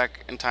forced to go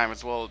back in time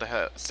as well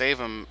to save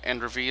him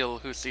and reveal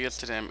who she is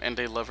to them, and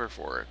they love her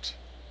for it.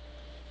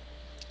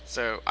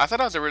 So I thought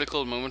that was a really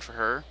cool moment for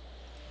her,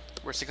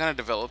 where she kind of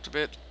developed a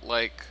bit.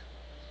 Like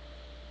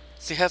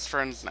she has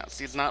friends now.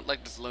 She's not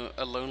like this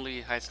a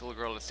lonely high school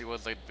girl that she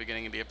was like at the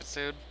beginning of the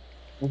episode.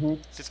 Hmm.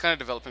 She's kind of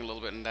developing a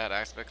little bit in that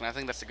aspect, and I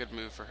think that's a good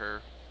move for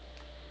her.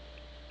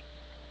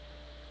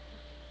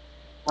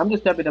 I'm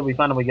just happy that we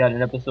finally got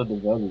an episode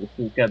devoted to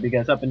Suka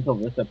because up until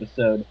this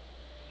episode,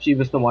 she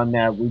was the one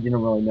that we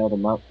didn't really know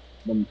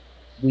the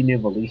we knew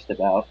the least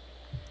about.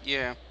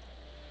 Yeah.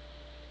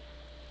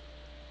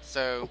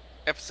 So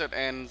episode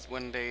ends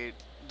when they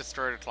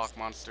destroy the clock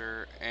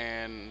monster,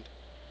 and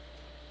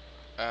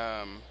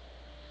um,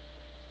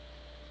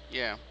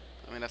 yeah.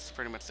 I mean that's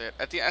pretty much it.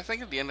 I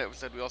think at the end of the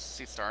episode we also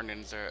see Star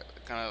Ninja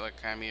kind of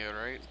like cameo,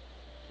 right?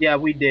 Yeah,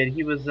 we did.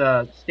 He was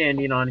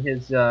standing on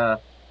his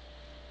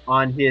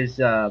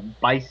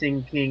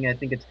Bison King, I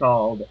think it's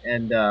called,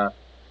 and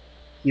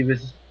he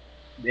was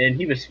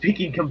he was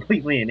speaking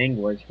completely in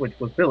English, which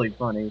was really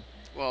funny.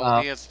 Well,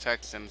 Uh, he is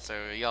Texan, so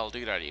y'all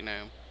do that, you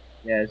know.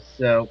 yeah,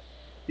 so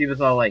he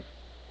was all like,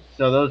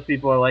 so those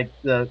people are like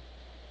so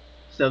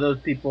those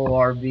people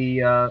are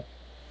the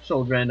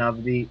children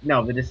of the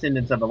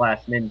descendants of the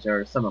last ninja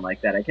or something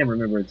like that. I can't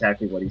remember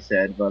exactly what he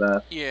said,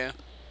 but Yeah.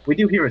 we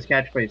do hear his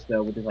catchphrase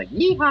though, which is like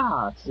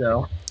yeehaw.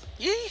 So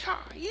Yeehaw,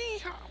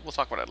 yeehaw. We'll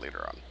talk about that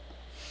later on.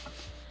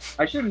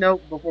 I should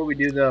note before we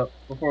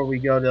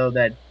go though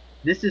that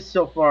this is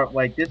so far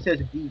like this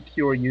has beat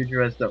Cure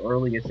User as the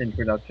earliest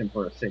introduction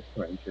for a sixth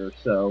ranger,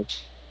 so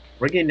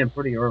we're getting it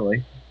pretty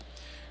early.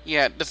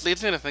 Yeah, this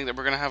leads me to think that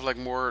we're gonna have like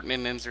more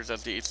ninjas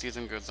as the each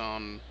season goes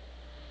on.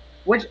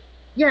 Which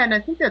yeah, and I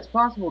think that's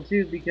possible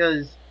too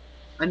because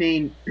I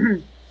mean,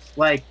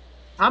 like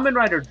Kamen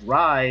Rider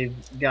Drive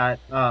got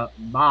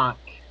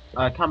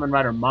Kamen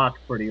Rider Mock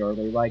pretty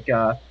early.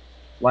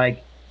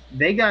 Like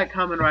they got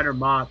Kamen Rider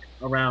Mock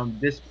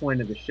around this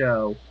point of the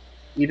show,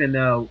 even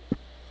though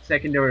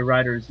secondary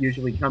riders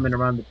usually come in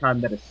around the time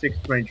that a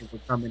sixth ranger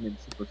would come in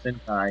Super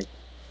Sentai.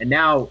 And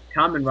now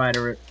Kamen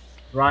Rider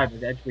Drive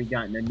has actually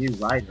gotten a new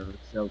rider,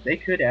 so they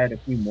could add a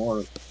few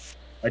more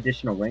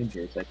additional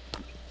rangers, I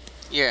think.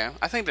 Yeah,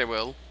 I think they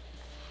will.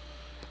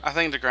 I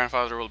think the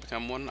grandfather will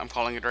become one. I'm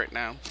calling it right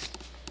now.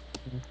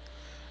 Mhm.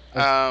 I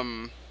think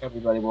Um,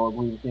 everybody will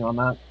agree with me on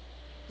that.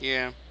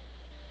 yeah.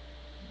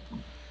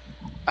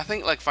 I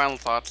think like final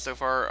thoughts so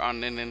far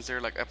on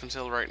Ninja, like up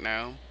until right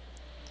now,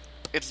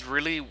 it's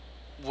really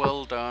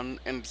well done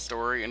in the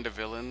story and the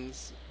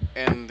villains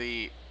and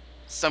the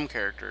some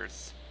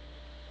characters.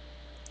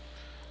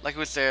 Like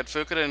we said,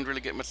 Fuka didn't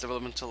really get much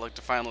development until like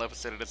the final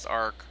episode of this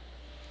arc.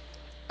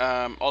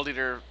 All the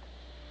other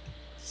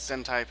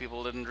Sentai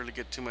people didn't really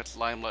get too much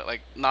limelight.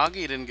 Like Nagi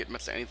didn't get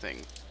much of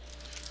anything.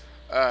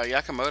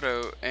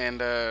 Yakamoto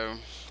and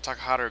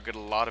Takahata get a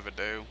lot of it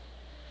though,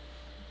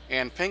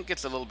 and Pink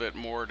gets a little bit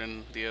more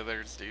than the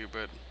others do.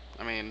 But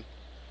I mean,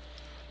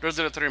 those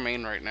are the three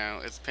main right now.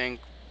 It's Pink,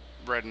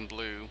 Red, and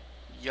Blue.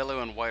 Yellow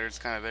and White are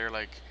just kind of there,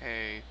 like,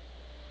 hey,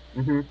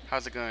 Hmm.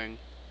 how's it going?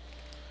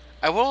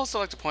 I would also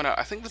like to point out,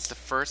 I think this is the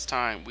first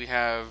time we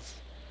have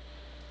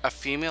a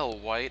female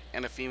White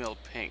and a female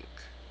Pink.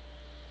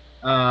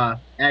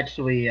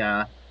 Actually,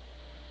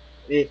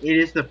 it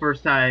is the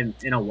first time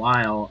in a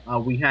while.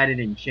 We had it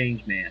in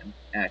Changeman,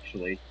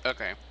 actually.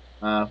 Okay,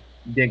 Uh,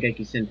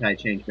 Dengeki Sentai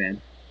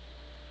Changeman.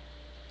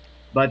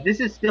 But this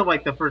is still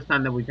like the first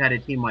time that we've had a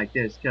team like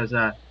this because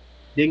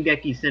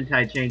Dengeki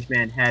Sentai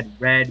Changeman had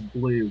red,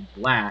 blue,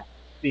 black,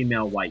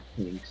 female, white,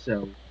 pink.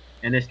 So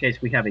in this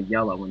case, we have a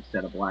yellow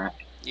instead of black.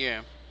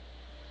 yeah,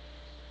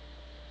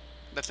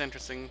 that's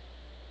interesting.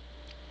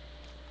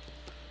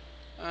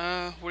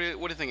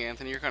 What do you think,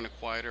 Anthony? You're kind of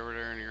quiet over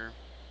there, and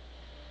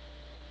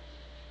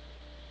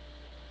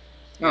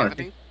Oh,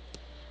 Anthony.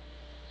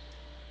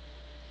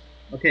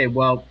 okay.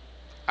 Well,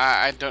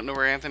 I don't know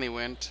where Anthony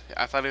went.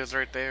 I thought he was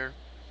right there.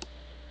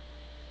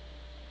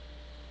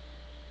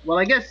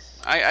 I guess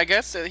I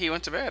guess that he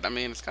went to bed. I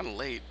mean, it's kind of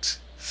late.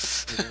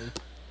 it is.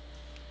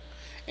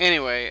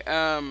 Anyway,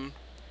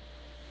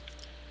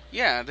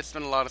 yeah, this has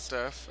been a lot of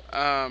stuff.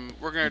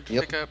 We're gonna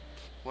Yep. pick up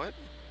what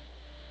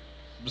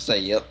Just say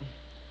yep.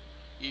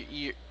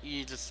 you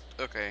just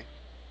okay.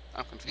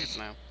 I'm confused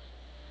now.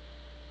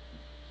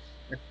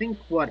 I think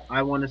what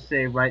I want to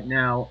say right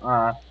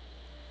now.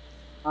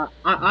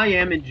 I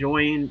am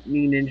enjoying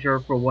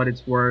Ninja for what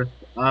it's worth.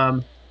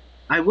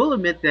 I will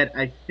admit that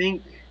I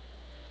think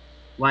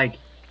like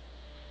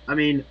I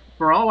mean,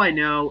 for all I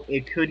know,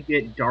 it could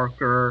get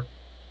darker,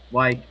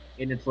 like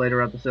in its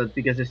later episodes,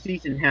 because the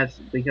season has.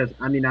 Because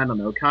I mean, I don't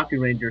know. Kaku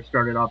Ranger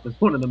started off as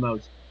one of the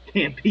most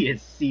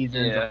campiest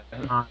seasons of Yeah.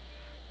 all time,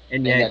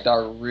 and They yet,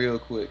 got dark real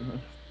quick.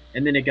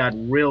 and then it got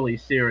really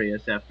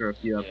serious after a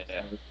few Yeah.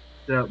 episodes.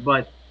 So,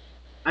 but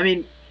I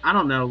mean, I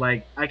don't know.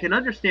 Like, I can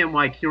understand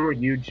why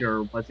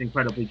Kyoryuger was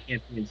incredibly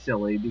campy and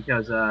silly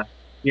because,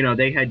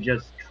 they had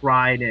just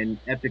tried and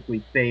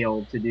epically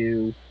failed to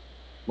do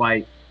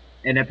like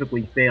and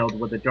epically failed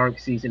with a dark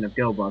season of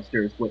Go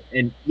Busters.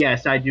 And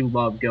yes, I do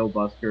love Go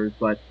Busters,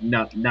 but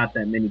not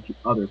that many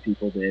other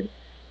people did.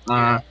 Uh,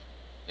 Yeah,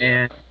 Yeah.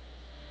 and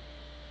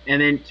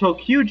and then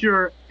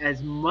ToQger,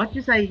 as much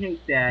as I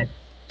hate that,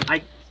 I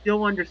can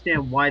still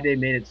understand why they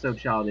made it so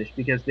childish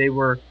because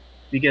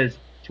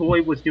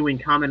Toy was doing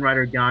Kamen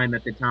Rider Gaim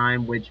at the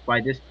time, which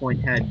by this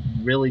point had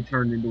really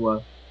turned into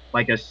a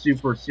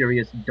super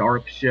serious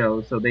dark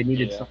show, so they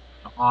needed Yeah. something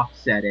to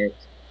offset it.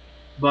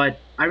 But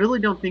I really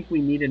don't think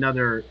we need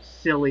another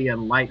silly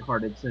and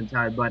lighthearted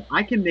Sentai. But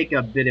I can make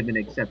a bit of an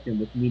exception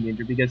with Me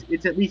Ninja because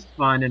it's at least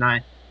fun, and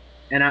I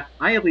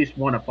at least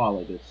want to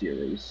follow this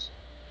series.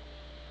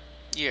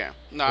 yeah.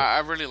 No, I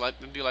really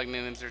do like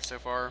Ninja so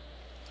far.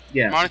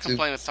 Yeah, My only Me too.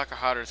 complaint is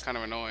Takahata is kind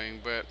of annoying,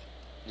 but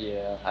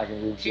Yeah, I can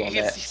agree with you he, on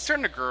he's that. he's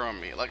starting to grow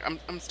on me. Like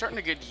I'm starting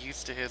to get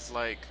used to his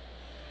like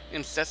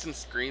incessant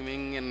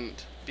screaming and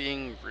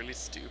being really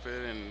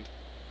stupid and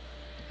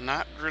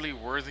not really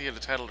worthy of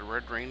the title of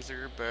Red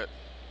Ranger, but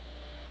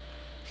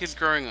he's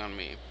growing on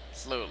me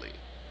slowly.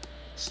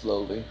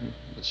 Slowly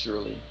but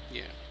surely.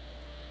 Yeah.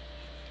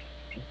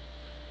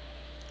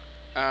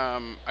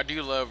 I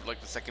do love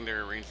like the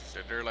secondary rangers.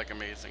 They're like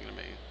amazing to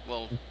me.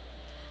 Well,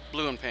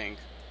 blue and pink.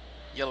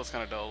 Yellow's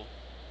kind of dull.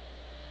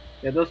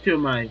 yeah, those two are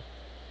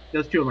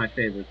my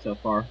favorites so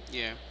far.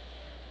 Yeah.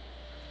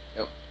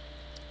 Yep.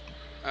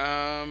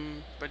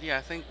 But yeah,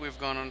 I think we've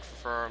gone on for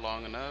far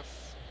long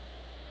enough.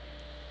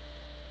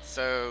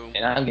 So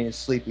And I'm getting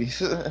sleepy.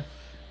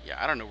 yeah,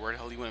 I don't know where the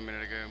hell you went a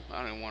minute ago. I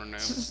don't even want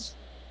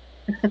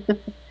to know.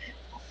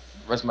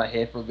 Rest my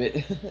head for a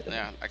bit.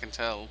 Yeah, I can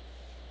tell.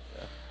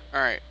 Yeah. All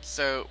right,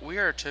 so we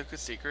are Toku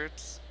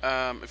Secrets.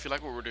 If you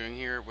like what we're doing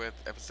here with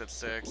episode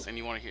 6, and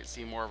you want to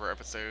see more of our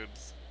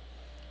episodes,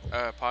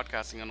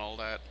 podcasting and all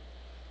that,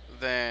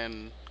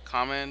 then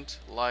comment,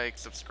 like,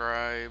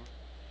 subscribe,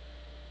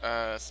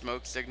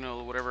 smoke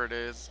signal, whatever it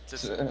is.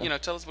 Just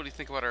tell us what you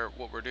think about our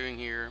what we're doing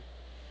here,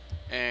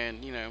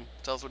 and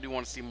tell us what you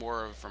want to see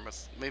more of from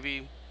us.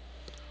 Maybe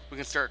we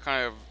can start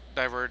kind of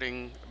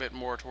diverting a bit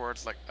more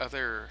towards like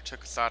other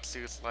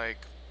tokusatsus like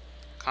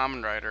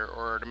Kamen Rider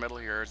or the Metal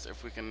Heroes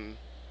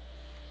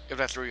if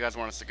that's where you guys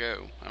want us to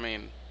go. I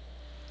mean,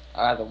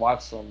 I had to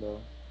watch some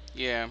though.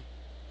 yeah.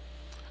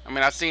 I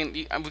mean,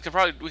 we could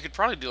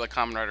probably do like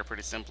Kamen Rider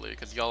pretty simply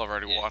because y'all have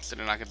already Yeah. watched it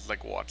and I could just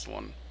like watch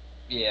one.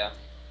 Yeah.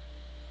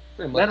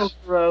 Pretty Metal much.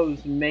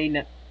 Heroes may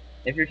not.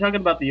 If you're talking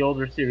about the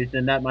older series,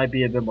 then that might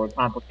be a bit more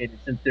complicated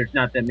since there's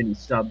not that many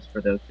subs for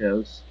those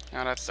shows.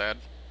 Now that's sad.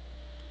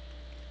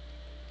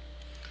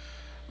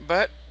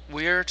 But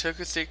we're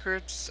Toku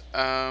Secrets.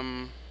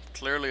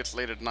 Clearly it's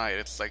late at night.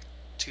 It's like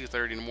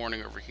 2:30 in the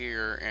morning over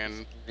here, It's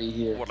and three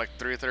here. what like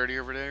 3:30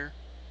 over there.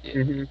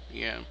 Yeah. Hmm.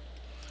 Yeah.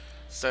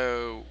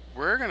 So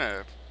we're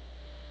gonna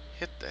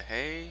hit the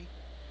hay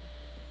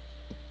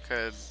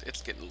because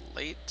it's getting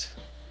late.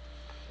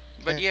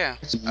 But yeah,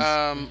 Catch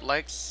these.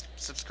 like,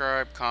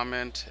 subscribe,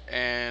 comment,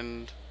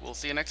 and we'll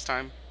see you next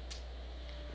time.